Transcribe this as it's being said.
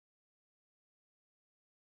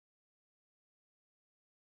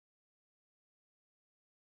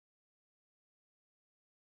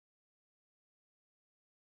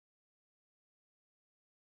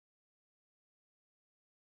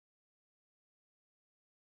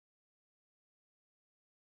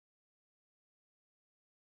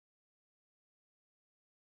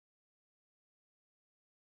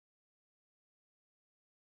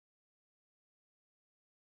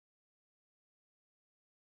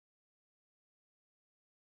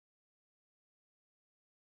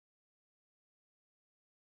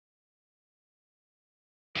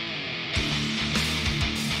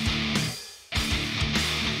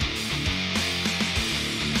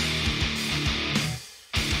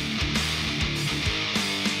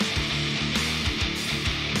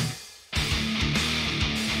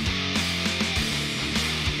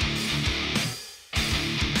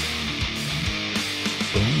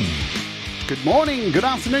good morning, good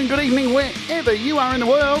afternoon, good evening, wherever you are in the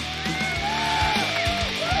world.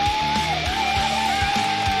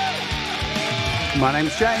 My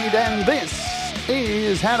name's Jade, and this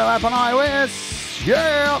is How to Open iOS.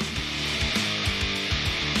 Yeah!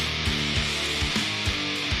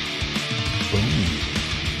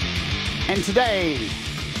 And today,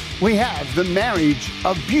 we have the marriage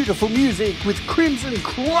of beautiful music with Crimson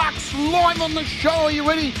Crux live on the show. Are you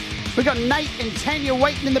ready? We've got Nate and Tanya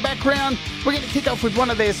waiting in the background. We're going to kick off with one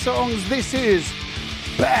of their songs. This is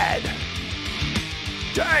Bad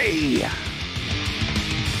Day.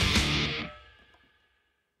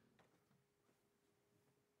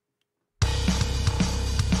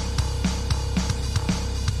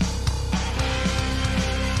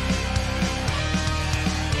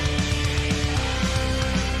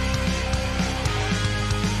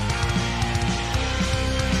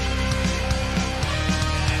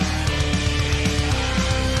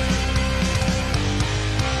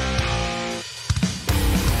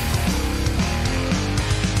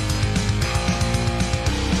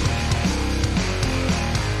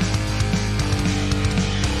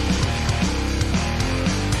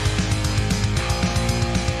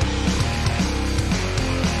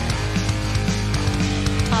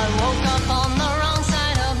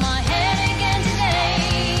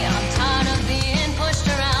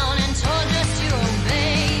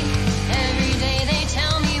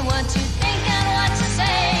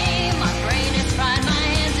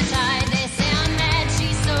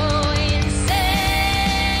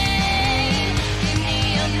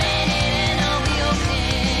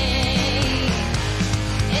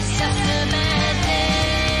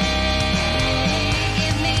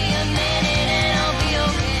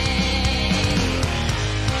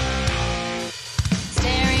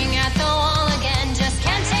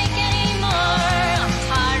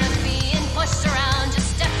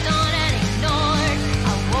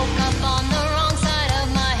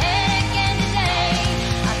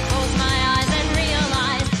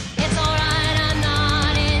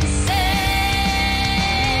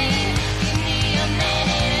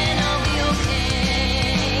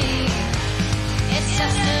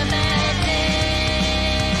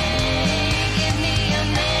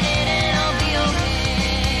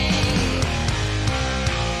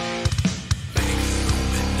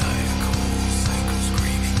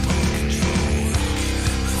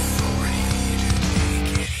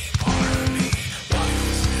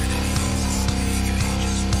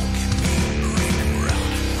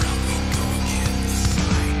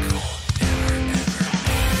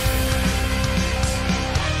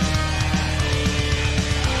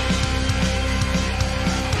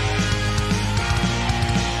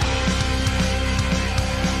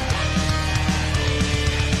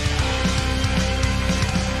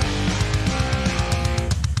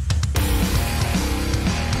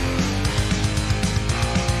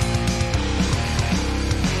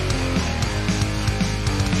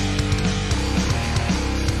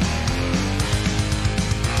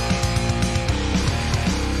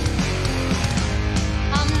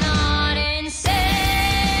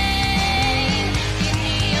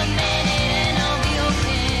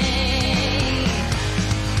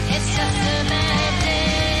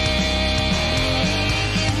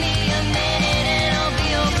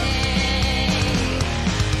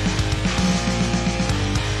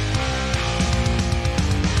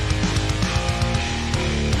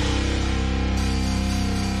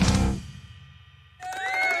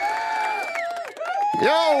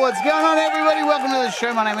 What's going on, everybody? Welcome to the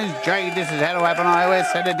show. My name is Jade. This is How to Open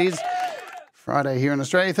iOS, and it is Friday here in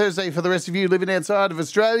Australia, Thursday for the rest of you living outside of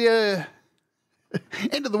Australia.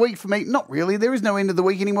 End of the week for me. Not really. There is no end of the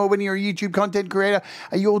week anymore when you're a YouTube content creator.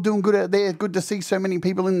 Are you all doing good out there? Good to see so many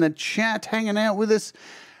people in the chat hanging out with us.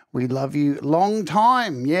 We love you. Long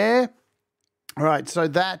time, yeah? All right, so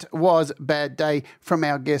that was Bad Day from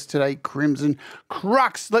our guest today, Crimson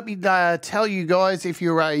Crux. Let me tell you guys, if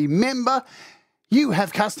you're a member, you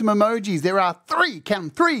have custom emojis. There are three.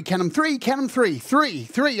 Count them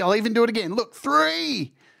three. I'll even do it again. Look,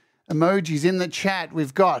 3 emojis in the chat.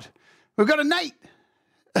 We've got a Nate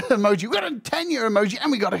emoji, we've got a Tanya emoji,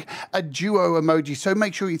 and we got a duo emoji. So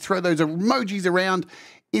make sure you throw those emojis around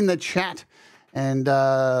in the chat and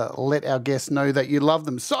let our guests know that you love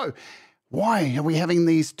them. So why are we having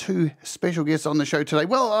these 2 special guests on the show today?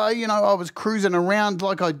 Well, I was cruising around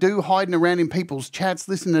like I do, hiding around in people's chats,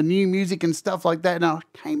 listening to new music and stuff like that, and I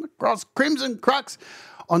came across Crimson Crux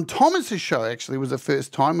on Thomas's show. Actually, was the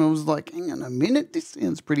first time. I was like, hang on a minute, this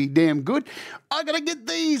sounds pretty damn good. I got to get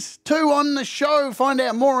these 2 on the show, find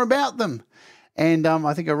out more about them. And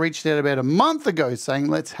I think I reached out about a month ago saying,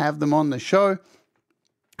 let's have them on the show.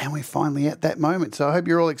 And we're finally at that moment. So I hope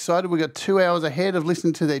you're all excited. We've got 2 hours ahead of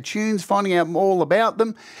listening to their tunes, finding out all about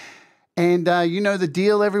them. And you know the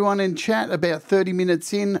deal, everyone in chat. About 30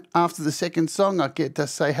 minutes in, after the second song, I get to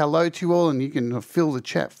say hello to you all, and you can fill the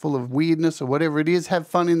chat full of weirdness or whatever it is. Have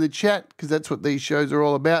fun in the chat, because that's what these shows are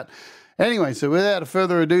all about. Anyway, so without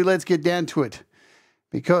further ado, let's get down to it,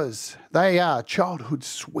 because they are childhood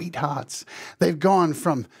sweethearts. They've gone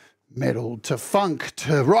from metal to funk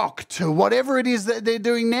to rock to whatever it is that they're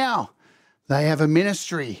doing now. They have a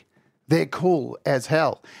ministry. They're cool as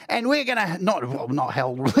hell. And we're going to, not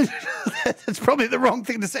hell. That's probably the wrong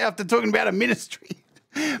thing to say after talking about a ministry.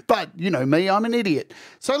 But, you know me, I'm an idiot.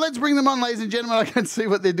 So let's bring them on, ladies and gentlemen. I can see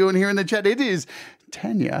what they're doing here in the chat. It is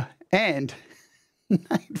Tanya and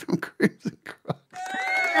Nate from Crimson Crux.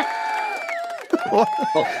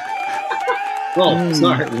 Oh,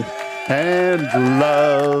 sorry. And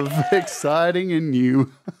love, exciting and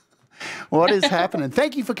new. What is happening?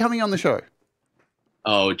 Thank you for coming on the show.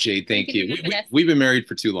 Oh, Jade, thank you. We've been married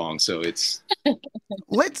for too long, so it's...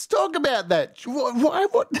 Let's talk about that.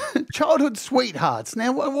 What childhood sweethearts?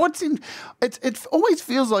 Now, what's in... It always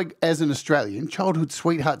feels like, as an Australian, childhood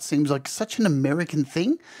sweetheart seems like such an American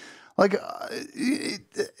thing. Like, I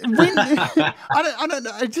don't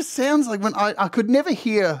know. It just sounds like when I could never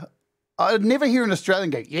hear... I'd never hear an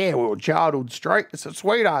Australian go, yeah, well, childhood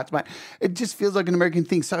sweethearts, mate. It just feels like an American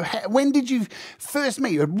thing. So when did you first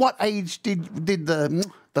meet? At what age did the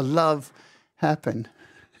love happen?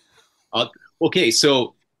 Okay,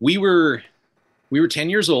 so we were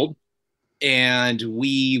 10 years old, and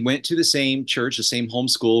we went to the same church, the same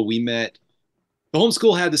homeschool. We met. The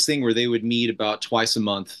homeschool had this thing where they would meet about twice a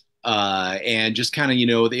month, and just kind of,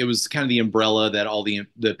 it was kind of the umbrella that all the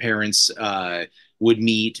parents would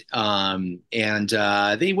meet, and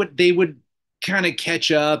they would kind of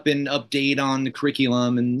catch up and update on the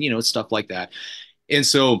curriculum and stuff like that. And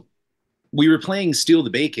so we were playing Steal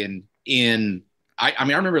the Bacon in. I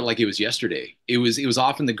mean, I remember it like it was yesterday. It was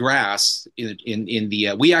off in the grass in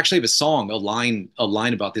the. We actually have a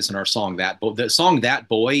line about this in our song. The song That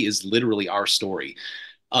Boy is literally our story.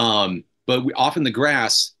 But off in the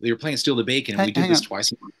grass, they were playing Steal the Bacon, and we did this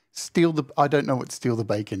twice a month. I don't know what Steal the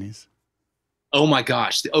Bacon is. Oh my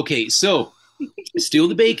gosh. Okay, so Steal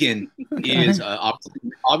the Bacon is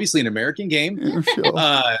obviously an American game. Sure.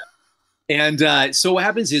 So what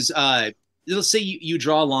happens is, let's say you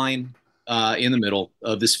draw a line in the middle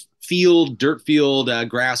of this field, dirt field,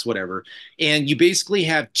 grass, whatever, and you basically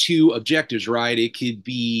have two objectives, right? It could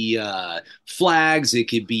be flags, it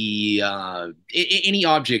could be any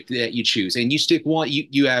object that you choose, and you stick one.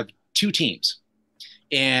 You have two teams,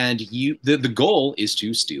 and the goal is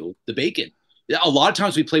to steal the bacon. A lot of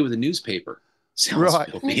times we play with a newspaper. Sounds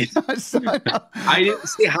filthy. I didn't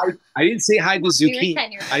say hide the zucchini.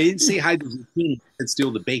 I didn't say hide the zucchini and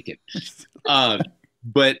steal the bacon.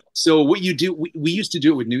 But so what you do, we used to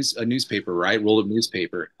do it with a newspaper, right? Roll up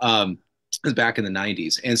newspaper. Back in the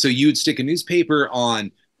 90s. And so you'd stick a newspaper on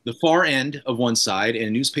the far end of one side and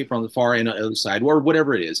a newspaper on the far end of the other side, or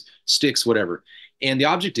whatever it is, sticks, whatever. And the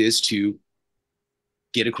object is to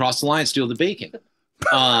get across the line, steal the bacon.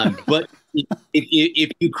 But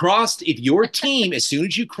if your team, as soon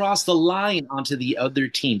as you cross the line onto the other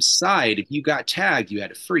team's side, if you got tagged, you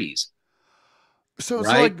had to freeze. So it's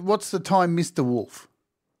like, what's the time, Mr. Wolf?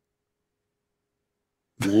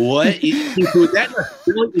 What? Is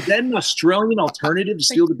that an Australian alternative to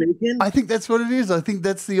Steal the Bacon? I think that's what it is. I think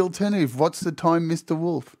that's the alternative. What's the time, Mr.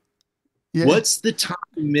 Wolf? Yeah. What's the time,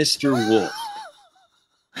 Mr. Wolf?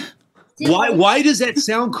 Why does that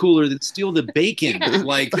sound cooler than Steal the Bacon?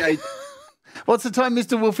 What's the time,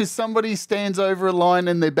 Mr. Wolf? Is somebody stands over a line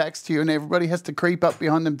and their back's to you, and everybody has to creep up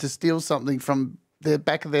behind them to steal something from the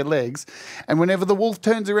back of their legs, and whenever the wolf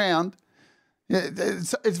turns around,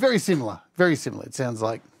 it's very similar. Very similar. It sounds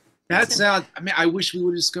like. That sounds. I mean, I wish we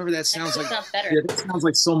would have discovered that. Sounds like better. Yeah, that sounds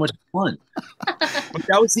like so much fun. But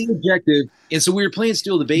that was the objective, and so we were playing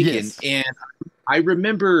Steal the Bacon, yes. And I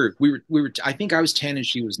remember we were. I think I was 10 and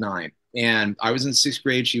she was 9, and I was in 6th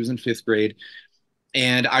grade. She was in 5th grade,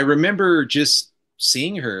 and I remember just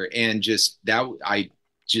seeing her and just that. I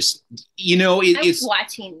was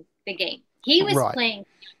watching the game. He was playing.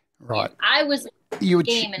 Right. I was you were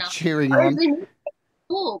game and cheering on. In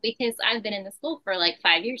school because I've been in the school for like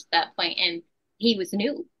 5 years at that point, and he was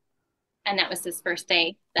new, and that was his first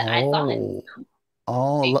day that I saw him.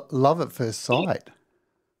 Love at first sight.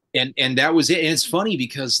 And that was it. And it's funny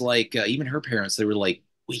because even her parents, they were like,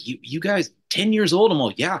 "Wait, you guys 10 years old?" I'm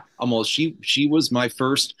all, yeah. I'm all, she was my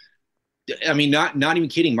first. I mean, not even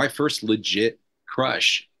kidding. My first legit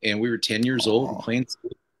crush, and we were 10 years old playing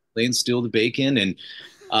Steal the Bacon, and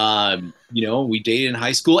You know, we dated in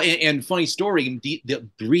high school, and funny story, the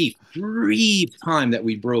brief time that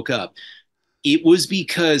we broke up, it was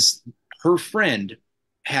because her friend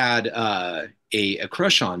had a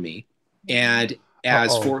crush on me, and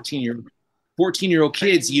as Uh-oh. 14-year-old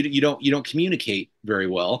kids, you don't communicate very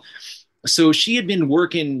well. So she had been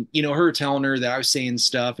working, you know, her telling her that I was saying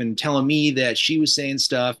stuff and telling me that she was saying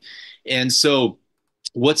stuff. And so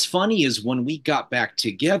what's funny is when we got back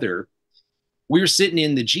together, we were sitting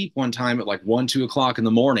in the Jeep one time at like 1, 2 o'clock in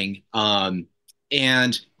the morning. And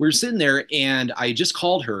we were sitting there, and I just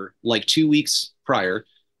called her like 2 weeks prior.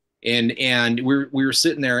 And we were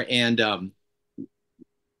sitting there, and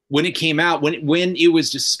when it came out, when it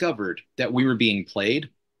was discovered that we were being played,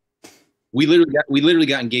 we literally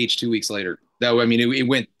got engaged 2 weeks later. That, I mean, it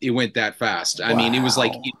went that fast. I mean, it was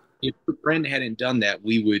like, Wow. if a friend hadn't done that,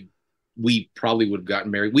 we probably would have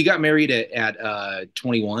gotten married. We got married at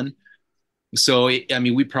 21. So I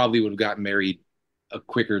mean, we probably would have gotten married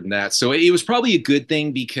quicker than that. So it was probably a good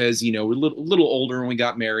thing, because, you know, we're a little older when we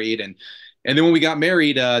got married, and then when we got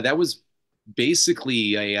married, that was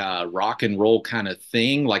basically a rock and roll kind of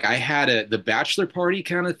thing. Like, I had the bachelor party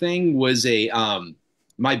kind of thing was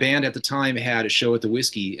my band at the time had a show at the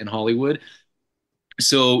Whiskey in Hollywood.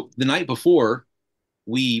 So the night before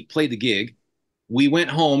we played the gig, we went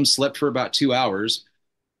home, slept for about 2 hours,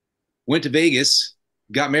 went to Vegas,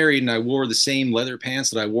 got married, and I wore the same leather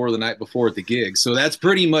pants that I wore the night before at the gig. So that's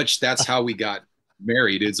how we got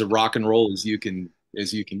married. It's a rock and roll as you can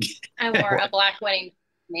get. I wore a black wedding.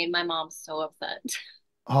 Made my mom so upset.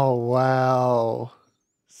 Oh, wow.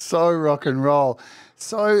 So rock and roll.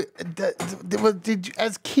 So,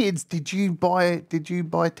 as kids, did you buy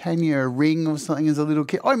Tanya a ring or something as a little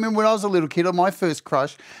kid? I remember when I was a little kid, on my first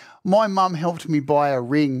crush, my mum helped me buy a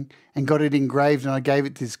ring and got it engraved, and I gave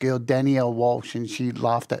it to this girl, Danielle Walsh, and she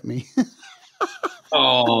laughed at me.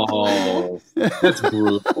 Oh, that's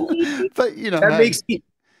brutal. But you know,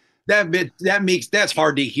 that's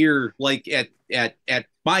hard to hear. Like, at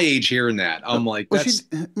my age, hearing that, I'm like, well,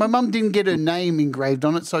 my mum didn't get her name engraved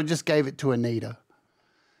on it, so I just gave it to Anita.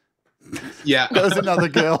 Yeah. That was another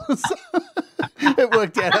girl. So it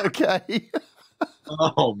worked out okay.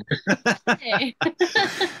 Oh. Hey.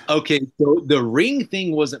 Okay, so the ring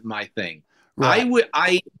thing wasn't my thing. Right.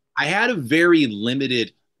 I had a very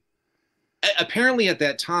limited. Apparently, at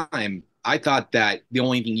that time, I thought that the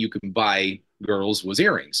only thing you could buy girls was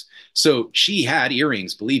earrings. So she had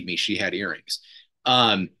earrings. Believe me, she had earrings.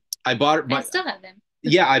 I bought her. I still have them.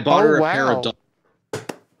 Yeah, I bought her a wow. pair of.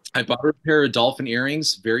 I bought her a pair of dolphin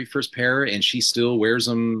earrings, very first pair, and she still wears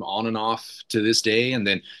them on and off to this day. And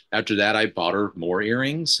then after that, I bought her more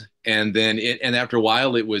earrings. And then and after a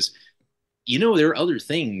while, it was, you know, there are other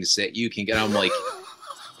things that you can get. I'm like,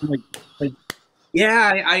 like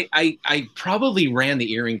yeah, I probably ran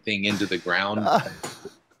the earring thing into the ground.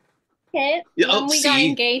 Okay. When we got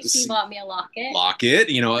engaged, he bought me a locket. Locket,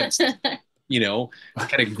 you know, it's, you know,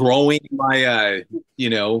 kind of growing my, you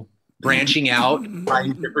know, branching out by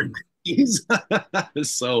different things.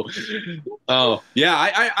 So, oh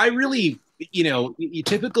yeah, I really, you know,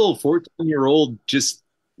 typical 14-year-old, just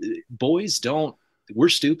boys don't. We're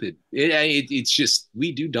stupid. It's just,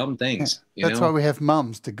 we do dumb things. Yeah, that's why we have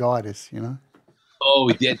mums to guide us, you know.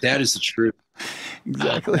 Oh, yeah, that is the truth.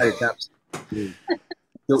 Exactly.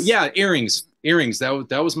 So yeah, earrings.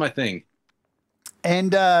 That was my thing.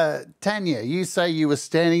 And Tanya, you say you were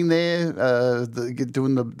standing there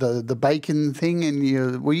doing the bacon thing,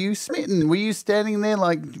 and were you smitten? Were you standing there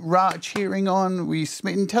like cheering on? Were you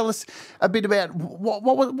smitten? Tell us a bit about what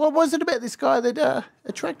was it about this guy that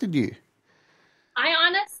attracted you? I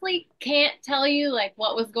honestly can't tell you like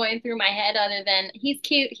what was going through my head, other than he's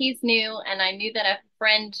cute, he's new, and I knew that a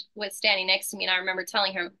friend was standing next to me, and I remember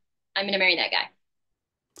telling her, "I'm going to marry that guy,"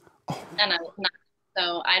 and I was not.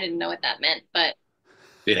 So I didn't know what that meant, but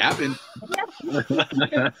it happened.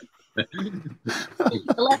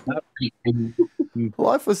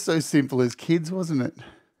 Life was so simple as kids, wasn't it?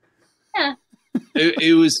 Yeah.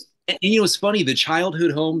 It was, and you know, it's funny, the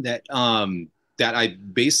childhood home that that I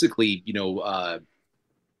basically, you know,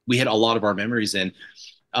 we had a lot of our memories in.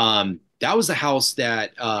 That was the house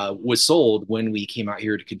that was sold when we came out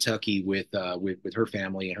here to Kentucky with her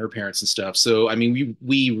family and her parents and stuff. So I mean,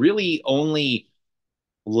 we really only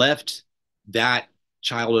left that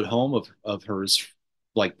childhood home of hers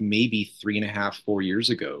like maybe 3.5, 4 years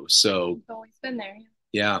ago. So it's always been there.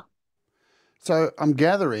 Yeah. So I'm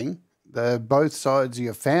gathering both sides of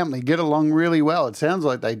your family get along really well. It sounds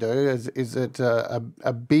like they do. Is it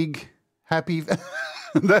a big happy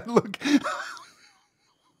that look?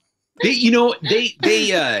 They, you know, they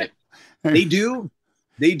do,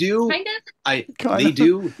 They do. Kind of. They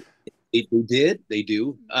do. They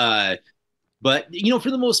do. But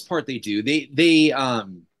for the most part, they do.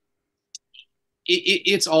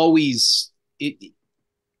 It's always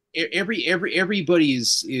everybody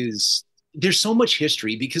is there's so much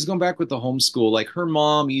history because going back with the homeschool, like her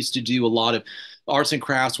mom used to do a lot of arts and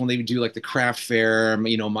crafts when they would do like the craft fair.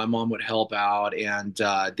 My mom would help out, and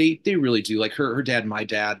they really do. Like her dad and my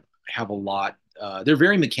dad have a lot. They're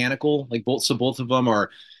very mechanical, like both of them are.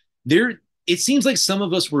 They're It seems like some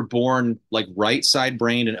of us were born like right side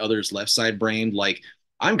brained and others left side brained. Like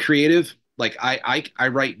I'm creative. Like I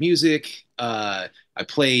write music. I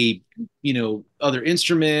play, other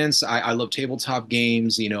instruments. I love tabletop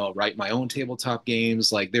games. I write my own tabletop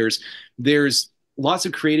games. Like there's lots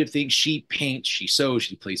of creative things. She paints, she sews,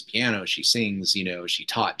 she plays piano, she sings. She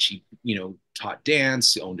taught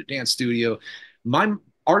dance, owned a dance studio.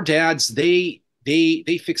 Our dads, they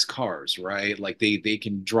fix cars, right? Like they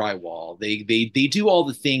can drywall. They do all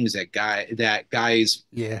the things that guys,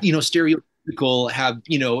 Yeah. stereotypical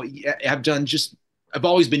have done. Just I've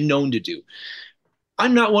always been known to do.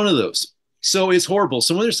 I'm not one of those, so it's horrible.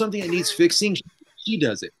 So when there's something that needs fixing, she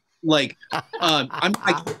does it. Like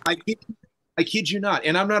I kid you not,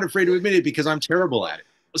 and I'm not afraid to admit it because I'm terrible at it.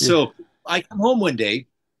 So I come home one day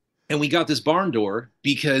and we got this barn door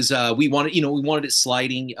because we wanted it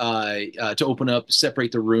sliding to open up,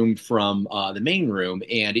 separate the room from the main room,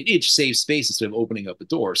 and it saves space instead of opening up the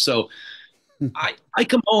door. So I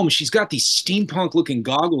come home, she's got these steampunk looking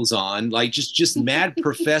goggles on, like just mad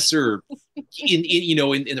professor in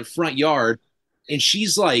the front yard. And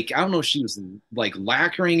she's like, I don't know if she was like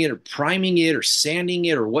lacquering it or priming it or sanding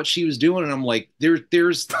it or what she was doing. And I'm like,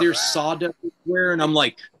 there's sawdust everywhere. And I'm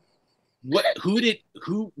like, who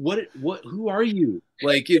are you?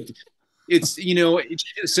 Like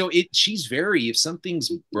she's very, if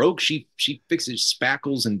something's broke, she fixes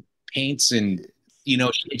spackles and paints, and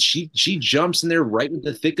she jumps in there right in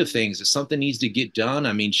the thick of things. If something needs to get done,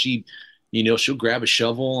 I mean, she'll grab a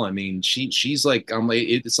shovel. I mean, she's like,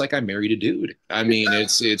 it's like I married a dude. I mean,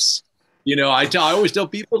 it's I always tell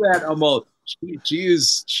people that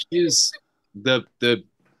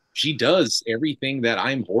she does everything that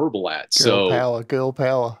I'm horrible at. Girl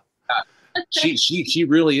power. She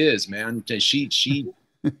really is, man. She's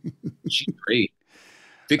great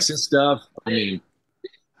fixing stuff. I mean,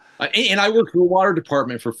 and I worked for the water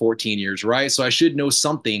department for 14 years, right? So I should know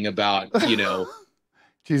something about,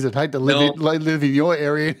 Geez, I'd hate to live in your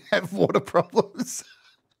area and have water problems.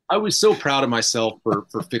 I was so proud of myself for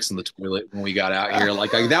fixing the toilet when we got out here.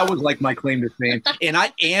 Like that was like my claim to fame. And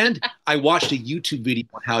I watched a YouTube video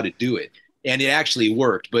on how to do it, and it actually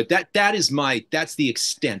worked. But that's the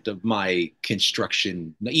extent of my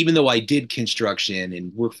construction. Even though I did construction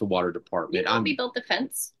and worked for the water department, we built the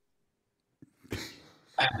fence.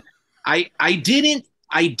 I didn't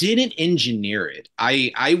engineer it.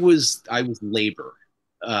 I was labor.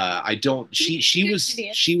 She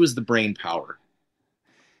was the brain power.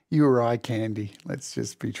 You were eye candy. Let's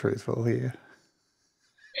just be truthful here.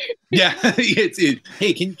 Yeah,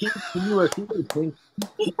 hey, can you I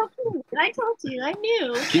told you, I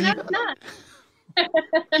knew. Not.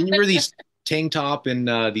 Can you wear these tank top and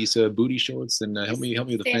these booty shorts and help me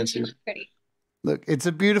with the fence here? Pretty. Look, it's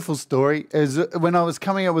a beautiful story. When I was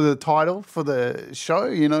coming up with a title for the show,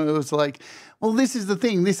 it was like, well, this is the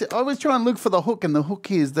thing. I was trying to look for the hook, and the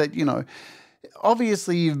hook is that,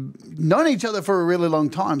 obviously you've known each other for a really long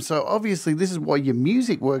time. So obviously this is why your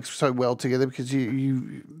music works so well together, because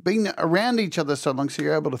you've been around each other so long, so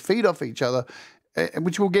you're able to feed off each other,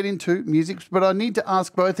 which we'll get into music. But I need to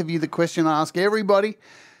ask both of you the question I ask everybody.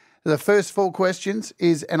 The first 4 questions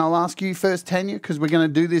is, and I'll ask you first, Tanya, because we're going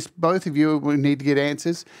to do this, both of you will need to get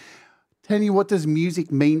answers. Tanya, what does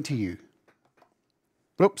music mean to you?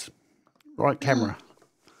 Whoops. Right camera.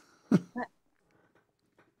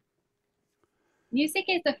 Music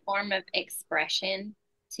is a form of expression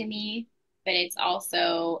to me, but it's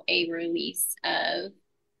also a release of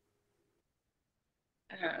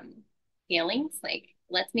feelings. Like,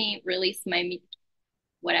 lets me release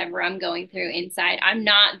whatever I'm going through inside. I'm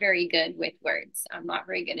not very good with words. I'm not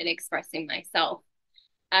very good at expressing myself.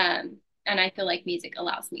 And I feel like music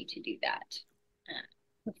allows me to do that.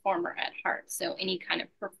 Performer at heart. So any kind of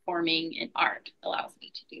performing in art allows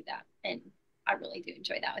me to do that. And I really do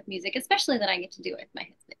enjoy that with music, especially that I get to do it with my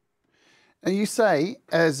husband. And you say,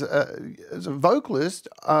 as a vocalist,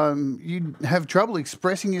 you have trouble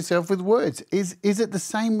expressing yourself with words. Is it the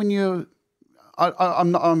same when you're?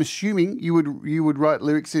 I'm assuming you would write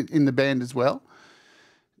lyrics in the band as well.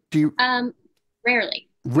 Do you? Rarely.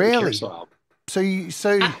 Rarely. So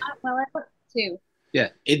well, I put 2. Yeah,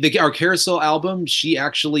 our Carousel album, she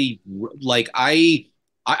actually like I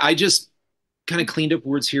just kind of cleaned up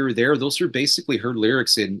words here or there. Those are basically her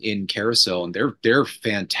lyrics in Carousel, and they're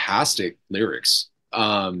fantastic lyrics.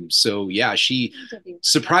 So yeah, she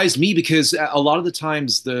surprised me because a lot of the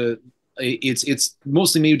times it's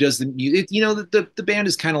mostly me who does the music. You know, the band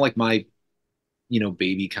is kind of like my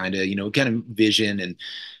baby kind of vision and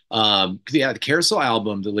yeah, the Carousel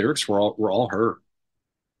album, the lyrics were all her.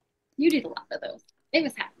 You did a lot of those. It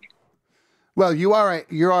was happening. Well, you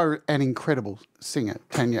are an incredible singer,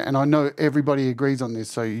 Tanya, and I know everybody agrees on this.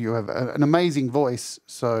 So you have an amazing voice.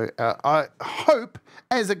 So I hope,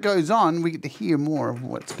 as it goes on, we get to hear more of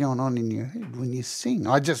what's going on in your head when you sing.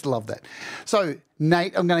 I just love that. So,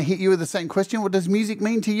 Nate, I'm going to hit you with the same question. What does music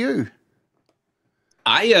mean to you?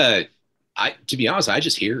 I to be honest, I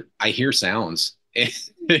hear sounds and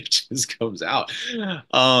it just comes out.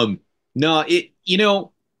 Um, no,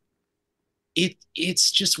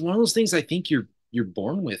 it's just one of those things I think you're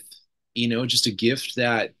born with, just a gift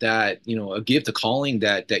a gift, a calling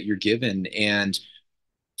that you're given. And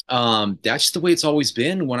that's just the way it's always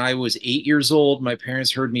been. When I was 8 years old, my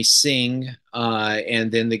parents heard me sing,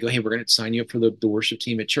 and then they go, "Hey, we're going to sign you up for the worship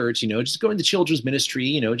team at church. Just go into children's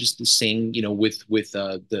ministry. Just to sing. With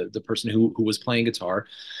the person who was playing guitar."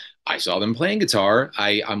 I saw them playing guitar.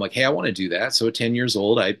 I'm like, "Hey, I want to do that." So at 10 years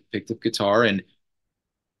old, I picked up guitar, and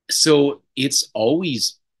so it's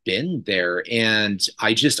always been there. And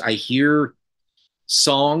I hear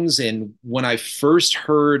songs, and when I first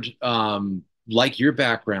heard like your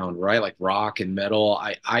background, right, like rock and metal,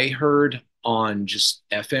 I heard on just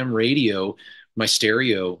FM radio, my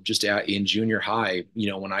stereo, just in junior high,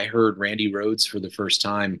 when I heard Randy Rhoads for the first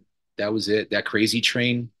time. That was it. That Crazy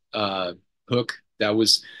Train hook, that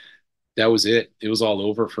was it. It was all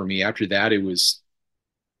over for me. After that,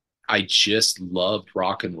 I just loved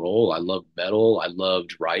rock and roll. I loved metal. I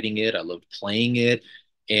loved writing it. I loved playing it.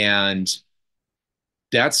 And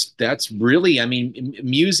that's really, I mean,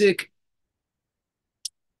 music,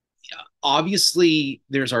 obviously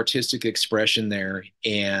there's artistic expression there,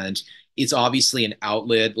 and it's obviously an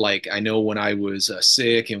outlet. Like, I know when I was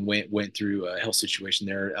sick and went through a health situation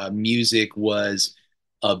there, music was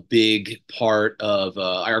a big part of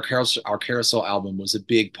our carousel album was a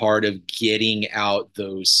big part of getting out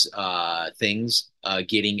those things,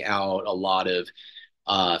 getting out a lot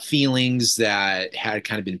of feelings that had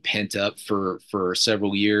kind of been pent up for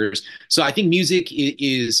several years. So I think music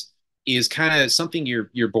is kind of something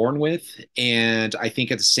you're born with, and I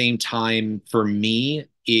think at the same time, for me,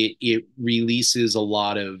 it releases a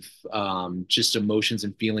lot of just emotions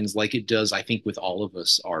and feelings, like it does, I think, with all of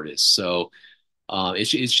us artists. So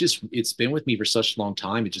it's been with me for such a long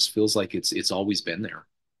time. It just feels like it's always been there.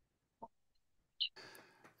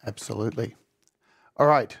 Absolutely. All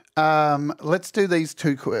right. Let's do these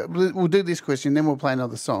two. We'll do this question, then we'll play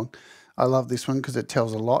another song. I love this one because it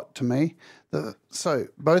tells a lot to me. So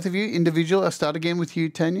both of you, individual, I'll start again with you,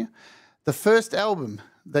 Tanya. The first album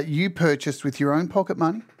that you purchased with your own pocket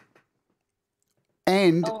money,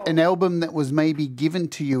 and an album that was maybe given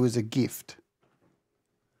to you as a gift.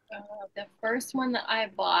 The first one that I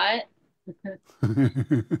bought,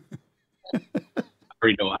 I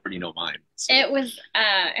already know mine. So. it was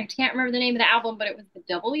I can't remember the name of the album, but it was the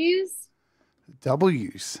W's.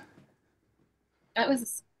 W's. That was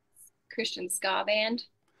a Christian ska band.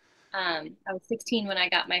 I was 16 when I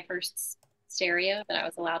got my first stereo that I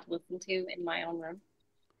was allowed to listen to in my own room.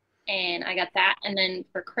 And I got that. And then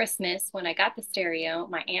for Christmas, when I got the stereo,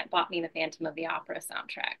 my aunt bought me the Phantom of the Opera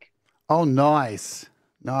soundtrack. Oh, nice.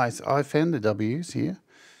 Nice. I found the W's here.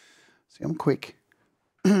 See, I'm quick.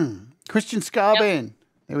 Christian ska band.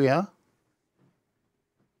 There we are.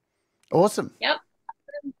 Awesome. Yep.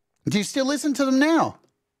 Do you still listen to them now?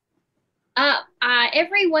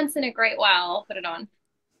 Every once in a great while, I'll put it on.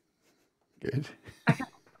 Good.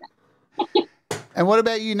 And what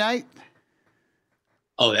about you, Nate?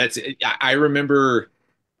 Oh, I remember,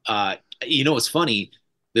 it's funny.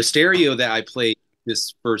 The stereo that I played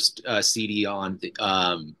this first CD on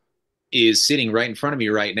is sitting right in front of me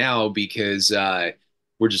right now because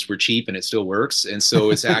we're cheap and it still works. And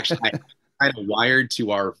so it's actually kind of wired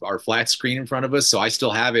to our flat screen in front of us. So I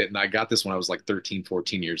still have it. And I got this when I was like 13,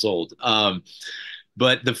 14 years old.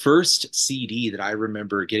 But the first CD that I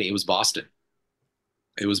remember getting, it was Boston.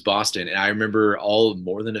 It was Boston. And I remember all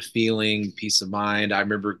More Than a Feeling, Peace of Mind. I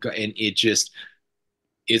remember, and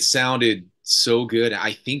it sounded so good.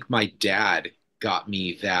 I think my dad got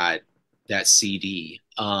me that CD.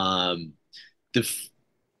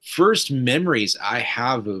 First memories I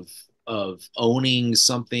have of owning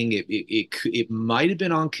something, it might have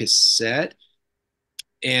been on cassette.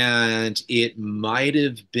 and it might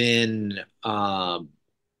have been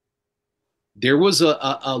there was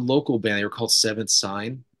a local band. They were called Seventh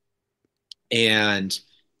Sign, and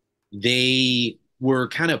they were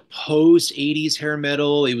kind of post 80s hair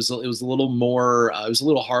metal. It was a little more it was a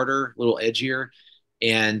little harder, a little edgier,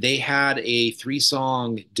 and they had a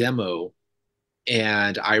 3-song demo,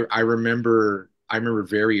 and I remember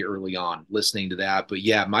very early on listening to that. But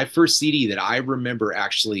yeah, my first CD that I remember,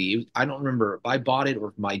 actually, I don't remember if I bought it or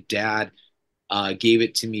if my dad gave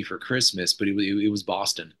it to me for Christmas, but it was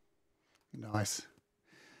Boston. Nice.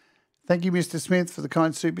 Thank you, Mr. Smith, for the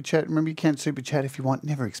kind super chat. Remember, you can super chat if you want.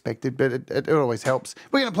 Never expected, but it always helps.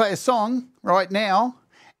 We're going to play a song right now.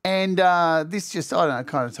 And this just, I don't know,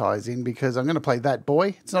 kind of ties in because I'm going to play That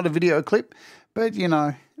Boy. It's not a video clip, but, you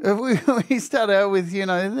know, we start out with, you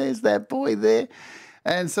know, there's that boy there.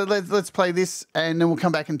 And so let's play this, and then we'll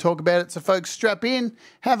come back and talk about it. So, folks, strap in,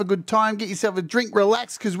 have a good time, get yourself a drink,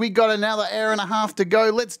 relax, because we got another hour and a half to go.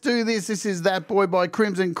 Let's do this. This is That Boy by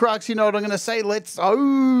Crimson Crux. You know what I'm going to say? Let's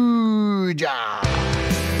Oja.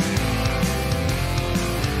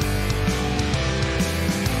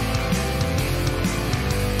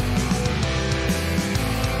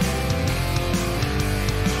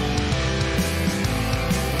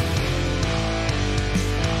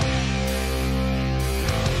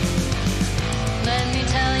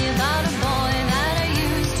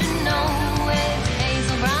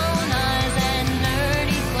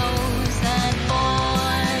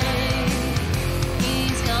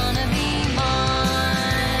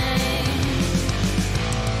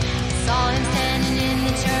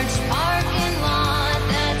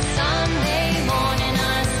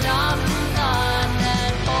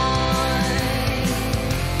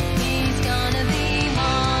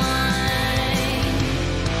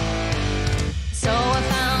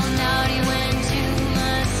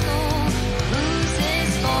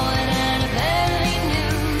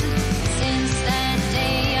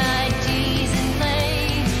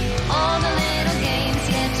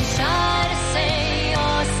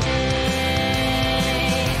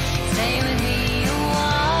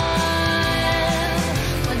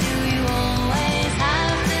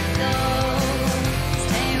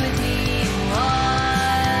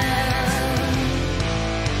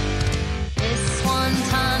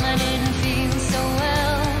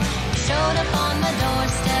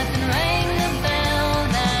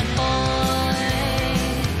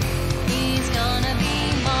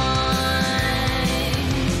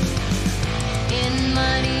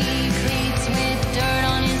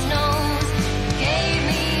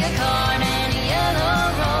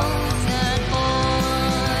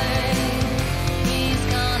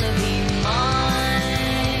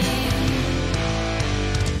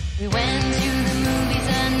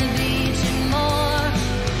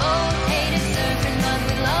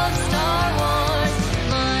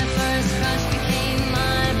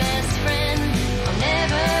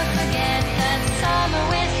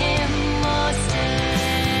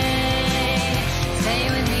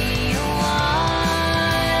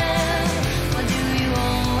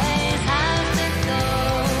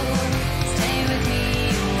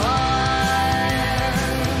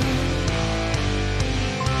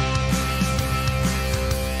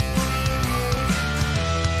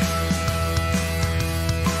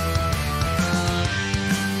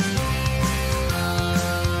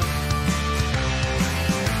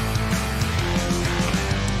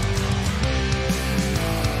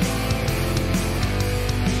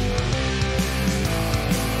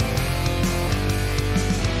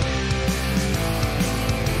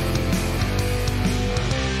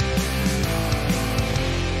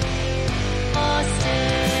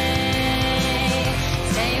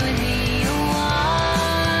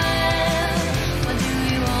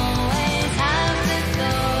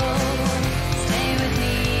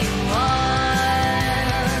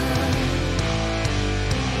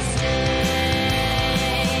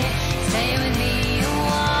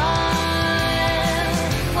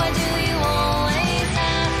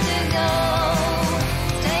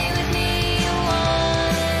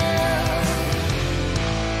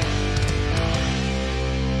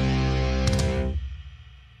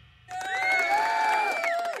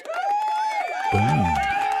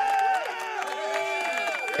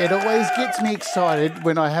 It always gets me excited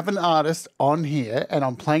when I have an artist on here and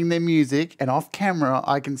I'm playing their music and off camera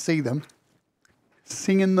I can see them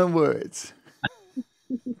singing the words.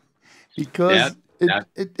 Because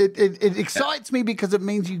it excites me because it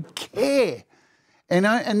means you care. You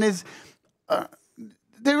know, and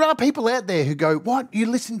there are people out there who go, "What? You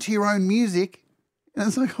listen to your own music?" And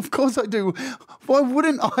it's like, of course I do. Why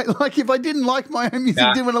wouldn't I? Like, if I didn't like my own music,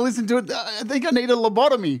 didn't want to listen to it, I think I need a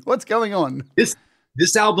lobotomy. What's going on?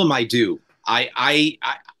 This album I do. I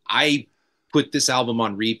put this album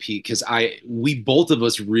on repeat because we both of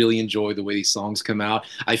us really enjoy the way these songs come out.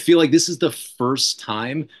 I feel like this is the first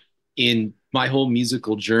time in my whole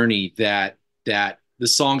musical journey that the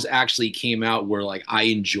songs actually came out where like I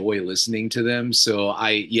enjoy listening to them. So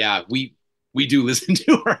we do listen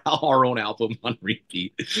to our own album on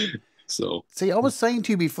repeat. So see, I was saying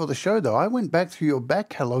to you before the show, though, I went back through your back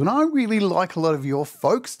catalog, and I really like a lot of your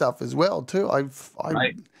folk stuff as well, too. I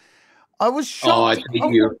was shocked.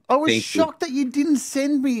 I was shocked that you didn't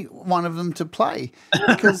send me one of them to play,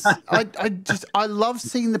 because I love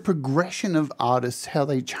seeing the progression of artists, how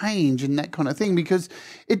they change and that kind of thing, because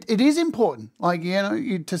it is important, like, you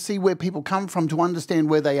know, to see where people come from, to understand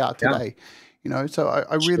where they are today. Yeah. You know, so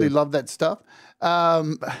I really love that stuff.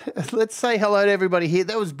 Let's say hello to everybody here.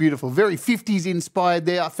 That was beautiful. Very 50s inspired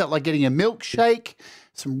there. I felt like getting a milkshake,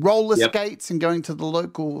 some roller skates, and going to the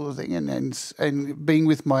local thing and being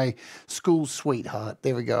with my school sweetheart.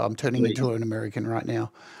 There we go. I'm turning into an American right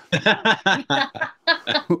now.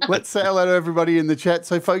 Let's say hello to everybody in the chat.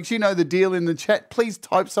 So, folks, you know the deal in the chat. Please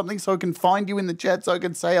type something so I can find you in the chat so I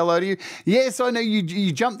can say hello to you. Yes, I know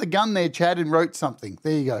you jumped the gun there, Chad, and wrote something.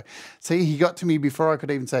 There you go. See, he got to me before I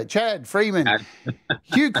could even say it. Chad Freeman,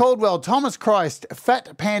 Hugh Caldwell, Thomas Christ,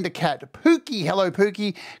 Fat Panda Cat, Pookie, hello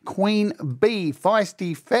Pookie, Queen B,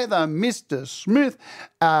 Feisty Feather, Mr. Smith,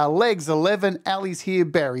 Legs 11, Ali's here,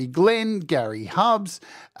 Barry Glenn, Gary Hubs,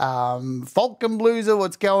 Falcon Blueser,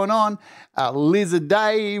 what's going on? Lizard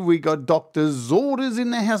Day, we got Doctor's Orders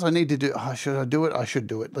in the house. I need to do, should I do it? I should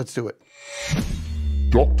do it. Let's do it.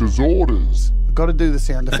 Doctor's Orders. I've got to do the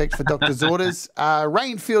sound effect for Doctor's Orders.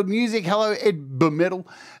 Rainfield Music, hello Ed Bemetal.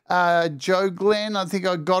 Joe Glenn, I think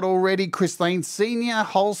I got already. Chris Lane Sr.,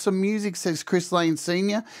 Wholesome Music says Chris Lane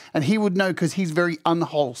Sr., and he would know because he's very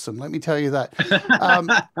unwholesome, let me tell you that.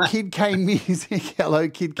 Kid Kane Music, hello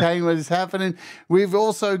Kid Kane, what is happening? We've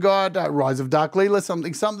also got Rise of Dark Leela,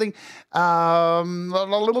 something. I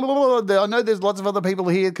know there's lots of other people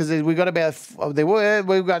here because we've got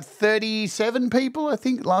we've got 37 people, I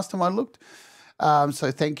think, last time I looked.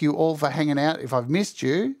 So thank you all for hanging out. If I've missed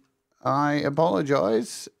you, I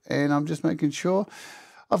apologise, and I'm just making sure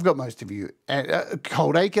I've got most of you.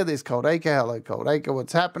 Cold Acre, there's Cold Acre. Hello, Cold Acre.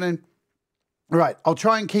 What's happening? Right, I'll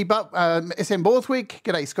try and keep up. SM Borthwick,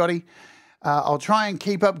 g'day, Scotty. I'll try and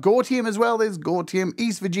keep up. Gortium as well. There's Gortium.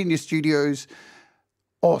 East Virginia Studios.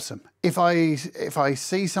 Awesome. If I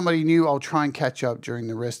see somebody new, I'll try and catch up during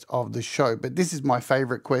the rest of the show. But this is my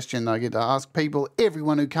favourite question I get to ask people,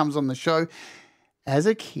 everyone who comes on the show. As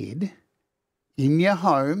a kid, in your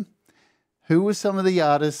home, who were some of the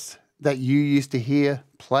artists that you used to hear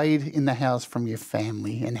played in the house from your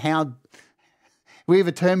family? And how, we have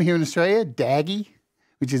a term here in Australia, daggy,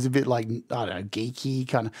 which is a bit like, I don't know, geeky,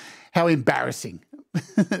 kind of, how embarrassing.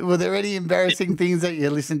 Were there any embarrassing things that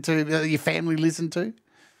you listened to, your family listened to?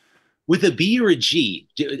 With a B or a G?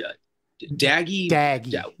 Daggy?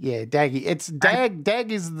 Daggy, yeah, daggy. It's dag,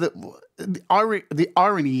 dag is the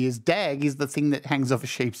irony is dag is the thing that hangs off a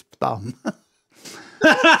sheep's bum.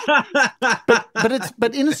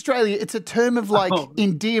 but in Australia, it's a term of like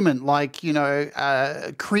endearment, like, you know,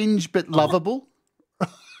 cringe but lovable.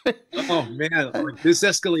 Oh man, like, this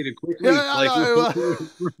escalated quickly.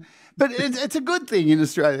 But it's a good thing in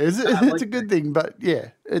Australia. It's a good thing, but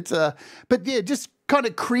yeah, just kind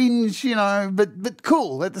of cringe, you know, but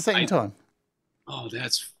cool at the same time. Oh,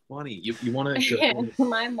 that's funny. You want to?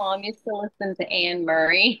 My mom used to listen to Anne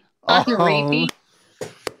Murray on repeat.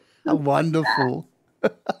 Wonderful.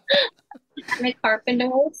 And the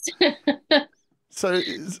Carpenters. So,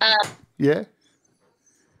 yeah.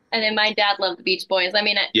 And then my dad loved the Beach Boys. I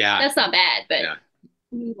mean, that's not bad, but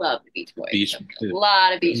he loved the Beach Boys. A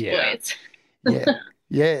lot of Beach Boys.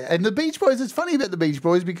 Yeah. And the Beach Boys, it's funny about the Beach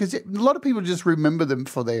Boys because a lot of people just remember them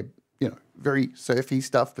for their, you know, very surfy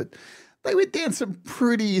stuff, but they went down some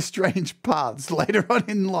pretty strange paths later on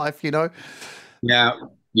in life, you know. Yeah.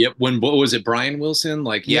 Yep. What was it, Brian Wilson?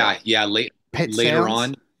 Like, later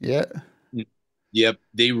on. Yeah. Yep.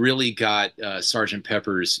 They really got Sgt.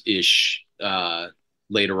 Pepper's-ish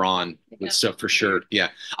later on with stuff for sure. Yeah.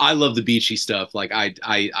 I love the beachy stuff. Like I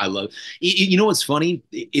love, you know, what's funny?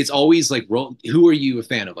 It's always like, who are you a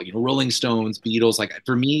fan of? Like, you know, Rolling Stones, Beatles. Like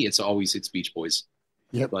for me, it's Beach Boys.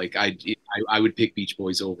 Yep. Like I would pick Beach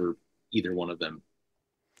Boys over either one of them.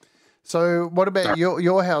 So what about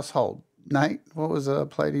your household, Nate? What was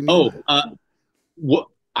played in?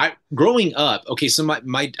 Growing up. Okay, so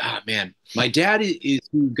my dad is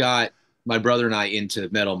who got my brother and I into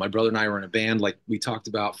metal. My brother and I were in a band like we talked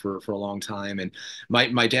about for a long time, and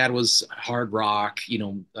my dad was hard rock,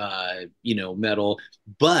 metal,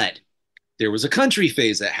 but there was a country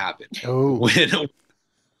phase that happened Oh,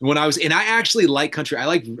 when I was, and I actually like country.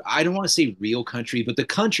 I don't want to say real country, but the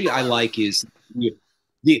country I like is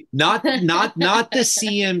not the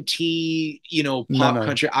CMT, no, pop no.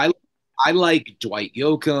 country. I like Dwight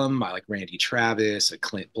Yoakam. I like Randy Travis,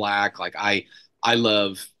 Clint Black. Like I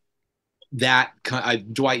love that.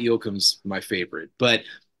 Dwight Yoakam's my favorite. But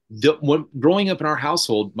growing up in our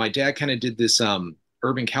household, my dad kind of did this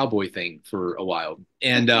urban cowboy thing for a while,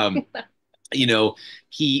 and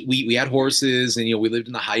we had horses, and we lived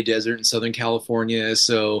in the high desert in Southern California,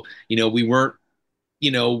 so we weren't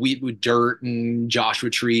we with dirt and Joshua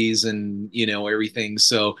trees and everything.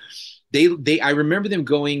 So I remember them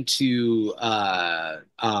going to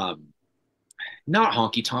not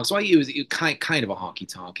honky tonks. So it was kind of a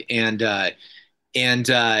honky tonk, and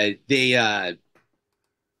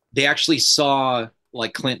they actually saw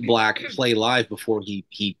like Clint Black play live before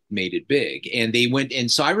he made it big. And they went, and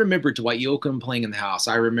so I remember Dwight Yoakam playing in the house.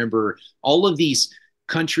 I remember all of these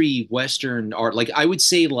country western art, like I would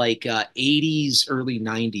say like 80s, early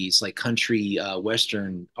 90s, like country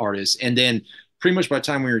western artists. And then pretty much by the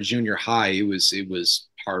time we were junior high, it was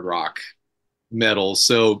hard rock, metal.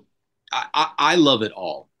 So I love it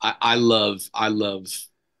all. I love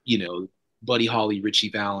Buddy Holly, Richie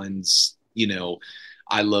Valens,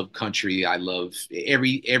 I love country. I love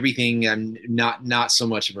everything. I'm not so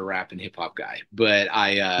much of a rap and hip hop guy, but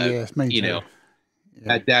Yes, me too.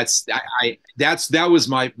 Yeah. that was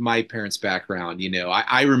my parents' background.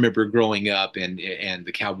 I remember growing up and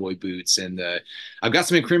the cowboy boots and I've got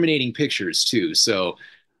some incriminating pictures too. So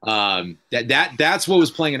that's what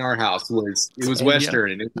was playing in our house was Yeah.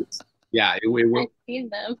 Western, and it was yeah I've seen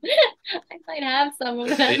them. I might have some of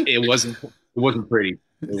them. it wasn't pretty.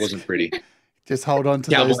 It wasn't pretty. Just hold on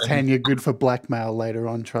to Cowboy, those, Tanya. Good for blackmail later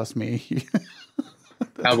on. Trust me.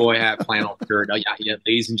 cowboy hat, flannel shirt. Yeah,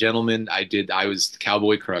 ladies and gentlemen, I was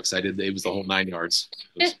Cowboy Crux. It was the whole 9 yards.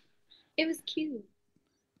 It was cute.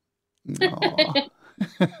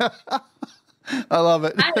 I love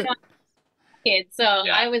it. I was a kid, so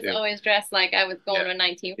Yeah, I was yeah. always dressed like I was going to a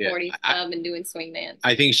 1940s Yeah. club and doing swing dance.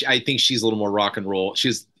 I think she's a little more rock and roll.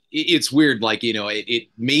 It's weird, like it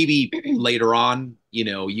maybe later on,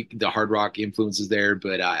 the hard rock influence is there,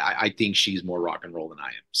 but I think she's more rock and roll than I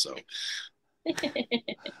am. So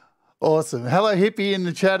Awesome. Hello, Hippie in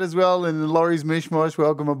the chat as well, and Laurie's Mishmosh.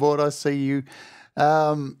 Welcome aboard. I see you.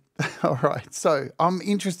 All right. So I'm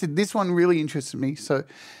interested. This one really interested me. So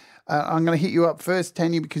I'm going to hit you up first,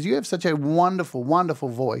 Tanya, because you have such a wonderful, wonderful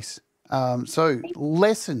voice. So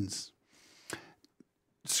lessons.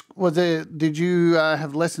 Did you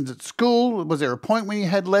have lessons at school? Was there a point when you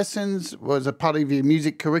had lessons? Was it part of your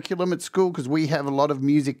music curriculum at school? Because we have a lot of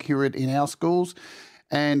music here in our schools.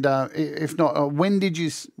 And if not, when did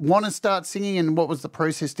you want to start singing, and what was the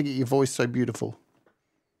process to get your voice so beautiful?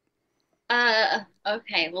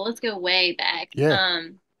 Okay, well, let's go way back. Yeah.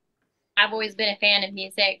 I've always been a fan of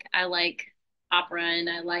music. I like opera and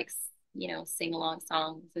I like, sing along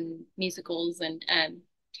songs and musicals, and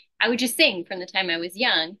I would just sing from the time I was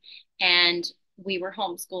young. And we were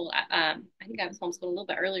homeschooled. I think I was homeschooled a little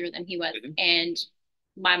bit earlier than he was. Mhm. And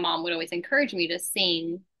my mom would always encourage me to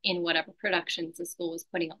sing in whatever productions the school was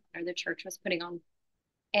putting on or the church was putting on.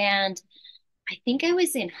 And I think I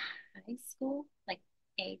was in high school, like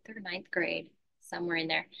 8th or 9th grade, somewhere in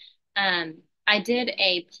there. I did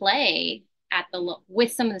a play at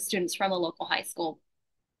with some of the students from a local high school,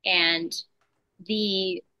 and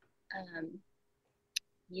the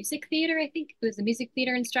music theater, I think it was the music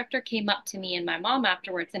theater instructor, came up to me and my mom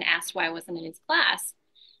afterwards and asked why I wasn't in his class.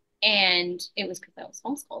 And it was because I was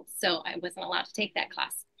homeschooled, so I wasn't allowed to take that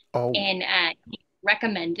class. Oh. And he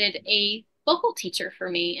recommended a vocal teacher for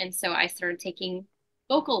me. And so I started taking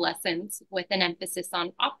vocal lessons with an emphasis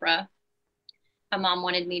on opera. My mom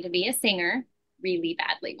wanted me to be a singer, really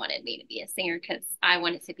badly wanted me to be a singer because I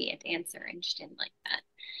wanted to be a dancer and she didn't like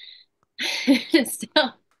that. So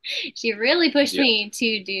she really pushed me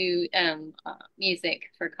to do music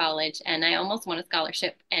for college, and I almost won a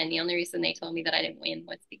scholarship. And the only reason they told me that I didn't win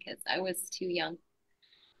was because I was too young.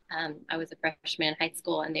 I was a freshman in high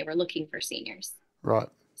school, and they were looking for seniors. Right.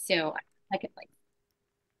 So I could play,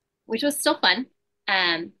 which was still fun.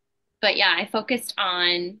 But yeah, I focused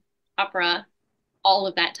on opera all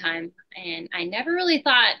of that time, and I never really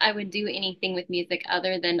thought I would do anything with music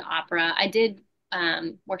other than opera. I did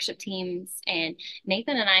worship teams, and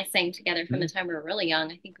Nathan and I sang together from the time we were really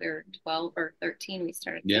young. I think we were 12 or 13. We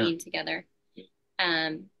started singing together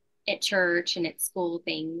at church and at school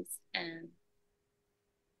things. And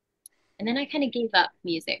then I kind of gave up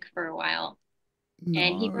music for a while,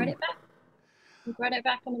 and he brought No. it back. He brought it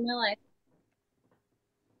back into my life.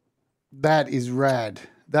 That is rad.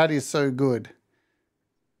 That is so good.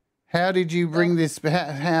 How did you bring this?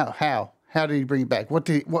 How did you bring it back? What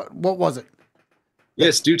was it?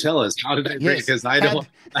 Yes, do tell us. How did I bring it? Yes. Because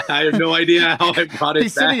I have no idea how I brought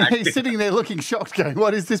it back. He's sitting there looking shocked, going,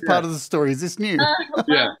 "What is this part of the story? Is this new?"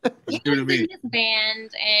 Yeah, He it's new to was in me. this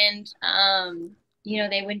band, and you know,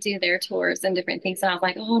 they would do their tours and different things. And I was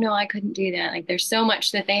like, oh no, I couldn't do that. Like, there's so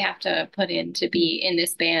much that they have to put in to be in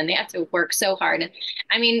this band. They have to work so hard. And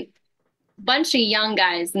I mean, bunch of young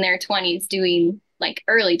guys in their 20s doing like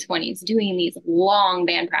early 20s doing these long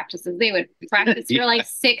band practices. They would practice for like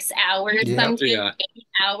 6 hours, Yep. sometimes Yeah. 8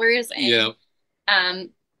 hours.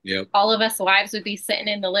 And Yep. all of us wives would be sitting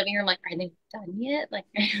in the living room like, are they done yet? Like,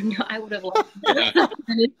 I would have loved Yeah.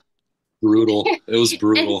 Brutal. It was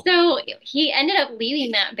brutal. And so he ended up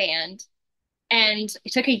leaving that band, and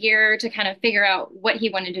it took a year to kind of figure out what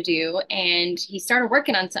he wanted to do. And he started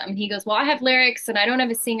working on something. He goes, well, I have lyrics and I don't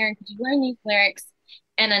have a singer. Could you learn these lyrics?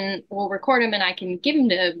 And then we'll record them and I can give them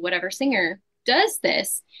to whatever singer does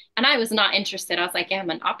this. And I was not interested. I was like, yeah, I'm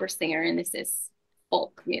an opera singer and this is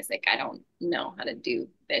folk music. I don't know how to do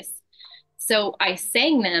this. So I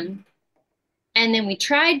sang them, and then we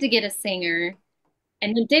tried to get a singer,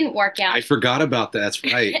 and it didn't work out. I forgot about that. That's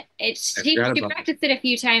right. He practiced it a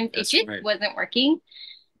few times. That's it just right. wasn't working.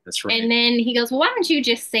 That's right. And then he goes, well, why don't you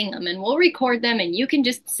just sing them and we'll record them and you can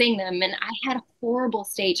just sing them. And I had horrible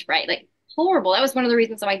stage fright, like horrible. That was one of the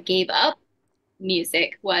reasons why I gave up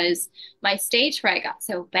music, was my stage fright got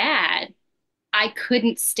so bad. I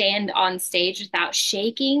couldn't stand on stage without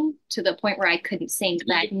shaking to the point where I couldn't sing because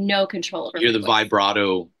I had no control over You're the voice.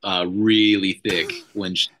 vibrato really thick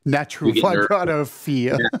when natural vibrato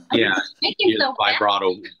fear. Yeah, Shaking so bad.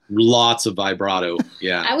 vibrato, lots of vibrato.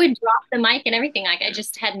 Yeah, I would drop the mic and everything. Like, I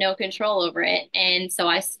just had no control over it, and so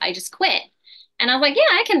I just quit. And I was like, yeah,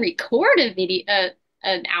 I can record a video,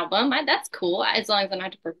 an album. That's cool, as long as I don't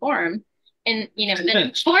have to perform. And you know, then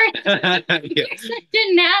of course, that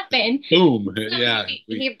didn't happen. Boom. So Yeah.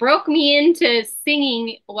 he broke me into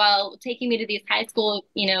singing while taking me to these high school,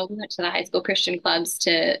 you know, we went to the high school Christian clubs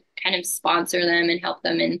to kind of sponsor them and help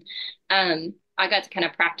them. And I got to kind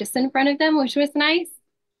of practice in front of them, which was nice.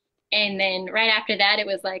 And then right after that, it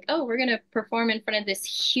was like, oh, we're going to perform in front of this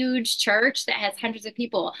huge church that has hundreds of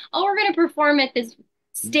people. Oh, we're going to perform at this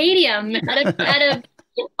stadium at a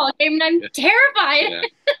football game, and I'm terrified. Yeah.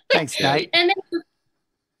 Thanks, Nate. And then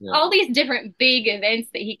all these different big events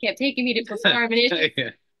that he kept taking me to perform, and it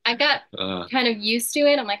just, I got kind of used to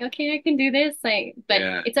it. I'm like, okay, I can do this. Like, but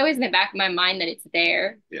it's always in the back of my mind that it's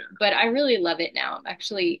there. Yeah. But I really love it now.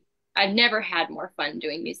 Actually, I've never had more fun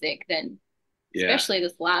doing music than. Especially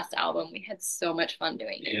this last album, we had so much fun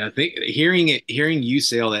doing it. Yeah, I think hearing you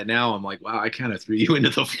say all that now, I'm like, wow, I kind of threw you into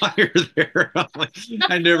the fire there. I'm like,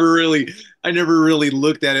 I never really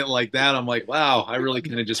looked at it like that. I'm like, wow, I really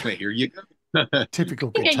kind of just went, here you go.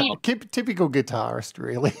 Typical guitarist,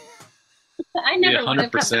 really. I never would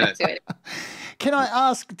have come back to it. Can I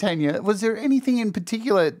ask, Tanya, was there anything in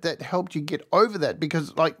particular that helped you get over that?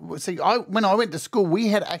 Because, like, see, when I went to school, we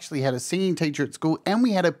had a singing teacher at school, and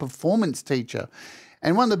we had a performance teacher.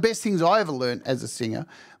 And one of the best things I ever learned as a singer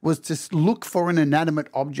was to look for an inanimate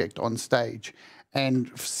object on stage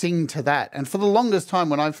and sing to that. And for the longest time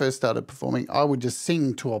when I first started performing, I would just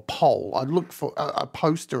sing to a pole. I'd look for a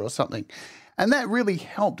poster or something. And that really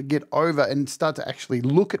helped to get over and start to actually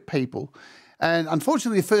look at people. And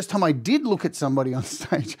unfortunately, the first time I did look at somebody on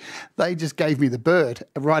stage, they just gave me the bird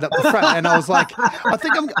right up the front. And I was like, I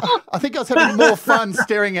think I was having more fun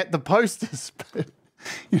staring at the posters. But,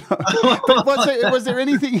 you know, but was there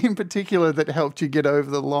anything in particular that helped you get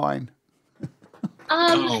over the line?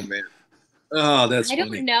 Oh, man. Oh, that's funny. I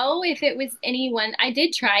don't know if it was anyone. I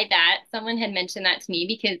did try that. Someone had mentioned that to me,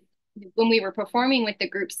 because when we were performing with the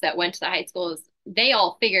groups that went to the high schools, they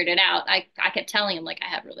all figured it out. I kept telling them, like, I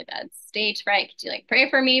have really bad stage fright. Could you, like, pray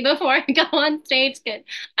for me before I go on stage? Cause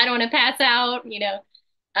I don't want to pass out, you know.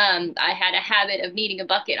 I had a habit of needing a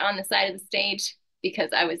bucket on the side of the stage because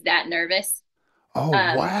I was that nervous. Oh,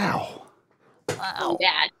 wow. So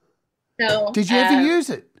bad. So did you ever use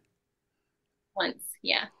it? Once,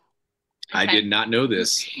 yeah. I did not know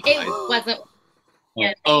this. It wasn't.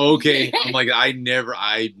 Yeah. Oh, okay. I'm like, I never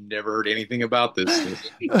heard anything about this.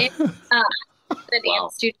 It, the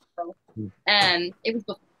dance studio. It was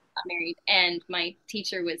before I got married, and my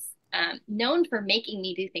teacher was known for making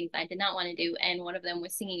me do things I did not want to do, and one of them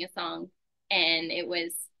was singing a song, and it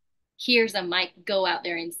was here's a mic, go out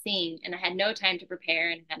there and sing. And I had no time to prepare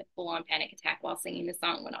and had a full on panic attack while singing the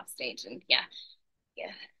song, went off stage. And yeah,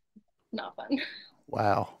 not fun.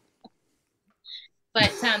 Wow. But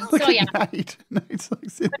so yeah. Nate's like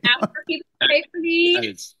sitting Ask for people to pray for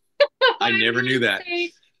me. I never knew that.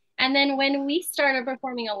 And then when we started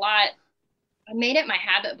performing a lot, I made it my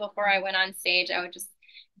habit before I went on stage. I would just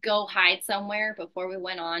go hide somewhere before we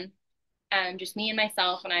went on. Just me and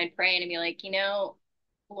myself, and I'd pray and I'd be like,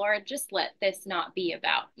 Lord, just let this not be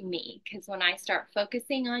about me. Because when I start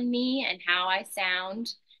focusing on me and how I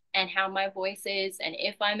sound and how my voice is, and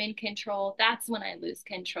if I'm in control, that's when I lose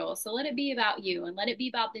control. So let it be about you, and let it be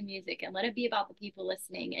about the music, and let it be about the people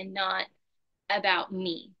listening, and not about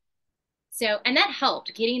me. So, and that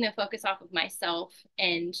helped, getting the focus off of myself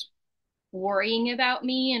and worrying about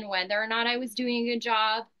me and whether or not I was doing a good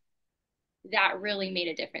job. That really made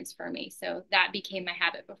a difference for me. So that became my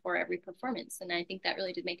habit before every performance. And I think that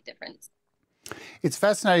really did make a difference. It's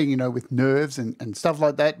fascinating, with nerves and stuff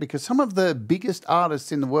like that, because some of the biggest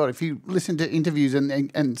artists in the world, if you listen to interviews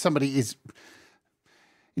and somebody is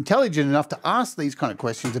intelligent enough to ask these kind of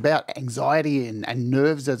questions about anxiety and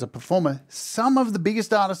nerves as a performer, some of the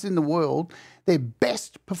biggest artists in the world, their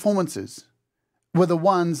best performances were the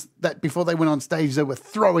ones that before they went on stage, they were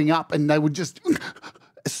throwing up and they were just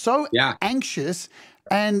so anxious.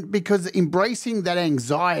 And because embracing that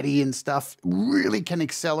anxiety and stuff really can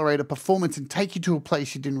accelerate a performance and take you to a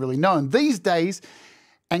place you didn't really know. And these days,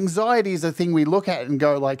 anxiety is a thing we look at and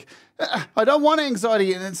go like, I don't want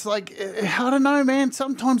anxiety. And it's like, I don't know, man.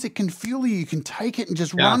 Sometimes it can fuel you. You can take it and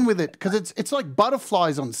just run with it, because it's like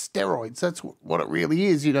butterflies on steroids. That's what it really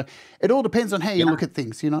is. It all depends on how you look at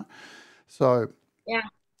things, So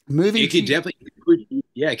moving. It could definitely,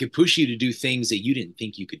 it could push you to do things that you didn't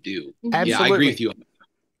think you could do. Absolutely. Yeah, I agree with you.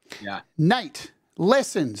 Yeah. Nate,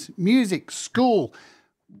 lessons, music, school.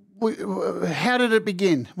 How did it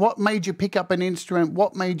begin? What made you pick up an instrument?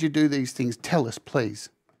 What made you do these things? Tell us, please.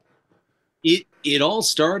 It all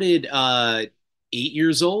started 8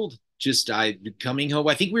 years old. Just coming home.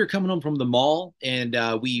 I think we were coming home from the mall, and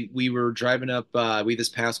we were driving up. We had this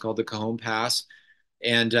pass called the Cajon Pass,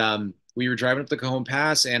 and we were driving up the Cajon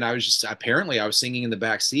Pass, and I was singing in the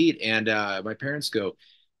back seat, and my parents go,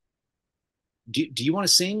 Do you want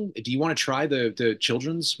to sing? Do you want to try the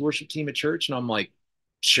children's worship team at church? And I'm like,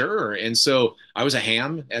 sure. And so I was a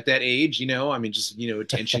ham at that age, just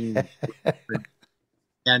attention.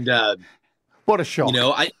 And what a shock.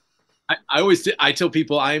 I tell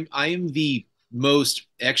people I am the most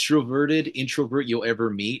extroverted introvert you'll ever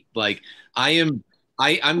meet. Like I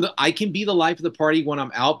can be the life of the party when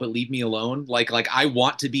I'm out, but leave me alone. Like I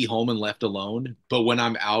want to be home and left alone, but when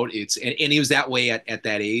I'm out, and it was that way at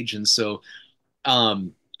that age. And so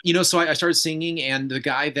so I started singing, and the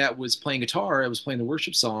guy that was playing guitar, I was playing the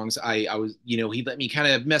worship songs. I was, he let me kind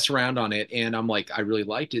of mess around on it, and I'm like, I really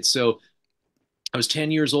liked it. So I was 10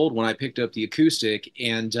 years old when I picked up the acoustic,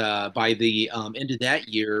 and by the end of that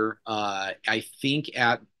year, I think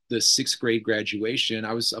at the 6th grade graduation,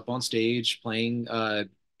 I was up on stage playing, playing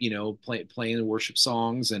the worship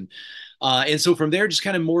songs, and so from there, just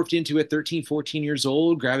kind of morphed into it. 13, 14 years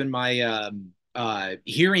old, grabbing my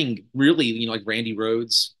hearing really, like Randy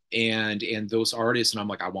Rhoads and those artists, and I'm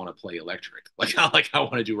like, I want to play electric, I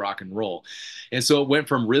want to do rock and roll. And so it went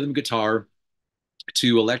from rhythm guitar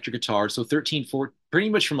to electric guitar. So 13, 14, pretty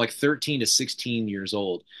much from like 13 to 16 years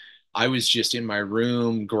old, I was just in my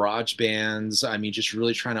room, garage bands. I mean, just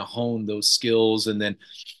really trying to hone those skills. And then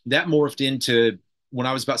that morphed into, when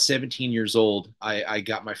I was about 17 years old, I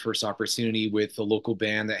got my first opportunity with a local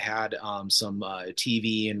band that had some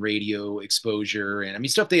TV and radio exposure, and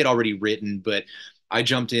stuff they had already written, but I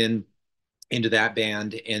jumped into that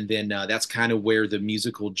band. And then that's kind of where the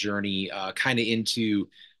musical journey kind of into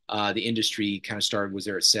the industry kind of started, was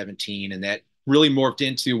there at 17. And that really morphed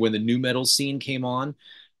into when the nu metal scene came on.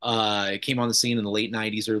 It came on the scene in the late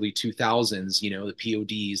 90s, early 2000s, the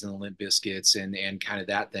PODs and the Limp Bizkits and kind of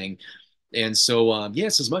that thing. And so,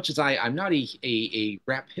 yes, as much as I'm not a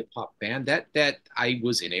rap hip hop band, that I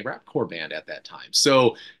was in a rapcore band at that time.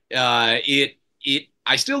 So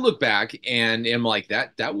I still look back and am like,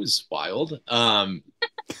 that was wild.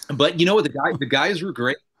 But the guys were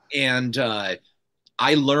great. And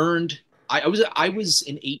I learned, I was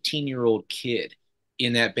an 18-year-old kid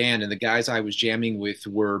in that band, and the guys I was jamming with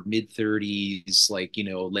were mid-30s,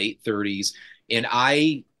 late 30s. And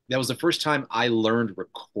that was the first time I learned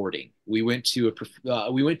recording. We went to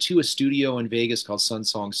a studio in Vegas called Sun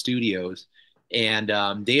Song Studios, and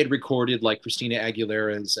they had recorded like Christina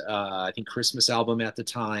Aguilera's I think Christmas album at the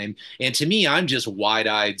time. And to me, I'm just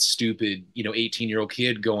wide-eyed, stupid 18-year-old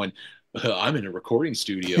kid going, I'm in a recording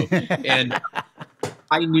studio. And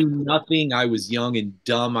I knew nothing. I was young and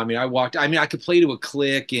dumb. I mean, I could play to a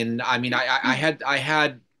click, and I mean, I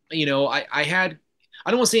had, you know, I had,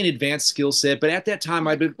 I don't want to say an advanced skill set, but at that time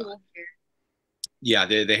yeah,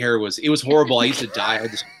 the hair it was horrible. I used to dye.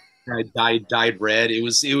 I dyed red. It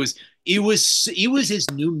was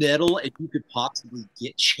as new metal as you could possibly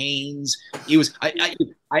get. Chains. It was I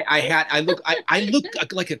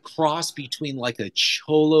looked like a cross between like a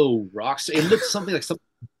cholo rock star. It looked something like something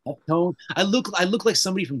Deftone. I look like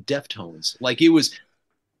somebody from Deftones. Like it was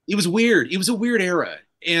weird. It was a weird era.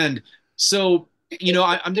 And so, you know,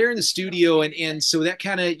 I'm there in the studio, and so that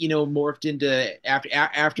kind of, you know, morphed into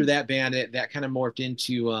after that band, that kind of morphed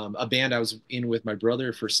into a band I was in with my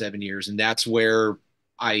brother for 7 years. And that's where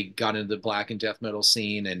I got into the black and death metal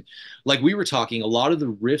scene. And like we were talking, a lot of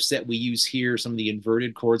the riffs that we use here, some of the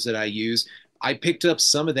inverted chords that I use, I picked up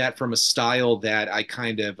some of that from a style that I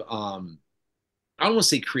kind of, I don't want to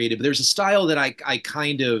say creative, but there's a style that I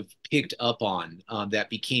kind of picked up on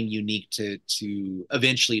that became unique to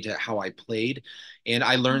eventually to how I played. And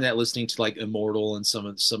I learned that listening to like Immortal and some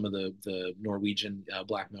of the Norwegian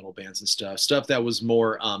black metal bands and stuff that was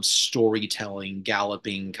more storytelling,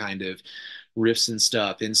 galloping kind of riffs and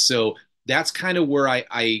stuff. And so that's kind of where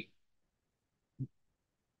I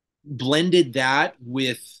blended that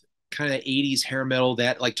with kind of 80s hair metal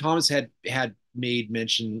that like Thomas had made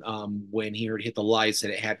mention when he heard Hit the Lights,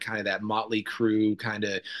 that it had kind of that Motley Crue kind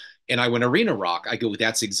of, and I went arena rock. I go,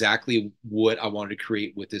 that's exactly what I wanted to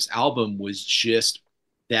create with this album, was just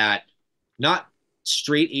that, not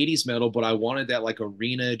straight 80s metal, but I wanted that like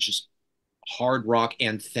arena, just hard rock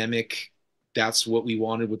anthemic. That's what we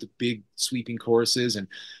wanted with the big sweeping choruses.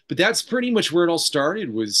 But that's pretty much where it all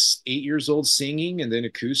started, was 8 years old singing, and then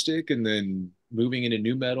acoustic, and then moving into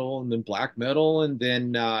new metal, and then black metal. And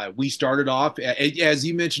then we started off, as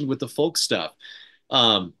you mentioned, with the folk stuff.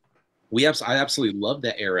 I absolutely love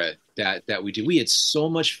that era that we did. We had so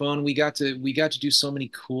much fun. We got to do so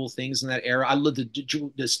many cool things in that era. I love the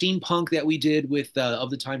steampunk that we did with Of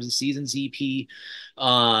the Times and Seasons EP. You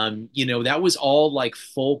know, that was all like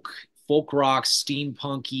folk rock,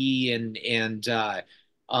 steampunky, and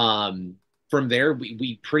from there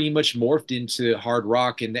we pretty much morphed into hard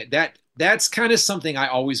rock. And that's kind of something I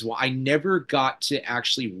always want. I never got to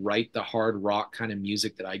actually write the hard rock kind of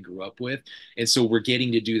music that I grew up with. And so we're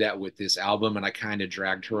getting to do that with this album. And I kind of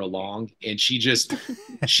dragged her along, and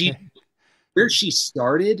where she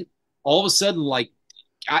started, all of a sudden, like,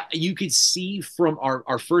 you could see from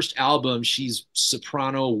our first album, she's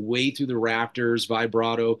soprano way through the rafters,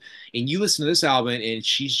 vibrato. And you listen to this album, and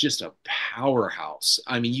she's just a powerhouse.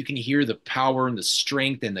 I mean, you can hear the power and the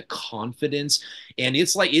strength and the confidence. And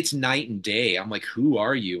it's like, it's night and day. I'm like, who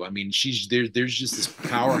are you? I mean, there's just this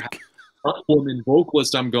powerhouse woman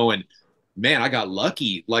vocalist. I'm going, man, I got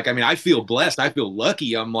lucky. Like, I mean, I feel blessed. I feel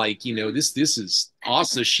lucky. I'm like, you know, this is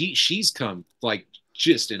awesome. She's come like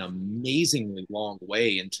just an amazingly long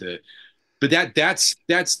way into, but that's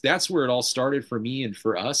where it all started for me and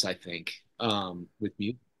for us, I think, with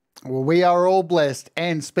music. Well, we are all blessed.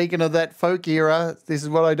 And speaking of that folk era, this is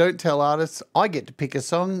what I don't tell artists. I get to pick a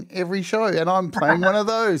song every show, and I'm playing one of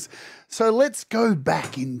those. So let's go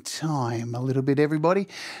back in time a little bit, everybody.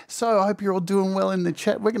 So I hope you're all doing well in the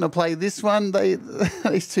chat. We're going to play this one.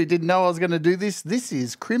 These two didn't know I was going to do this. This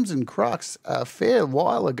is Crimson Crux a fair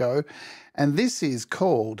while ago, and this is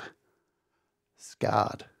called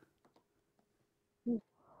Scarred.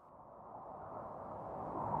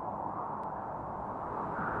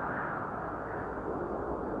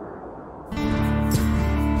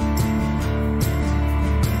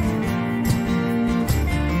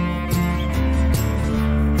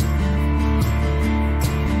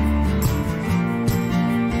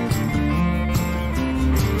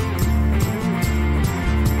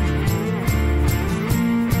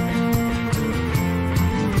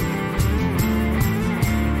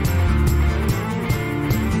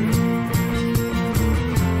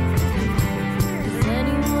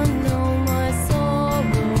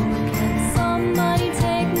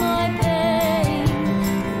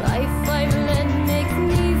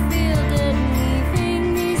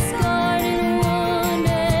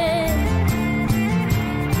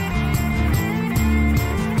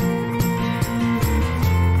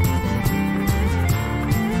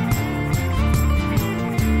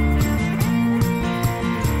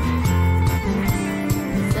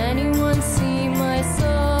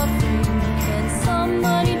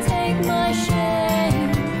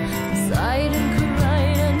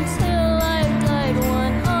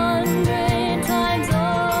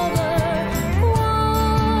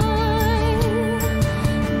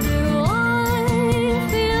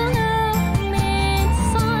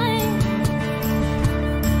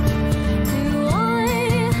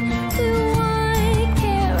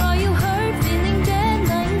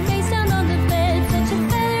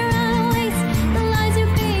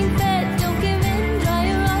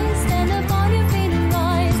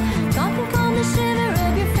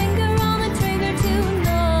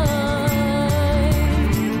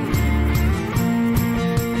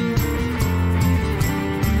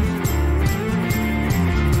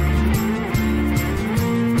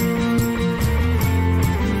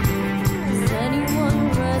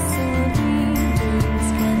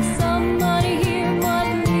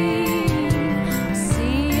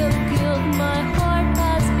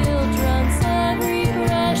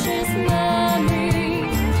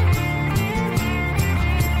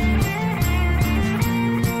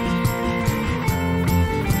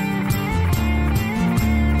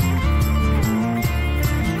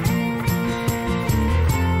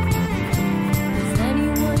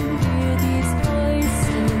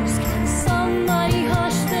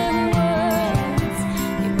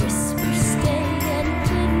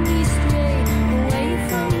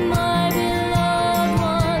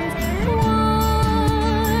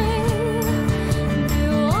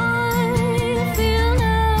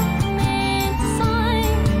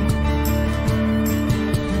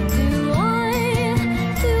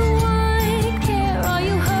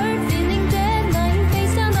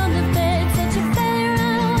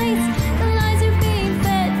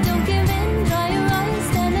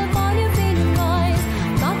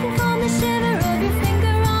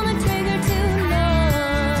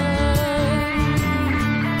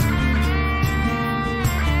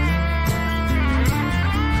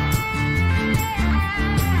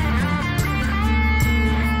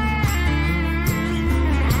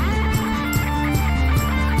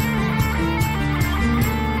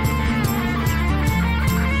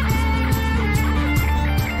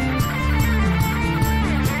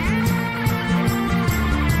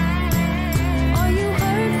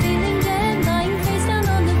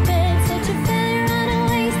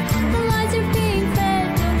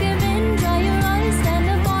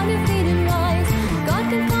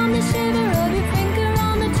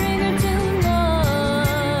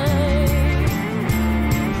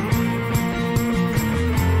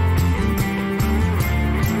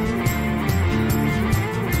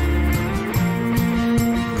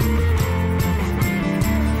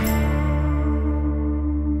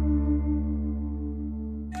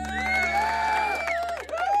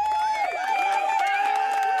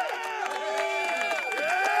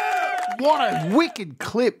 What a wicked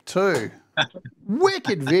clip too.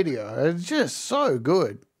 Wicked video. It's just so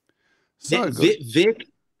good. So good.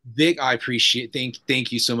 Vic, I appreciate.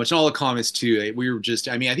 Thank you so much. And all the comments too. We were just.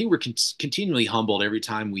 I mean, I think we're continually humbled every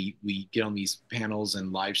time we get on these panels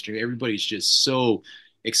and live stream. Everybody's just so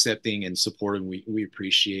accepting and supportive. We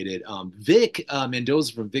appreciate it. Vic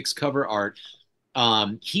Mendoza from Vic's Cover Art.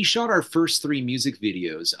 He shot our first 3 music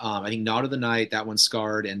videos. I think Knot of the Night, that one,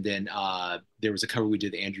 Scarred, and then there was a cover we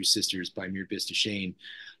did, the Andrews Sisters by Mir Bista Shane.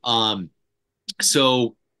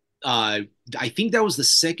 So I think that was the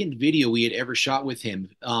second video we had ever shot with him.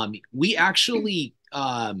 We actually,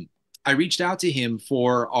 I reached out to him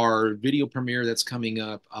for our video premiere that's coming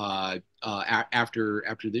up after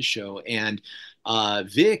this show, and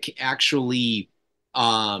Vic actually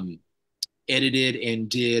edited and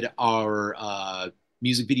did our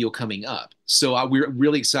music video coming up. So we're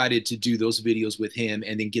really excited to do those videos with him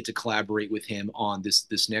and then get to collaborate with him on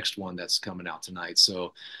this next one that's coming out tonight.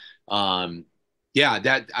 So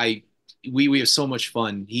yeah, we have so much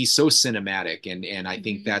fun. He's so cinematic, and I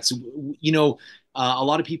think that's, a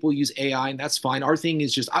lot of people use AI, and that's fine. Our thing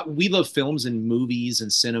is just we love films and movies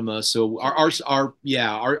and cinema, so our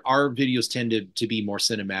videos tend to be more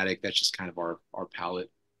cinematic. That's just kind of our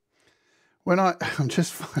palette. When I'm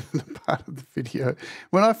just finding the part of the video.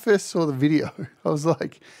 When I first saw the video, I was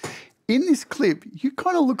like, in this clip, you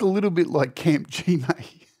kind of look a little bit like Camp G-May.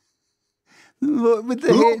 With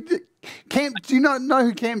the head. Do you not know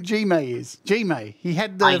who Camp G-May is? G-May. He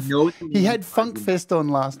had Funk Fest on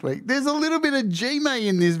last week. There's a little bit of G-May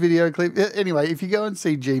in this video clip. Anyway, if you go and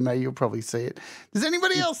see G-May, you'll probably see it. Does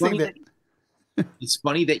anybody else see that? It's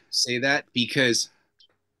funny that you say that, because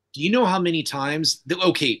do you know how many times?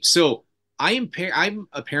 Okay, so I'm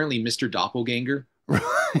apparently Mr. Doppelganger.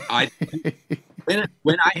 Right.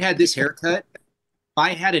 When I had this haircut,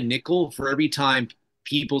 I had a nickel for every time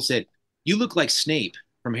people said, "You look like Snape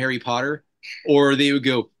from Harry Potter," or they would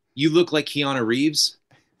go, "You look like Keanu Reeves,"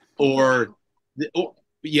 when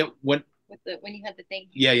you had the thing.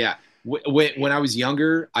 Yeah. When I was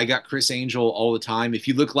younger, I got Chris Angel all the time. If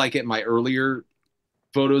you look like it in my earlier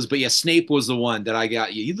photos, but yeah, Snape was the one that I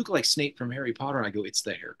got. You look like Snape from Harry Potter, and I go, "It's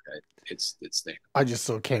the haircut. It's there." I just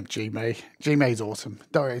saw Camp G-May. G-May's awesome.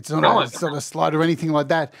 Don't worry, it's not a slide or anything like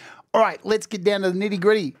that. All right, let's get down to the nitty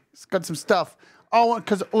gritty. It's got some stuff. Oh,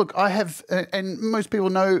 because look, I have, and most people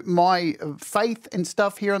know my faith and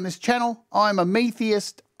stuff here on this channel. I'm a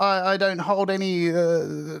metheist. I don't hold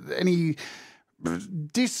any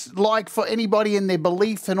dislike for anybody and their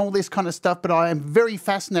belief and all this kind of stuff, but I am very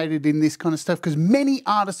fascinated in this kind of stuff because many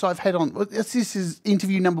artists I've had on, this is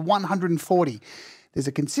interview number 140. There's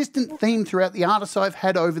a consistent theme throughout the artists I've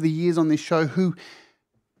had over the years on this show who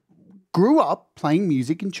grew up playing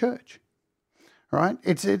music in church. Right?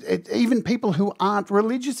 It's even people who aren't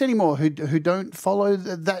religious anymore, who don't follow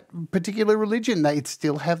that particular religion, they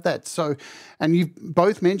still have that. So, and you've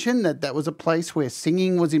both mentioned that was a place where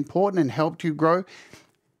singing was important and helped you grow.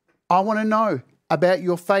 I want to know about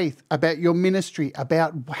your faith, about your ministry,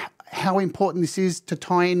 about how important this is to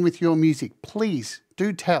tie in with your music. Please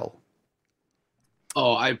do tell.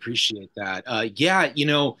 Oh, I appreciate that. Yeah,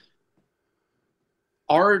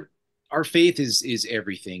 our faith is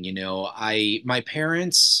everything. My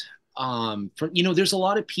parents, there's a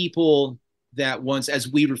lot of people that once, as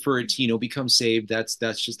we refer to, become saved. That's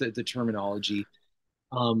just the terminology.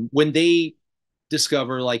 When they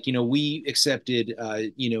discover, we accepted,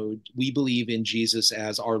 we believe in Jesus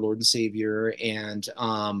as our Lord and Savior. And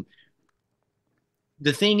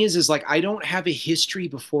the thing is I don't have a history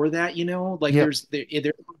before that, there's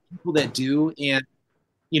people that do. And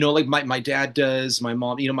like my dad does, my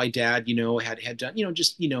mom, my dad, had done, he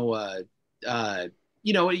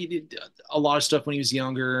did a lot of stuff when he was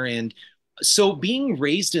younger. And so being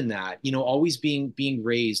raised in that, always being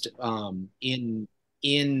raised in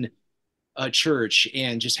a church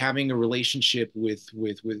and just having a relationship with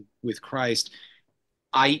Christ,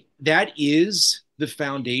 that is the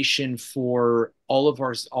foundation for all of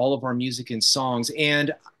our music and songs.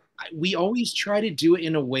 And we always try to do it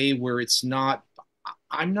in a way where it's not,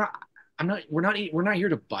 we're not here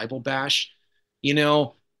to Bible bash,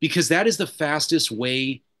 because that is the fastest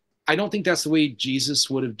way. I don't think that's the way Jesus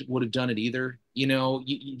would have done it either.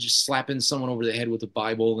 You just slapping someone over the head with a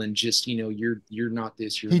Bible and just, you're not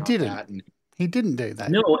this, you're not that. And he didn't do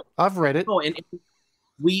that. No, I've read it. No, and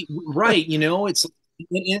right,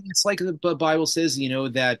 it's like the Bible says,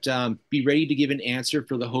 that be ready to give an answer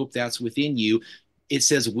for the hope that's within you. It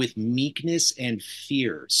says with meekness and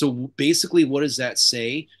fear. So basically, what does that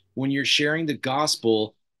say? When you're sharing the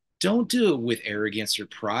gospel, don't do it with arrogance or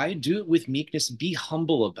pride. Do it with meekness. Be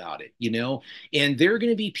humble about it, you know. And there are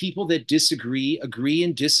going to be people that disagree, agree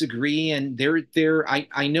and disagree. And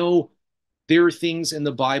I know there are things in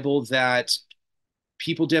the Bible that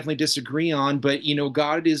people definitely disagree on, but you know,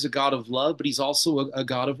 God is a God of love, but he's also a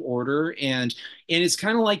God of order. And it's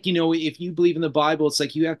kind of like, you know, if you believe in the Bible, it's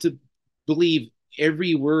like you have to believe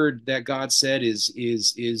every word that God said is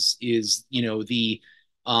you know, the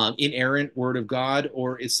inerrant word of God,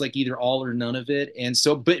 or it's like either all or none of it. And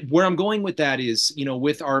so, but where I'm going with that is, you know,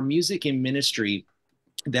 with our music and ministry,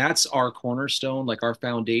 that's our cornerstone, like our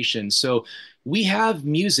foundation. So we have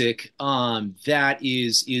music that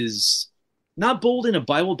is not bold in a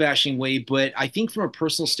Bible bashing way, but I think from a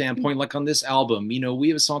personal standpoint, like on this album, you know, we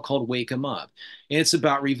have a song called Wake 'Em Up, and it's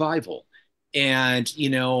about revival. And, you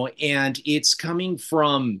know, and it's coming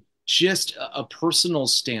from just a personal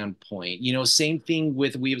standpoint. You know, same thing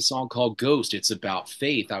with, we have a song called Ghost. It's about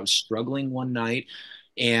faith. I was struggling one night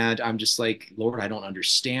and I'm just like, Lord, I don't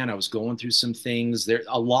understand. I was going through some things. There,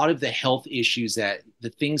 a lot of the health issues, that the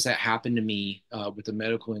things that happened to me with the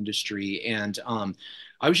medical industry, and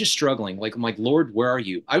I was just struggling. Like, I'm like, Lord, where are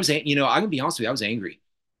you? I was, you know, I'm gonna be honest with you, I was angry.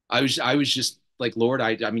 I was just like, Lord,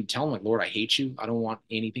 I mean, tell him like, Lord, I hate you. I don't want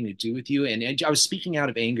anything to do with you. And I was speaking out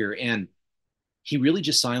of anger, and he really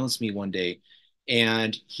just silenced me one day,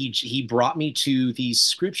 and he brought me to these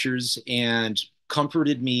scriptures and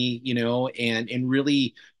comforted me, you know, and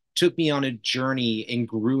really took me on a journey and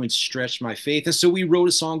grew and stretched my faith. And so we wrote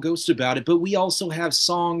a song, Ghost, about it. But we also have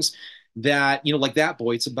songs that, you know, like That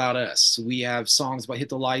Boy, it's about us. We have songs about Hit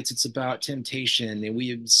the Lights, it's about temptation. And we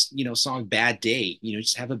have, you know, song Bad Day, you know,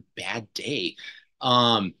 just have a bad day.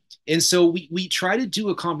 And so we try to do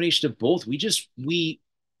a combination of both. We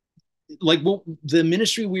like, what the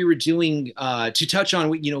ministry we were doing, to touch on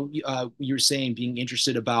what, you know, you were saying, being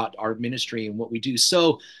interested about our ministry and what we do.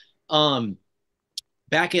 So um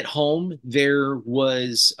back at home, there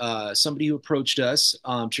was somebody who approached us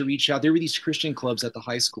to reach out. There were these Christian clubs at the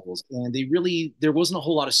high schools, and there wasn't a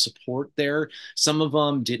whole lot of support there. Some of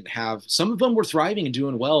them didn't have, some of them were thriving and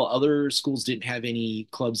doing well. Other schools didn't have any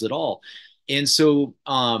clubs at all. And so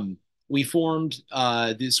we formed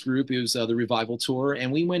this group. It was the Revival Tour,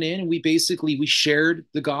 and we went in and we shared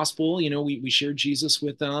the gospel. You know, we shared Jesus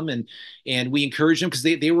with them, and we encouraged them because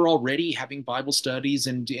they were already having Bible studies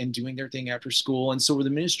and doing their thing after school. And so where the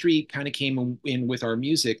ministry kind of came in with our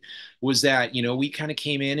music was that, you know, we kind of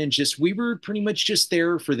came in and just, we were pretty much just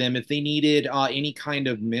there for them if they needed any kind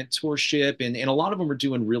of mentorship. And a lot of them were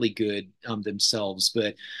doing really good themselves.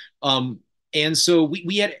 But um, and so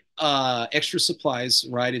we had extra supplies,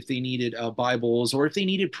 right? If they needed Bibles or if they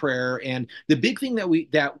needed prayer. And the big thing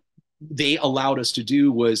that they allowed us to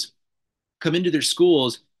do was come into their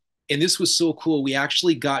schools. And this was so cool. We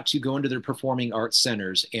actually got to go into their performing arts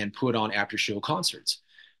centers and put on after show concerts.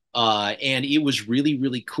 And it was really,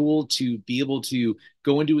 really cool to be able to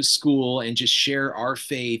go into a school and just share our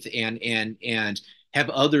faith and have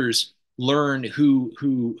others learn who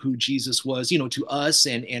Jesus was, you know, to us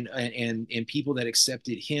and people that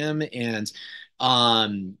accepted him. And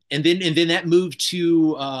then that moved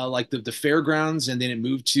to like the fairgrounds, and then it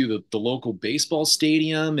moved to the local baseball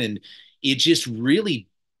stadium, and it just really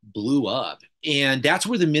blew up. And that's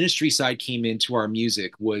where the ministry side came into our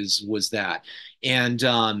music, was that.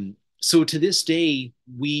 And so to this day,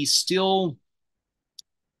 we still,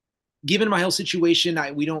 given my health situation,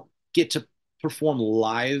 we don't get to perform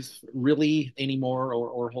live really anymore,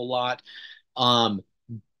 or a whole lot. Um,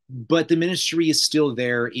 but the ministry is still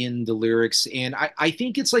there in the lyrics. And I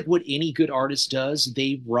think it's like what any good artist does.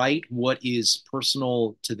 They write what is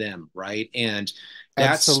personal to them, right? And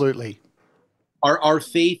that's Absolutely. our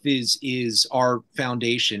faith is our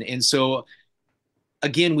foundation. And so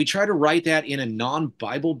again, we try to write that in a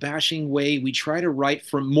non-Bible bashing way. We try to write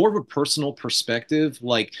from more of a personal perspective,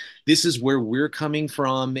 like this is where we're coming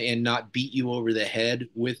from, and not beat you over the head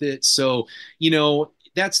with it. So, you know,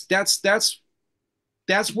 that's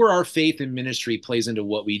where our faith and ministry plays into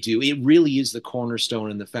what we do. It really is the cornerstone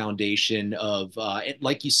and the foundation of,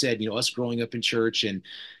 like you said, you know, us growing up in church. And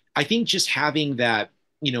I think just having that,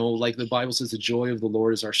 you know, like the Bible says, the joy of the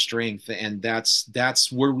Lord is our strength. And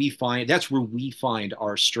that's where we find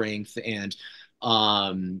our strength. And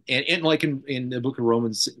like in the book of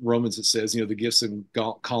Romans, it says, you know, the gifts and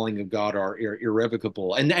calling of God are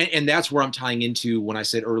irrevocable. And that's where I'm tying into when I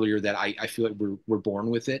said earlier that I feel like we're born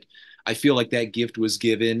with it. I feel like that gift was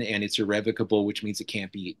given and it's irrevocable, which means it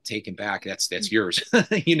can't be taken back. That's yours.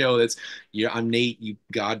 You know, that's, yeah, I'm Nate.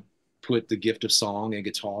 God put the gift of song and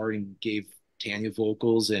guitar and gave Tanya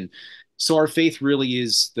vocals. And so our faith really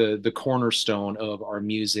is the cornerstone of our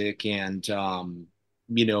music. And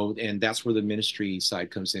and that's where the ministry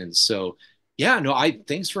side comes in. So yeah, no,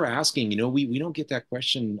 thanks for asking. We don't get that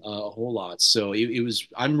question a whole lot. So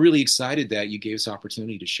I'm really excited that you gave us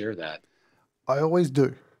opportunity to share that. I always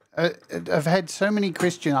do. I've had so many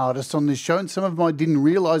Christian artists on this show, and some of them I didn't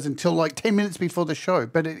realize until like 10 minutes before the show.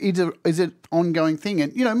 But it is an ongoing thing.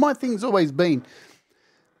 And, my thing's always been,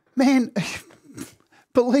 man,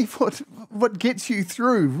 believe what gets you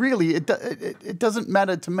through. Really, it doesn't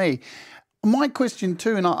matter to me. My question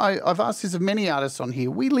too, and I've asked this of many artists on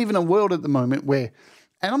here, we live in a world at the moment where,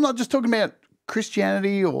 and I'm not just talking about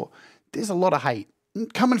Christianity, there's a lot of hate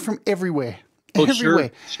coming from everywhere. Oh,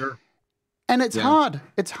 everywhere. Sure. And it's hard.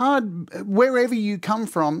 It's hard wherever you come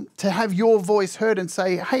from to have your voice heard and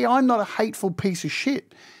say, hey, I'm not a hateful piece of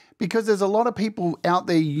shit. Because there's a lot of people out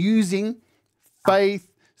there using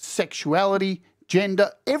faith, sexuality,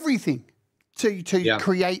 gender, everything to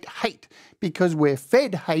create hate. Because we're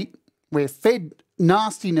fed hate, we're fed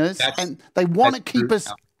nastiness, and they want to keep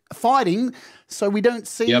us fighting so we don't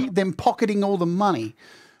see them pocketing all the money.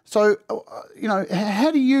 So,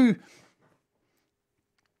 how do you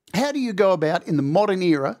go about in the modern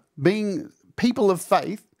era being people of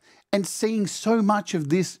faith and seeing so much of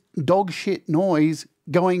this dog shit noise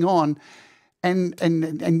going on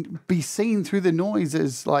and be seen through the noise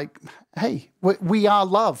as like, hey, we are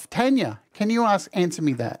love? Tanya, can you answer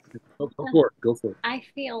me that? Go for it. I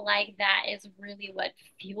feel like that is really what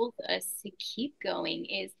fuels us to keep going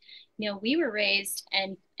is, we were raised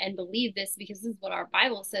and believe this because this is what our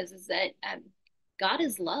Bible says, is that God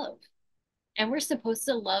is love. And we're supposed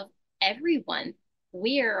to love everyone.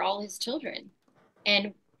 We are all his children.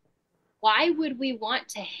 And why would we want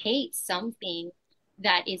to hate something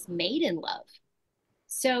that is made in love?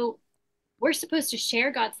 So we're supposed to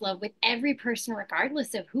share God's love with every person,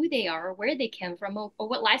 regardless of who they are or where they come from or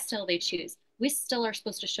what lifestyle they choose. We still are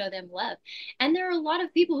supposed to show them love. And there are a lot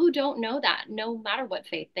of people who don't know that, no matter what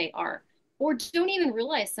faith they are, or don't even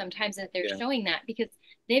realize sometimes that they're showing that because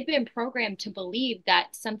they've been programmed to believe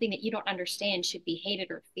that something that you don't understand should be hated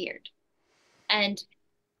or feared. And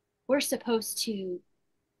we're supposed to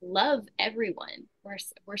love everyone.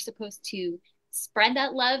 We're supposed to spread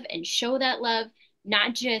that love and show that love,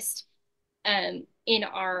 not just in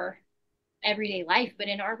our everyday life, but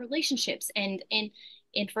in our relationships. And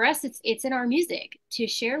for us, it's in our music to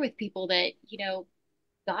share with people that,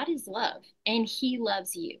 God is love and he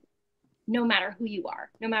loves you. No matter who you are,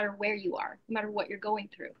 no matter where you are, no matter what you're going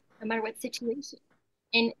through, no matter what situation.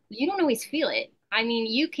 And you don't always feel it. I mean,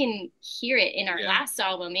 you can hear it in our last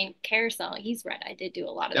album, in Carousel. He's right. I did do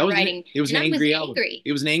a lot of the writing. It was an angry album.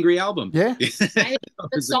 It was an angry album. Yeah.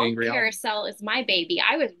 The song Carousel is my baby.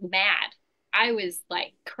 I was mad. I was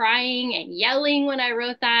like crying and yelling when I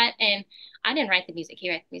wrote that. And I didn't write the music. He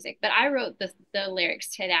wrote the music. But I wrote the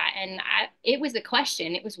lyrics to that. And it was a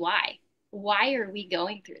question. It was why? Why are we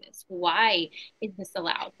going through this? Why is this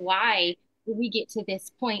allowed? Why did we get to this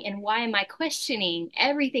point? And why am I questioning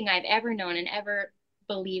everything I've ever known and ever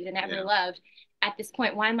believed and ever loved at this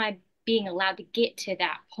point? Why am I being allowed to get to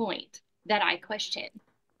that point that I question?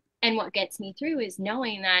 And what gets me through is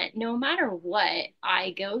knowing that no matter what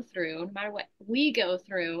I go through, no matter what we go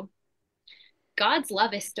through, God's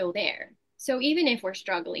love is still there. So even if we're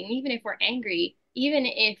struggling, even if we're angry, even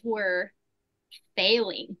if we're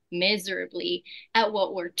failing miserably at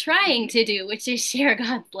what we're trying to do, which is share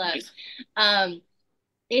God's love,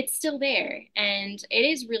 it's still there. And it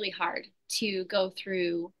is really hard to go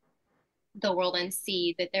through the world and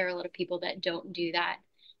see that there are a lot of people that don't do that.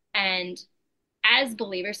 And as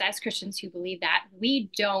believers, as Christians who believe that, we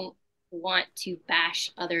don't want to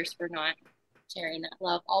bash others for not sharing that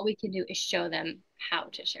love. All we can do is show them how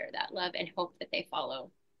to share that love and hope that they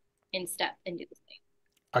follow in step and do the same.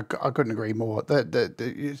 I couldn't agree more.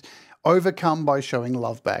 That overcome by showing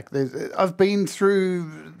love back. I've been through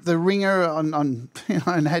the ringer on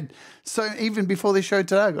and had, so even before the show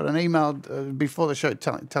today, I got an email before the show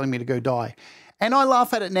telling me to go die. And I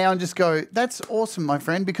laugh at it now and just go, that's awesome, my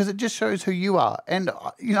friend, because it just shows who you are. And,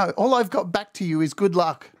 all I've got back to you is good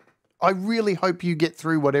luck. I really hope you get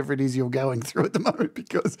through whatever it is you're going through at the moment,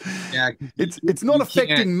 because it's not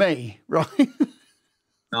affecting me, right?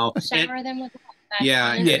 No. Shower them with love.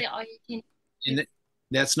 That's honestly all you can. And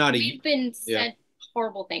that's not We've been said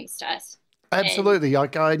horrible things to us. Absolutely.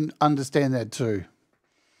 I understand that too.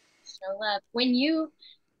 Show love. When you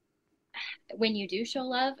do show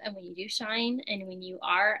love and when you do shine and when you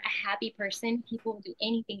are a happy person, people will do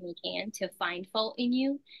anything they can to find fault in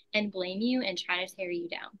you and blame you and try to tear you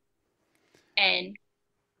down. And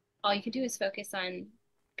all you can do is focus on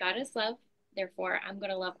God is love. Therefore, I'm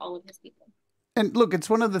going to love all of his people. And look, it's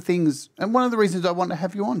one of the things, and one of the reasons I want to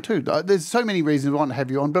have you on too. There's so many reasons I want to have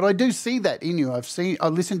you on, but I do see that in you. I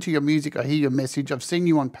listen to your music, I hear your message, I've seen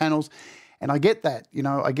you on panels, and I get that. You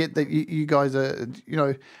know, I get that you guys are, you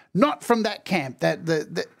know, not from that camp.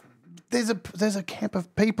 There's a camp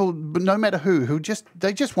of people, no matter who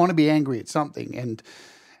just want to be angry at something, and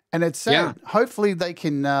it's sad. Yeah. Hopefully they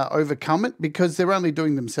can overcome it, because they're only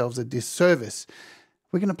doing themselves a disservice.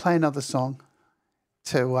 We're going to play another song.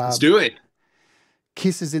 Let's do it.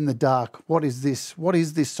 Kisses in the Dark. What is this? What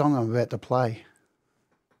is this song I'm about to play?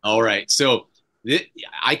 All right. So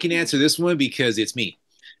I can answer this one because it's me.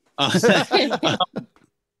 When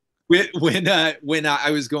I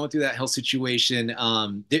was going through that health situation,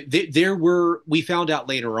 we found out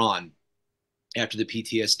later on, after the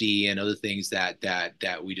PTSD and other things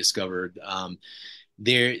that we discovered,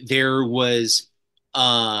 there was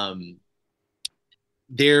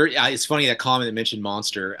it's funny that comment that mentioned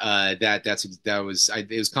monster, it was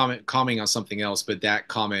commenting on something else, but that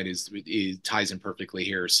comment is ties in perfectly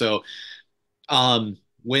here. So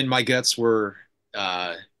when my guts were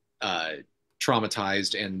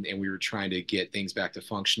traumatized and we were trying to get things back to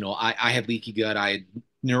functional, I had leaky gut, I had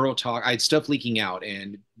neurotox, I had stuff leaking out,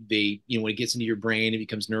 and they, you know, when it gets into your brain, it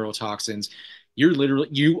becomes neurotoxins. You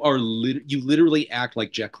literally act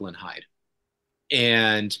like Jekyll and Hyde.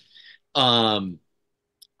 And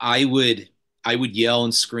I would yell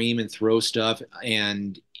and scream and throw stuff.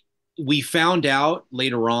 And we found out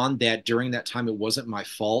later on that during that time, it wasn't my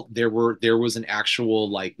fault. There was an actual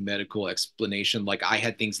like medical explanation. Like I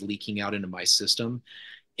had things leaking out into my system,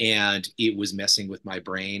 and it was messing with my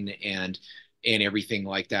brain and everything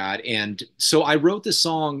like that. And so I wrote the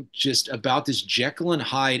song just about this Jekyll and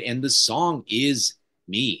Hyde, and the song is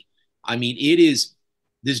me. I mean, it is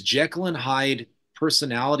this Jekyll and Hyde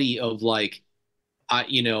personality of like,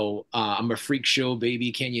 I'm a freak show,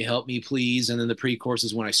 baby. Can you help me, please? And then the pre-chorus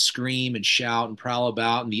is when I scream and shout and prowl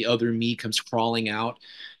about, and the other me comes crawling out.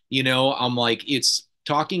 You know, I'm like, it's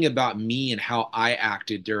talking about me and how I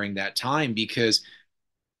acted during that time, because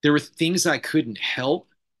there were things I couldn't help.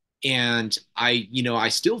 And I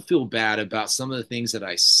still feel bad about some of the things that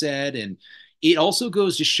I said. And it also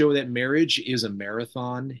goes to show that marriage is a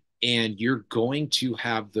marathon, and you're going to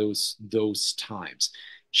have those times.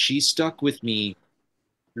 She stuck with me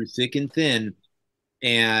through thick and thin.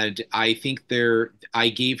 And I think I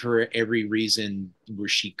gave her every reason where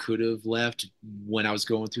she could have left when I was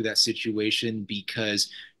going through that situation,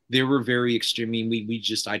 because they were very extreme. I mean,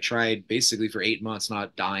 I tried basically for 8 months,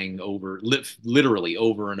 not dying literally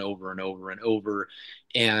over and over and over and over.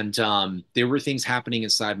 And there were things happening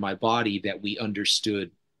inside my body that we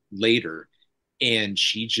understood later. And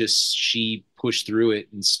she pushed through it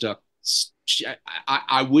and stuck.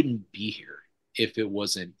 I wouldn't be here if it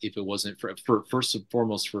wasn't for first and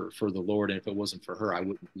foremost for the Lord, and if it wasn't for her, I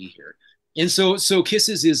wouldn't be here. And so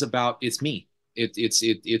Kisses is about, it's me.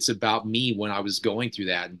 It's about me when I was going through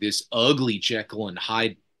that, this ugly Jekyll and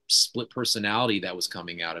Hyde split personality that was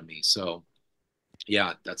coming out of me. So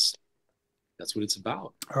yeah, that's what it's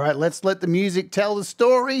about. All right, let's let the music tell the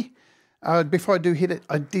story. Before I do hit it,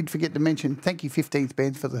 I did forget to mention, thank you 15th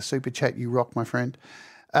Band for the super chat. You rock, my friend.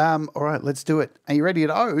 All right, let's do it. Are you ready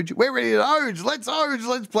to Oge? We're ready to Oge. Let's Oge.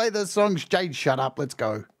 Let's play the songs. Jade, shut up. Let's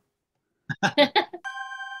go.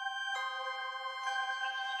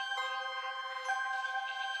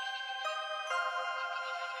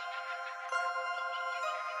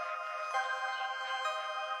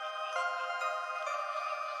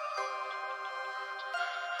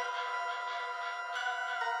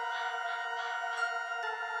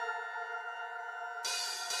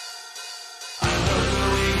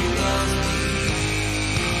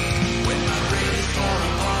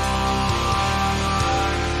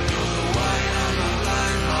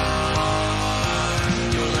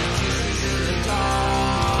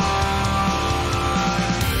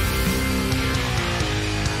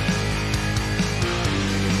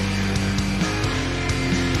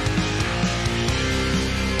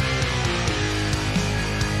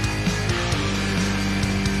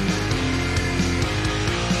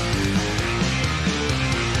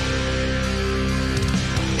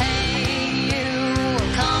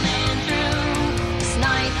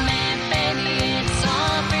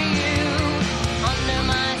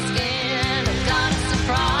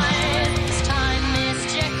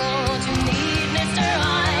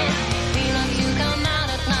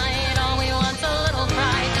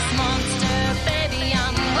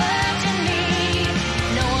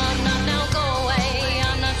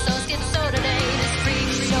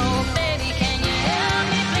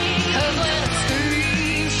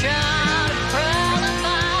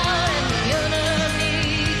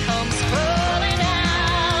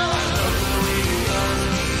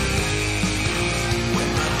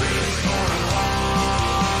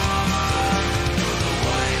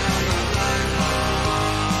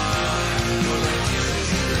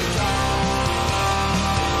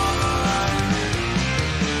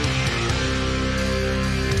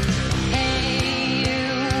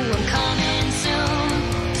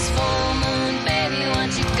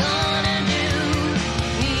 you gonna do?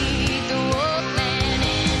 Meet the wolf man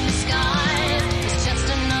in disguise. It's just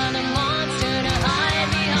another monster to hide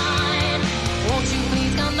behind. Won't you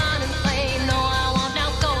please come out and play? No, I won't,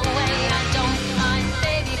 now go away. I don't mind,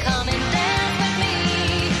 baby, come and dance with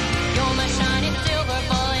me. You're my shining silver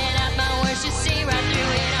bullet, at my worst you see right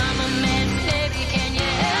through it. I'm a mess, baby, can you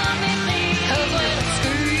help me please? 'Cause when I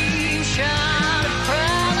scream, shout, and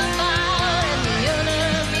proud about, and the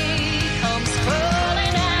other me comes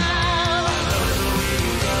crawling out.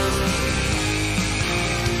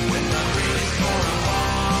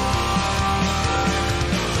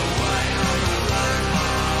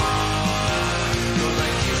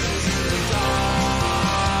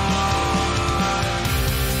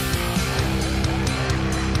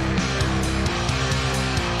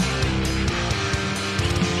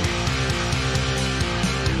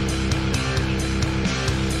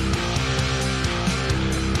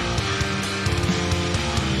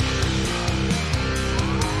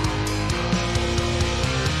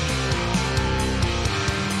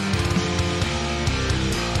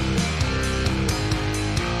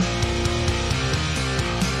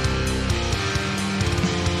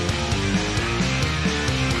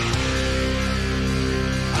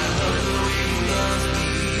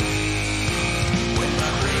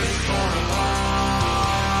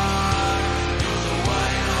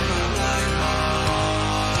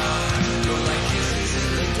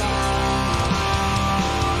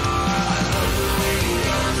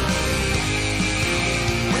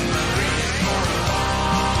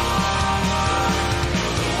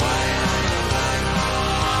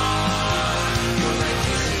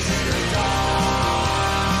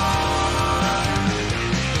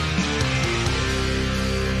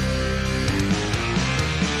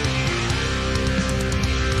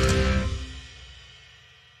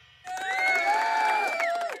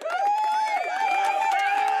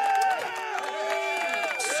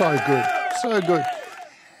 So good. So good.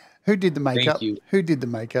 Who did the makeup? you. Who did the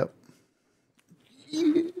makeup?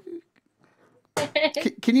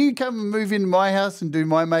 Can you come and move into my house and do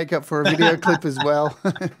my makeup for a video clip as well?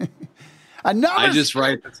 I just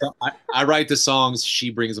write. I write the songs. She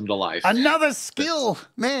brings them to life. Another skill,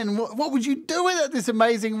 man. What would you do without this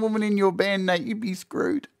amazing woman in your band, Nate? You'd be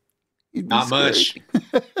screwed. You'd be Not screwed.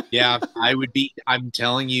 much. Yeah, I would be. I'm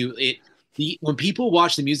telling you, when people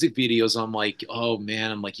watch the music videos, I'm like, oh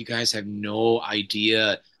man, I'm like, you guys have no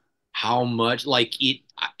idea how much like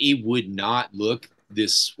it would not look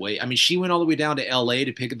this way. I mean, she went all the way down to LA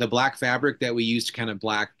to pick up the black fabric that we used to kind of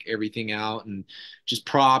black everything out, and just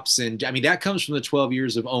props. And I mean, that comes from the 12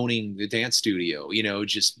 years of owning the dance studio, you know,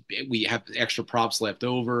 just we have extra props left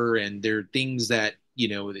over, and there are things that, you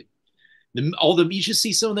know, that you should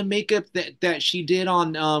see some of the makeup that she did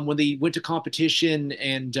on when they went to competition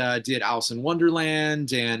and did Alice in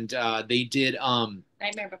Wonderland, and they did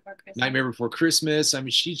Nightmare Before Christmas. I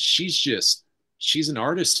mean, she's an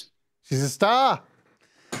artist. She's a star.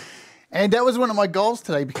 And that was one of my goals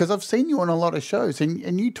today, because I've seen you on a lot of shows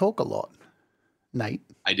and you talk a lot, Nate.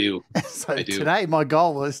 I do. So I do. Today my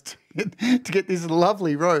goal was to get this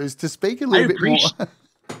lovely Rose to speak a little bit more.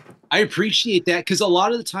 I appreciate that, because a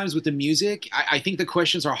lot of the times with the music, I think the